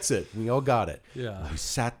she gets it. We all got it. Yeah. And we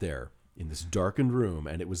sat there in this darkened room,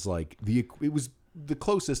 and it was like it was the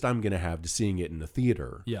closest I'm going to have to seeing it in a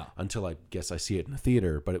theater. Yeah. Until I guess I see it in a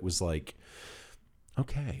theater, but it was like,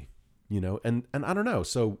 okay, and I don't know.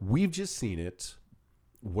 So we've just seen it.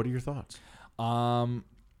 What are your thoughts?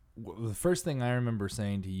 The first thing I remember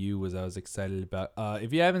saying to you was I was excited about.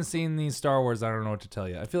 If you haven't seen these Star Wars, I don't know what to tell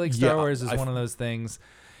you. I feel like Star Yeah, Wars is I- one of those things.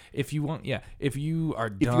 If you want, if you are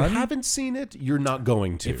If done, you haven't seen it, you're not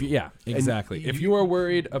going to. exactly. If you are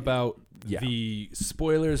worried about the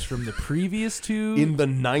spoilers from the previous two, in the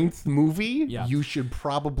 9th movie, Yeah. you should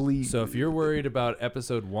probably. so if you're worried about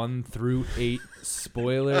episode 1 through 8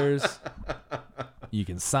 spoilers, you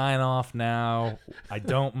can sign off now. I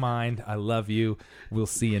don't mind. I love you. We'll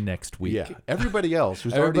see you next week. Yeah, everybody else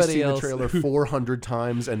who's already Everybody seen else the trailer 400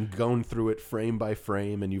 times and gone through it frame by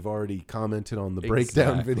frame, and you've already commented on the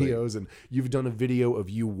breakdown Exactly. videos, and you've done a video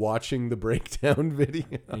of you watching the breakdown video.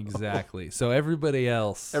 Exactly. So everybody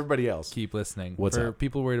else, Everybody else. keep listening. What's For up?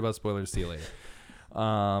 people worried about spoilers, see you later.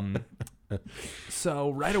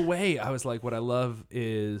 So right away, I was like, what I love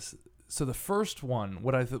is, so the first one,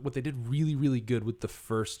 what they did really, really good with the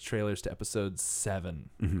first trailers to episode 7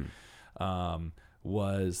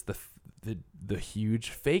 was the huge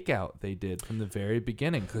fake out they did from the very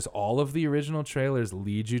beginning, because all of the original trailers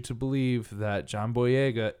lead you to believe that John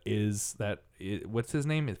Boyega is what's his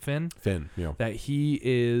name? Finn. Finn, That he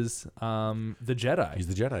is the Jedi. He's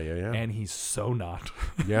the Jedi, yeah. And he's so not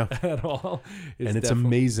Yeah. at all. And it's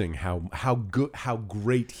amazing how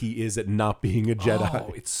great he is at not being a Jedi.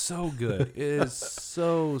 Oh, it's so good. It is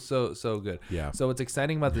so good. Yeah. So what's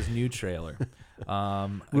exciting about this new trailer?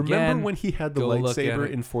 Remember again, when he had the go look at lightsaber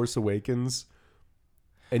it. in Force Awakens?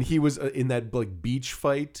 And he was in that like beach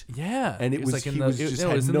fight. Yeah, And it was like he was just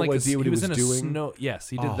had in no like idea what he was in a doing. Snow, yes,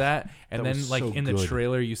 he did Oh, that, and that then was like so in the good.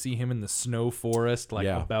 trailer, you see him in the snow forest, like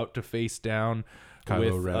Yeah. about to face down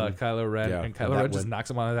Kylo with Ren. Kylo Ren, Yeah, and and Kylo that Ren just went- knocks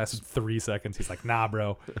him on his ass in 3 seconds. He's like, "Nah,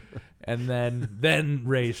 bro," and then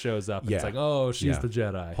Rey shows up, and it's Yeah. like, "Oh, she's Yeah. the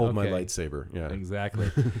Jedi." Hold my Okay. lightsaber. Yeah. Exactly.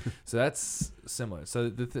 So that's similar. So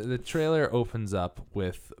the trailer opens up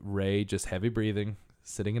with Rey just heavy breathing,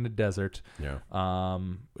 sitting in a desert. Yeah.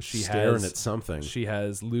 She Staring has at something. she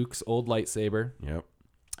has Luke's old lightsaber, Yep.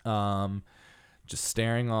 just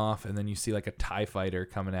staring off, and then you see like a TIE fighter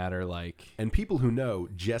coming at her, like, And people who know,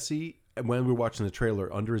 Jesse, when we were watching the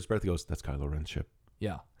trailer, under his breath, he goes, "That's Kylo Ren's ship."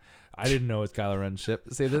 yeah. I didn't know it was Kylo Ren's ship.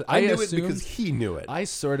 See, I knew assumed, it because he knew it. I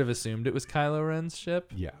sort of assumed it was Kylo Ren's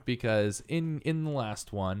ship. Yeah. Because in the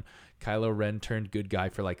last one, Kylo Ren turned good guy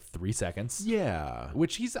for like 3 seconds. Yeah.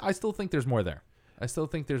 Which I still think there's more there. I still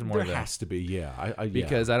think there's more There there. has to be, yeah.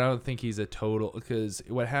 Because I don't think he's a total. Because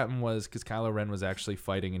what happened was because Kylo Ren was actually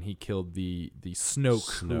fighting and he killed the Snoke,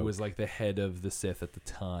 who Snoke. was like the head of the Sith at the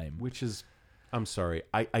time. Which is, I'm sorry,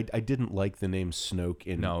 I didn't like the name Snoke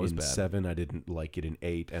in, No, it was in bad. 7. I didn't like it in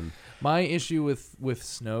 8. And My issue with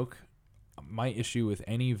Snoke, my issue with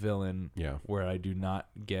any villain, Yeah. where I do not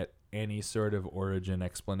get any sort of origin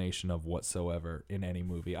explanation of whatsoever in any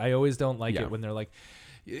movie. I always don't like Yeah. it when they're like,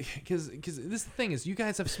 because this thing is, you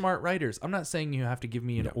guys have smart writers. I'm not saying you have to give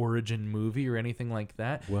me an origin movie or anything like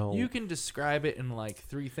that. Well- you can describe it in like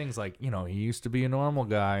 3 things, like, he used to be a normal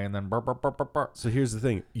guy, and then burr, burr, burr, burr, burr. So here's the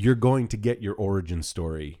thing: you're going to get your origin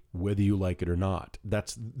story, whether you like it or not.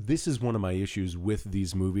 This is one of my issues with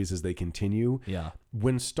these movies as they continue. Yeah,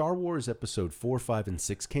 When Star Wars Episode 4, 5, and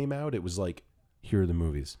 6 came out, it was like, here are the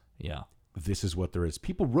movies. yeah, This is what there is.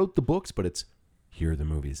 People wrote the books, but it's here are the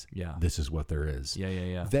movies. Yeah. This is what there is.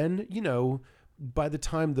 yeah. Then, by the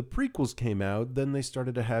time the prequels came out, then they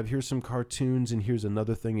started to have, here's some cartoons, and here's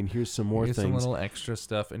another thing, and here's some more Here's some things. little extra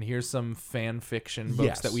stuff, and here's some fan fiction books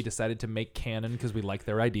Yes. that we decided to make canon because we like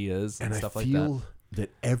their ideas and, And stuff I like that. feel that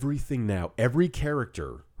everything now, every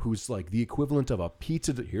character who's like the equivalent of a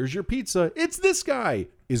pizza, here's your pizza, it's this guy,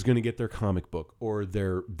 is going to get their comic book or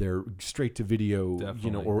their straight to video,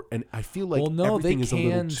 Definitely. and I feel like Well, no, everything they is a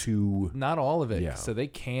little canned- too. Not all of it. Yeah. So they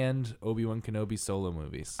canned Obi-Wan Kenobi solo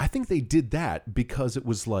movies. I think they did that because it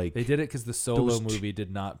was like They did it because the solo was movie did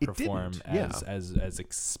not it perform didn't, yeah. as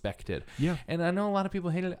expected. Yeah. And I know a lot of people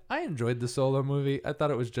hated it. I enjoyed the solo movie. I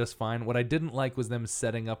thought it was just fine. What I didn't like was them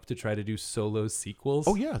setting up to try to do solo sequels.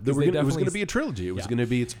 Oh yeah, 'Cause it was going definitely to be a trilogy. It was Yeah. going to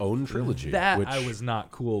be its own trilogy. That which, I was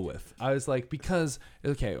not cool with. I was like, because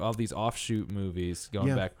all these offshoot movies going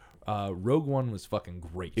Yeah. back, Rogue One was fucking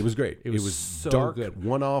great. It was great. It was so dark, good.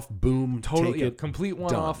 one off, boom, Totally, take yeah, it, complete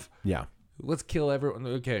one done. off. Yeah, Let's kill everyone.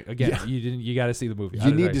 Okay, again, Yeah. you got to see the movie. you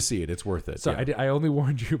need to see it. It's worth it. So yeah. I only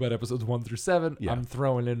warned you about episodes 1 through 7. Yeah. I'm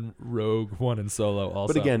throwing in Rogue One and Solo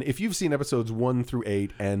also. But again, if you've seen episodes 1 through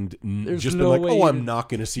 8 and There's just no been like, way oh, you I'm can- not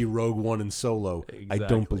going to see Rogue One and Solo, I Exactly.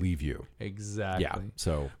 don't believe you. exactly. Yeah.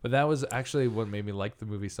 So But that was actually what made me like the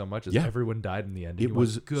movie so much. Is Yeah. everyone died in the end. it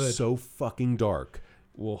was good. so fucking dark.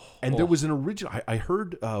 Whoa. And there was an original. I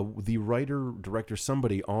heard the writer, director,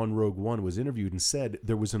 somebody on Rogue One was interviewed and said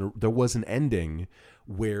there was an ending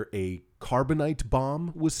where a carbonite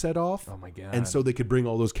bomb was set off. Oh my God. And so they could bring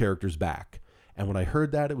all those characters back. And when I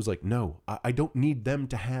heard that, it was like, no, I don't need them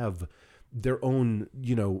to have their own,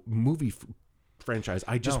 movie franchise.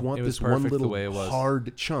 I just No, want it was this one perfect the little way it was.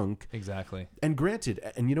 hard chunk. Exactly. And granted,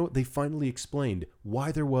 and you know what? They finally explained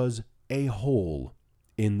why there was a hole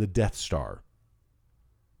in the Death Star.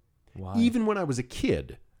 Why? Even when I was a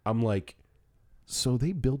kid, I'm like, so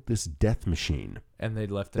they built this death machine and they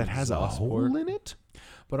left that has a hole in it?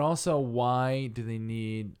 But also, why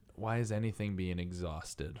is anything being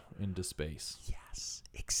exhausted into space? Yes,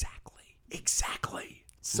 exactly.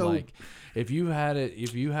 So like, if you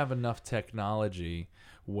have enough technology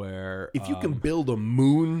where if you can build a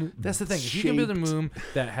moon, that's the thing. If you can build a shaped- moon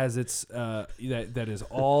that has its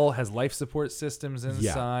has life support systems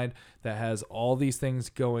inside, that has all these things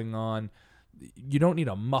going on, you don't need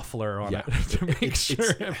a muffler on Yeah. it to make It's-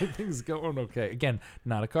 sure everything's going okay. Again,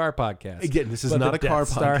 not a car podcast. Again, this is but not the a car Death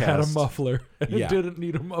Star had a podcast. muffler. And Yeah. It didn't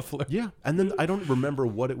need a muffler. Yeah, and then I don't remember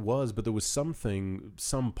what it was, but there was some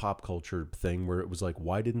pop culture thing where it was like,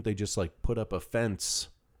 why didn't they just like put up a fence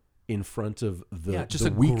in front of the, just the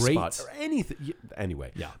a weak great- spot or anything.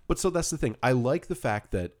 Anyway, Yeah. But so that's the thing. I like the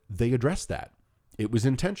fact that they addressed that. It was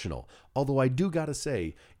intentional. Although I do got to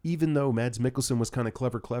say, even though Mads Mikkelsen was kind of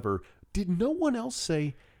clever, did no one else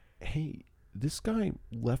say, hey, this guy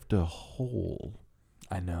left a hole?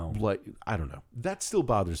 I know. Like, I don't know. That still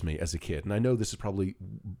bothers me as a kid. And I know this is probably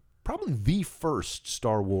the first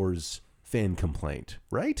Star Wars fan complaint,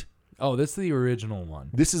 right? Oh, this is the original one.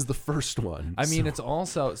 This is the first one. I mean, it's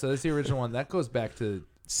also so. That's the original one. That goes back to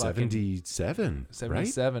 77,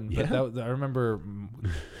 77. right? But Yeah. that, I remember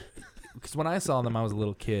because when I saw them, I was a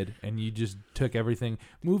little kid, and you just took everything.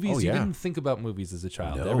 Movies, Oh, you yeah. didn't think about movies as a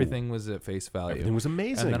child. No. Everything was at face value. Everything was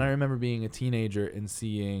amazing. And then I remember being a teenager and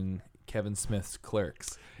seeing Kevin Smith's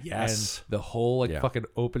Clerks. Yes. And the whole Yeah. fucking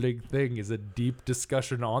opening thing is a deep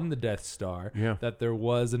discussion on the Death Star. Yeah. That there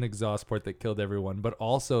was an exhaust port that killed everyone, but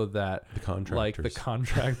also that the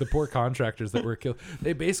poor contractors that were killed.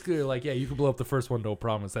 They basically are like, yeah, you can blow up the first one, no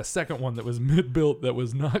problem. It's that second one that was mid-built, that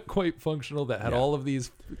was not quite functional, that had Yeah. all of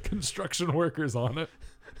these construction workers on it.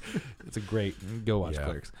 It's a great go watch Yeah.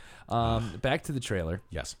 Clerks. Back to the trailer.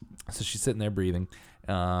 Yes. So she's sitting there breathing.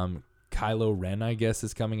 Kylo Ren, I guess,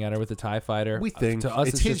 is coming at her with a TIE fighter. We think to us,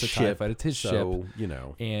 it's it's his just a TIE ship, fighter. It's his so, ship. you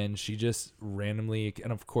know. And she just randomly,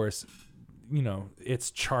 and of course,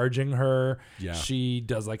 it's charging her. Yeah. She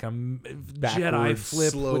does like a Jedi Backwards,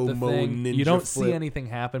 flip with the slow-mo thing. ninja You don't see flip. anything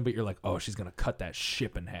happen, but you're like, oh, she's going to cut that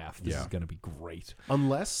ship in half. This Yeah. is going to be great.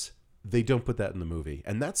 Unless they don't put that in the movie.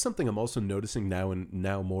 And that's something I'm also noticing now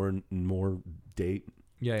more and more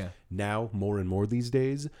Yeah. now more and more these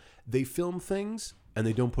days. They film things and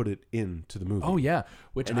they don't put it into the movie. Oh, yeah.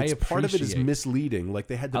 Which And I it's, appreciate. part of it is misleading. Like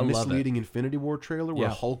they had the I love it. misleading Infinity War trailer where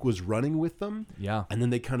Yeah. Hulk was running with them. Yeah. And then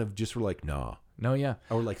they kind of just were like, nah. No, yeah.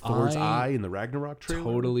 Or like Thor's I eye in the Ragnarok trailer.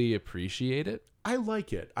 Totally appreciate it. I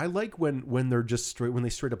like it. I like when they're just when they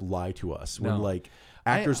straight up lie to us. When No. like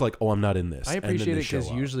actors like, oh, I'm not in this. I and then appreciate they it because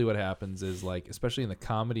show up. usually what happens is like, especially in the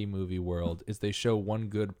comedy movie world, is they show one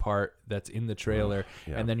good part that's in the trailer,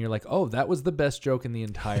 yeah. and then you're like, oh, that was the best joke in the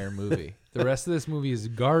entire movie. The rest of this movie is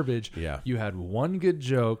garbage. Yeah. You had one good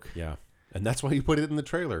joke. Yeah. And that's why you put it in the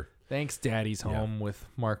trailer. Thanks, Daddy's Home with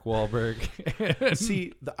Mark Wahlberg.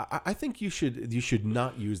 See, I think you should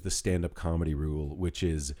not use the stand-up comedy rule, which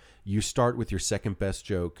is you start with your second best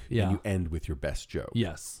joke Yeah. and you end with your best joke.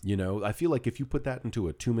 Yes. You know, I feel like if you put that into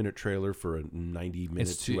a 2-minute trailer for a 90-minute,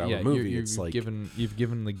 2-hour movie, it's like you've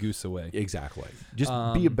given the goose away. exactly. Just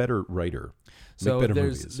be a better writer. So Make better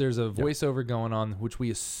there's movies. there's a voiceover going on, which we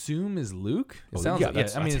assume is Luke. It Oh, sounds yeah, like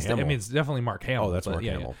that's- I mean, that's it's, Hamill. it's definitely Mark Hamill. Oh, that's but Mark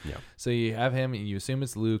yeah, Hamill. Yeah. So you have him, and you assume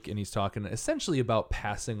it's Luke, and he's talking essentially about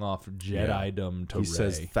passing off Jedidom to He Rey.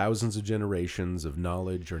 says thousands of generations of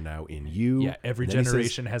knowledge are now in you. Yeah, every And then he says,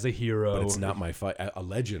 generation has a hero. but it's not my fight. A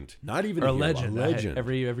legend, not even or a a hero, legend. A legend.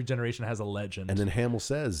 Every generation has a legend. And then Hamill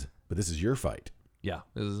says, "But this is your fight," yeah,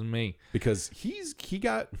 this is me. because he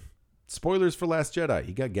got spoilers for Last Jedi.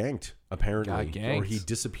 He got ganked apparently, Got ganked. or he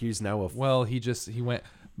disappears now. Well, he went.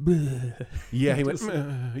 Yeah, he went.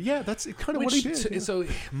 Yeah, that's kind of what he did. So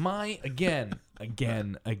my again.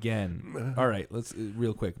 All right, let's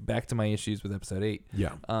real quick back to my issues with episode 8.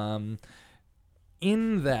 Yeah,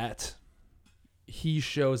 In that he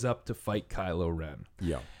shows up to fight Kylo Ren.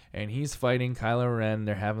 yeah, And he's fighting Kylo Ren.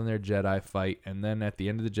 They're having their Jedi fight, and then at the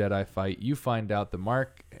end of the Jedi fight, you find out that Luke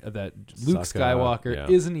Sokka, Skywalker yeah.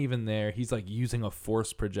 isn't even there. He's like using a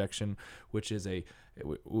Force projection, which is a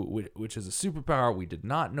superpower we did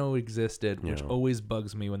not know existed, which Yeah. always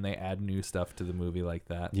bugs me when they add new stuff to the movie like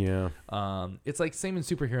that. yeah. It's like same in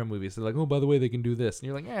superhero movies. They're like, oh, by the way, they can do this, and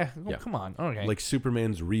you're like, Yeah. come on, okay. Like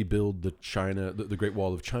Superman's rebuild the Great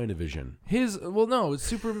Wall of China vision.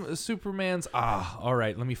 Superman's all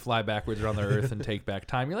right, let me fly backwards around the earth and take back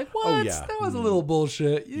time. You're like, what? Oh, yeah. That was a little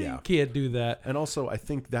bullshit. You Yeah. can't do that. And also, I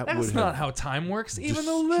think that That's would not have how time works, even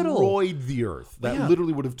a little. destroyed the Earth. That Yeah.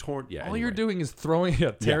 literally would have torn. Yeah, All you're anyway. doing is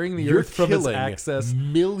tearing the You're earth from its killing axis,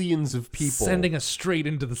 millions of people, sending us straight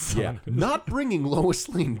into the sun. Yeah, not bringing Lois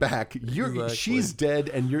Lane back. Exactly. She's dead,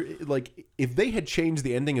 and you're like, if they had changed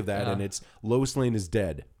the ending of that and it's Lois Lane is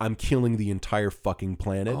dead, I'm killing the entire fucking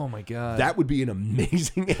planet. Oh my god, that would be an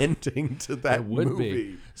amazing ending to that it would movie.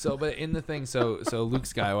 be. So, but in the thing, so Luke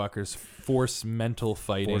Skywalker's force mental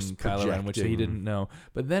fighting Force Kylo Ren, which he projecting. didn't know.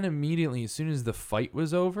 But then immediately, as soon as the fight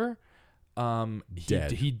was over,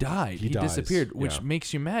 Dead. he died. He dies, disappeared, which yeah.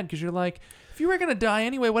 makes you mad because you're like, if you were gonna die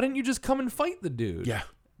anyway, why didn't you just come and fight the dude? Yeah,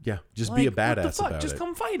 just Like, be a what the badass fuck? about Just it.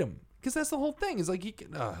 come fight him, because that's the whole thing. Is like he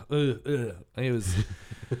can. It was.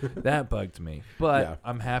 That bugged me. But Yeah.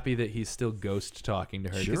 I'm happy that he's still ghost talking to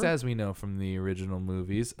her. Because Sure. as we know from the original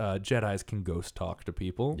movies, Jedis can ghost talk to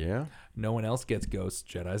people. Yeah. No one else gets ghosts.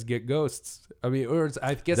 Jedis get ghosts. I mean, or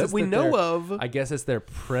I guess That it's we know of. I guess it's their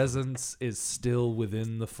presence is still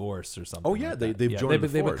within the Force or something. Oh, yeah, like they- that. they've joined the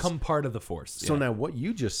They Force. become part of the Force. So yeah. now what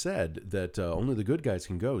you just said, that only the good guys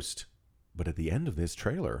can ghost, but at the end of this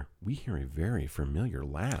trailer, we hear a very familiar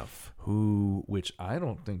laugh. Which I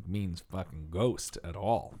don't think means fucking ghost at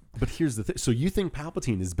all. But here's the thing. So you think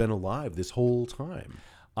Palpatine has been alive this whole time?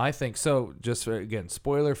 I think so. Just again,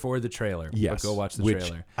 spoiler for the trailer. Yes. But go watch the which,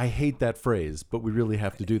 trailer. I hate that phrase, but we really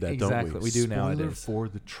have to do that, don't Exactly, we? we do Spoiler nowadays. for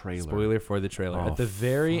the trailer. Spoiler for the trailer. Oh, At the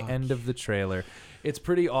very fuck. end of the trailer, it's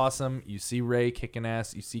pretty awesome. You see Rey kicking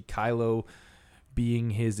ass. You see Kylo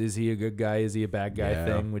being is he a good guy? Is he a bad guy Yeah.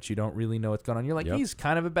 thing, which you don't really know what's going on. You're like, Yep. he's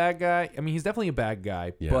kind of a bad guy. I mean, he's definitely a bad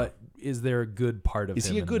guy, Yeah. but is there a good part of Is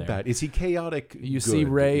him he a in good there? bad? Is he chaotic? You good? see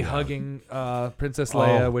Rey Yeah. hugging Princess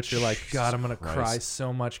Leia, Oh, which you're like, God, I'm going to Jesus cry Christ.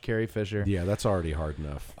 so much, Carrie Fisher. Yeah, that's already hard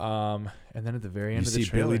enough. And then at the very You end of the see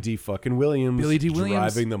trailer, Billy D. fucking Williams, Billy D.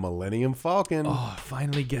 Williams. driving the Millennium Falcon. oh,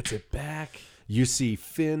 finally gets it back. You see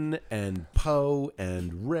Finn and Poe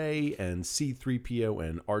and Rey and C-3PO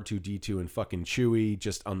and R2-D2 and fucking Chewie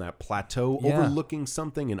just on that plateau Yeah. overlooking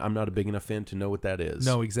something, and I'm not a big enough fan to know what that is.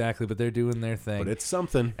 No, exactly, but they're doing their thing. But it's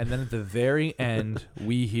something. And then at the very end,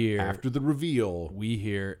 we hear After the reveal.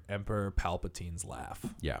 Emperor Palpatine's laugh.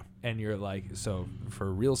 Yeah. And you're like, so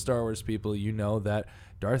for real Star Wars people, you know that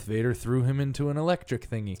Darth Vader threw him into an electric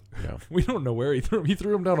thingy. Yeah. We don't know where he threw him. He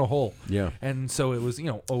threw him down a hole. Yeah. And so it was,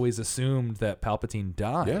 always assumed that Palpatine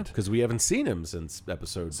died. Yeah, because we haven't seen him since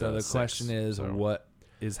episode So the 6, question is, so. what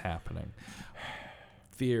is happening?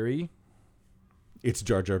 Theory. It's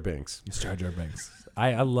Jar Jar Binks. It's Jar Jar Binks.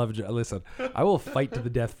 I love Listen, I will fight to the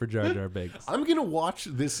death for Jar Jar Binks. I'm going to watch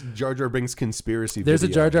this Jar Jar Binks conspiracy There's a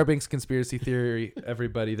video. Jar Jar Binks conspiracy theory,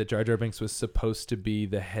 everybody, that Jar Jar Binks was supposed to be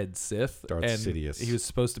the head Sith. Darth and Sidious. He was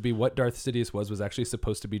supposed to be what Darth Sidious was actually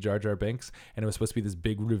supposed to be Jar Jar Binks, and it was supposed to be this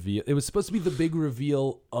big reveal. It was supposed to be the big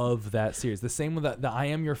reveal of that series. The same with the I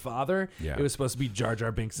Am Your Father. Yeah. It was supposed to be Jar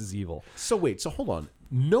Jar Binks is evil. So wait, so hold on.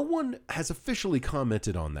 No one has officially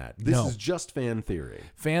commented on that. This No. is just fan theory.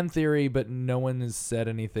 Fan theory, but no one has said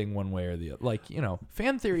anything one way or the other. Like,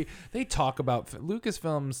 fan theory, they talk about,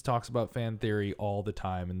 Lucasfilms talks about fan theory all the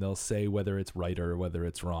time, and they'll say whether it's right or whether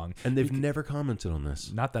it's wrong. And they've never commented on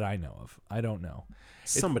this. Not that I know of. I don't know.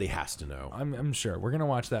 Somebody has to know. I'm sure we're gonna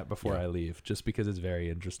watch that before I leave, just because it's very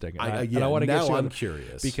interesting. And I and I want to now get you I'm on-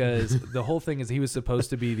 curious. because the whole thing is he was supposed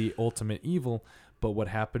to be the ultimate evil, but what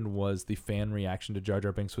happened was the fan reaction to Jar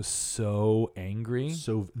Jar Binks was so angry.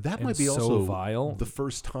 So that and might be so also vile. the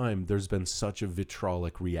first time there's been such a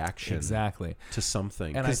vitriolic reaction Exactly. to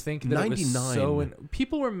something. And I 'Cause think that 99, it was so.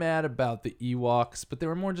 People were mad about the Ewoks, but they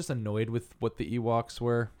were more just annoyed with what the Ewoks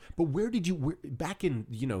were. but where did you back in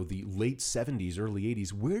the late 70s, early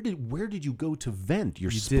 80s? Where did you go to vent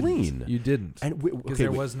your spleen? You didn't. And Because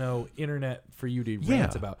there was no internet for you to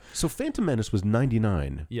rant about. So Phantom Menace was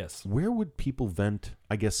 99. Yes. Where would people vent?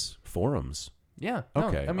 I guess forums. Yeah. No,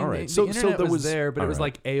 Okay, I mean, all right. the So internet there was was- there, but it all was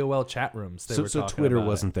right. like AOL chat rooms. They So were talking Twitter about it.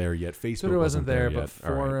 wasn't there yet. Facebook Twitter wasn't there, yet. but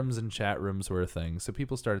All right. forums and chat rooms were a thing. So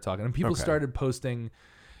people started talking, and people Okay. started posting.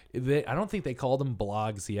 I don't think they called them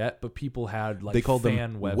blogs yet, but people had like They called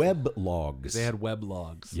fan them web logs. They had web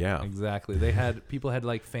logs. Yeah. exactly. People had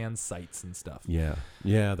like fan sites and stuff. Yeah,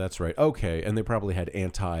 that's right. Okay, and they probably had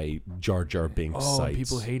anti-Jar Jar Binks Oh, sites.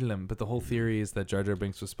 people hated him. But the whole theory is that Jar Jar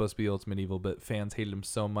Binks was supposed to be the ultimate evil, but fans hated him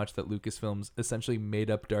so much that Lucasfilms essentially made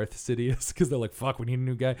up Darth Sidious because they're like, fuck, we need a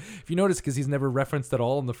new guy. If you notice, because he's never referenced at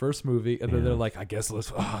all in the first movie, and then they're like, I guess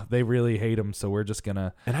they really hate him, so we're just going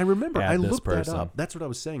to. And I remember add I this looked that person. up. That's what I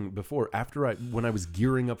was saying before. When I was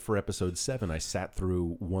gearing up for episode 7, I sat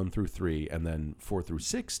through 1 through 3 and then 4 through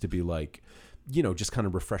 6 to be like, just kind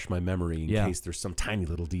of refresh my memory in case there's some tiny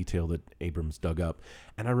little detail that Abrams dug up.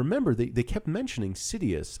 And I remember they kept mentioning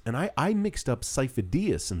Sidious, and I mixed up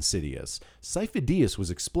Sifo-Dyas and Sidious. Sifo-Dyas was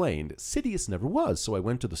explained. Sidious never was. So I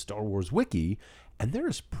went to the Star Wars wiki, and there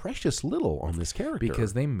is precious little on this character.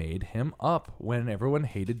 Because they made him up when everyone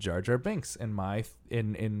hated Jar Jar Binks,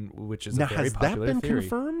 which is now, a very has that popular been theory.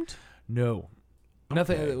 confirmed? No.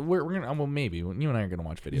 Nothing. We're gonna. Well, maybe you and I are gonna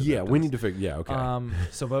watch videos. Yeah, after we this. need to figure. Yeah, okay.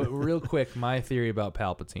 So, but real quick, my theory about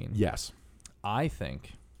Palpatine. Yes. I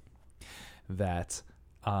think that,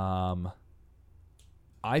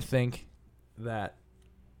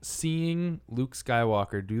 seeing Luke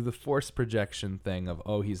Skywalker do the Force projection thing of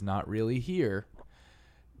he's not really here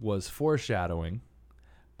was foreshadowing.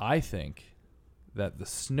 I think that the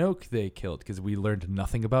Snoke they killed, because we learned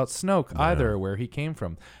nothing about Snoke either, or where he came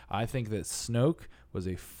from. I think that Snoke was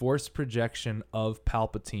a force projection of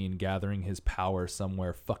Palpatine gathering his power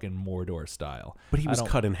somewhere fucking Mordor style. But he was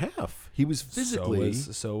cut in half. He was physically.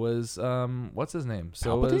 So was what's his name?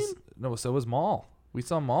 So Palpatine? so was Maul. We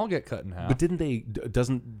saw Maul get cut in half. But didn't they?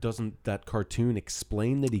 Doesn't that cartoon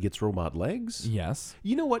explain that he gets robot legs? Yes.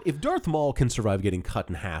 You know what? If Darth Maul can survive getting cut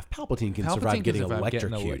in half, Palpatine can survive getting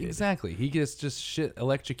electrocuted. Exactly. He gets just shit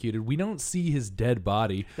electrocuted. We don't see his dead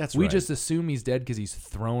body. That's we right. just assume he's dead because he's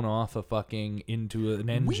thrown off a fucking into an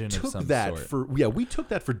engine of some sort. We took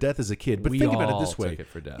that for death as a kid. But We think about it all this way: took it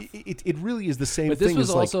for death. It really is the same But thing. this was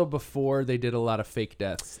as also before they did a lot of fake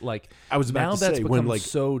deaths. Like I was about now to that's say become when like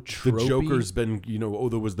so the tropey. Joker's been,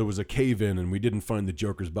 there was a cave in and we didn't find the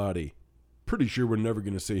Joker's body. Pretty sure we're never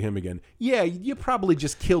going to see him again. Yeah, you probably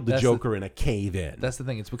just killed the Joker in a cave in. That's the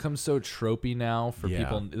thing. It's become so tropey now for Yeah.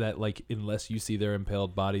 people that like unless you see their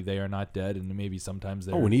impaled body, they are not dead, and maybe sometimes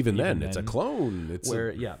they're. and even then, it's a clone. It's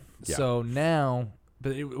Yeah. So now,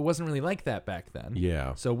 but it wasn't really like that back then.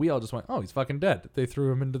 Yeah. So we all just went, oh, he's fucking dead. They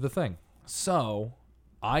threw him into the thing. So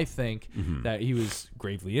I think that he was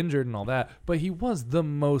gravely injured and all that, but he was the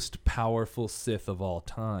most powerful Sith of all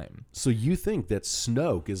time. So you think that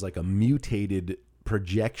Snoke is like a mutated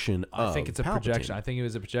projection of I think it's a Palpatine. projection. I think it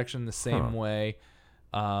was a projection the same way.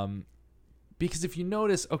 Because if you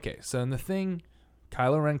notice, okay, so in the thing,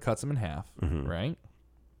 Kylo Ren cuts him in half, right?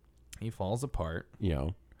 He falls apart.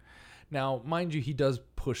 Now, mind you, he does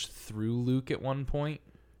push through Luke at one point.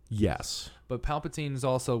 Yes. But Palpatine's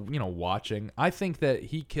also, watching. I think that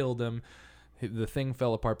he killed him. The thing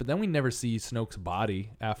fell apart. But then we never see Snoke's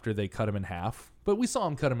body after they cut him in half. But we saw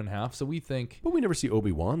him cut him in half, so we think... But we never see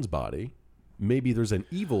Obi-Wan's body. Maybe there's an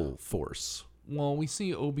evil force. Well, we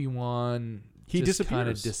see Obi-Wan... He just kind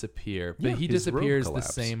of disappears. disappear. But Yeah, he his robe disappears the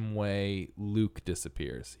collapsed. same way Luke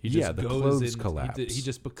disappears. He just the goes clothes in, collapse. He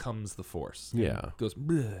just becomes the Force. Yeah. And goes...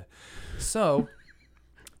 Bleh. So...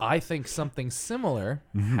 I think something similar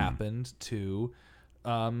happened to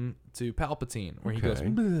Palpatine, where he goes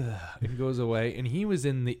 "Bleh," and goes away, and he was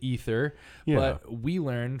in the ether. Yeah. But we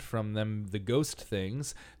learned from them the ghost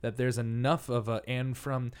things that there's enough of and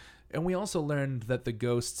we also learned that the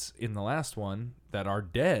ghosts in the last one that are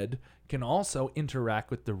dead can also interact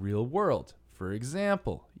with the real world. For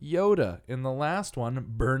example, Yoda in the last one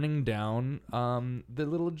burning down the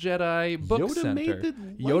little Jedi book Yoda center. made the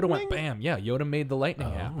Yoda went lightning? bam. Yeah, Yoda made the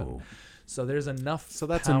lightning happen. Oh. So there's enough. So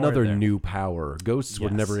that's power another there. new power. Ghosts were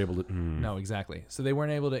Yes. never able to... No, exactly. So they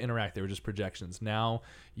weren't able to interact. They were just projections. Now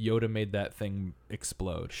Yoda made that thing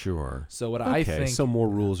explode. Sure. So what I think... some more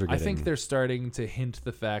rules are I getting... think they're starting to hint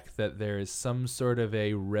the fact that there is some sort of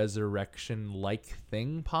a resurrection-like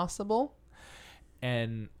thing possible.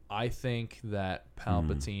 And I think that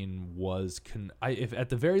Palpatine was, if at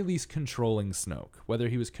the very least, controlling Snoke. Whether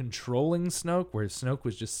he was controlling Snoke, where Snoke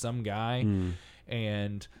was just some guy,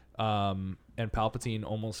 and Palpatine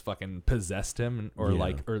almost fucking possessed him, or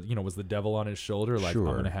was the devil on his shoulder, like, Sure.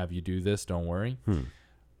 I'm gonna have you do this, don't worry.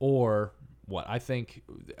 Or what? I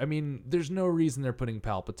mean, there's no reason they're putting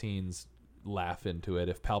Palpatine's laugh into it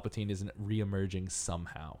if Palpatine isn't reemerging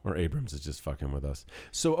somehow. Or Abrams is just fucking with us.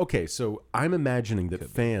 So I'm imagining that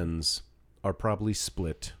fans are probably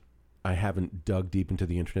split. I haven't dug deep into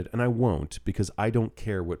the internet, and I won't, because I don't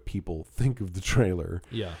care what people think of the trailer.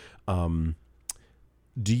 Yeah.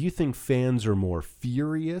 Do you think fans are more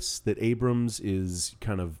furious that Abrams is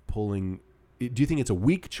kind of pulling... Do you think it's a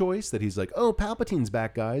weak choice that he's like, oh, Palpatine's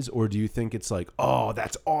back, guys? Or do you think it's like, oh,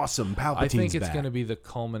 that's awesome, Palpatine's back? I think it's going to be the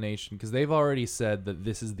culmination, because they've already said that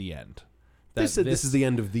this is the end. This is the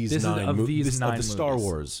end of these this is nine of movies. these nine of the Star movies.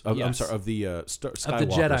 Wars. I'm Yes. sorry, of the Skywalker Of the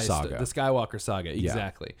Jedi saga. the Skywalker saga, Yeah.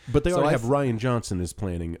 exactly. But they So already I have Ryan Johnson is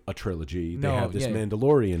planning a trilogy. They No, have this yeah.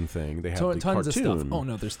 Mandalorian thing. They have the tons cartoon. of stuff. Oh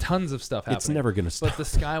no, there's tons of stuff happening. It's never going to stop. But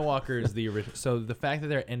the Skywalker is the original. So the fact that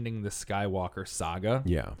they're ending the Skywalker saga,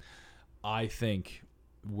 Yeah. I think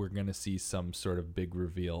we're going to see some sort of big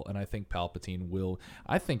reveal, and I think Palpatine will.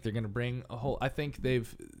 I think they're going to bring a whole. I think the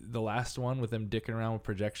last one with them dicking around with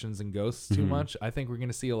projections and ghosts too much. I think we're going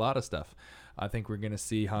to see a lot of stuff. I think we're going to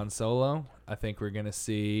see Han Solo. I think we're going to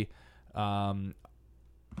see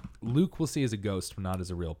Luke. We'll see as a ghost, not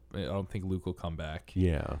as a real. I don't think Luke will come back.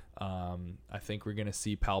 Yeah. I think we're going to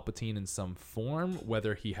see Palpatine in some form,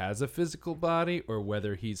 whether he has a physical body or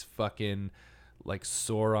whether he's fucking like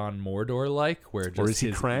Sauron Mordor-like, where just Or is he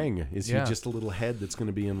his- Krang? Is Yeah. he just a little head that's going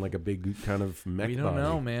to be in like a big kind of mech We don't body?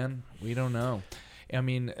 know, man. We don't know. I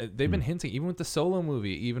mean, they've been hinting, even with the Solo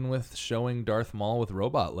movie, even with showing Darth Maul with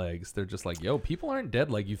robot legs, they're just like, yo, people aren't dead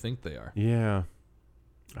like you think they are. Yeah.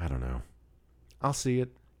 I don't know. I'll see it.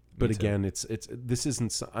 But too. again, this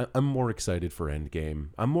isn't. I'm more excited for Endgame.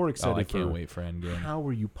 I'm more excited. I can't wait for Endgame. How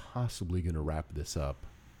are you possibly going to wrap this up?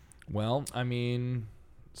 Well, I mean,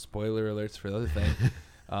 spoiler alerts for the other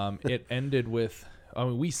thing. It ended with. I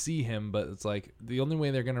mean, we see him, but it's like the only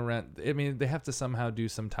way they're gonna rent. I mean, they have to somehow do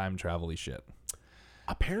some time travel-y shit.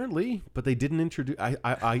 Apparently, but they didn't introduce. I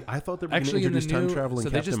thought they were going to Actually, introduce in the new, time traveling. so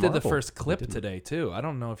they Captain just did the Marvel. first clip They didn't. today too. I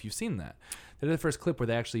don't know if you've seen that. They did the first clip where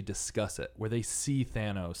they actually discuss it, where they see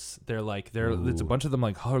Thanos. It's a bunch of them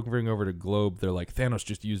like hovering over the globe. They're like, Thanos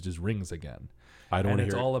just used his rings again. I don't And want to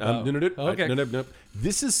it's hear all it. about- Okay. No.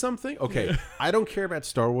 This is something. Okay, I don't care about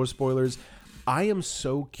Star Wars spoilers. I am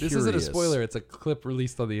so curious. This isn't a spoiler. It's a clip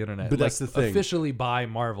released on the internet. But that's the thing. Officially by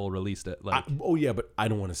Marvel released it. Like, But I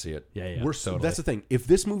don't want to see it. Yeah, Totally. That's the thing. If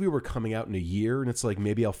this movie were coming out in a year, and it's like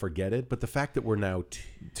maybe I'll forget it, but the fact that we're now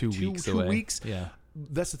two two weeks, Yeah.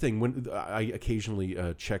 that's the thing. When I occasionally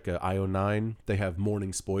check IO9, they have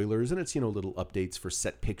morning spoilers, and it's little updates for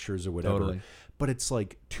set pictures or whatever. Totally. But it's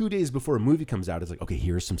like 2 days before a movie comes out, it's like, okay,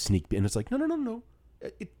 here's some sneak, and it's like, no.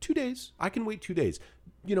 2 days. I can wait 2 days.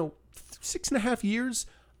 6.5 years.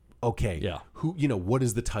 Okay. Yeah. Who? What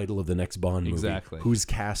is the title of the next Bond movie? Exactly. Who's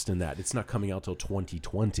cast in that? It's not coming out till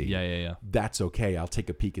 2020. Yeah. That's okay. I'll take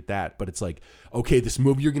a peek at that. But it's like, okay, this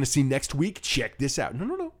movie you're going to see next week. Check this out.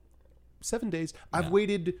 No. 7 days. I've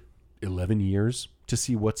waited 11 years to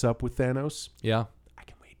see what's up with Thanos. Yeah. I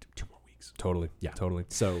can wait 2 more weeks. Totally. Yeah. Totally.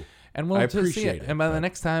 So. And we'll I just see appreciate it. it, And by the but-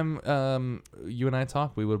 next time you and I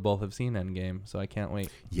talk, we would both have seen Endgame. So I can't wait.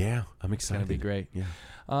 Yeah, I'm It's excited. gonna be great. Yeah.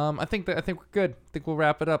 I think we're good. I think we'll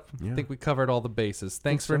wrap it up. Yeah. I think we covered all the bases.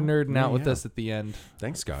 Thanks for so. nerding out with Yeah. us at the end,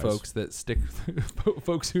 Thanks, guys. folks that stick,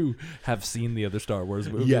 folks who have seen the other Star Wars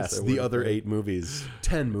movies. Yes, that the were other great. 8 movies,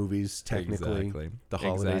 10 movies technically. Exactly. The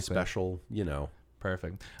holiday Exactly. special,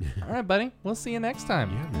 Perfect. All right, buddy. We'll see you next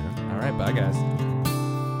time. Yeah, man. All right, bye, guys.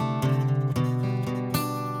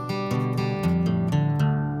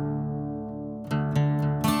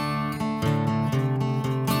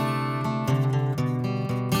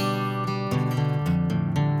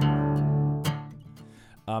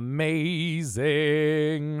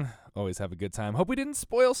 Amazing. Always have a good time. Hope we didn't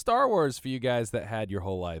spoil Star Wars for you guys that had your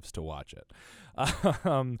whole lives to watch it.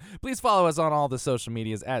 Please follow us on all the social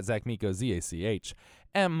medias at Zach Miko, ZACHMIKO.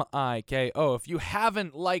 If you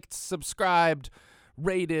haven't liked, subscribed,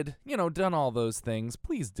 rated, done all those things,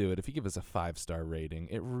 please do it. If you give us a 5-star rating,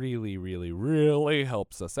 it really, really, really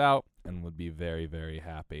helps us out and would be very, very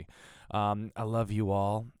happy. I love you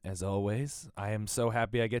all, as always. I am so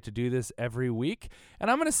happy I get to do this every week,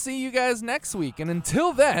 and I'm going to see you guys next week. And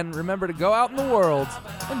until then, remember to go out in the world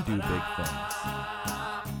and do big things.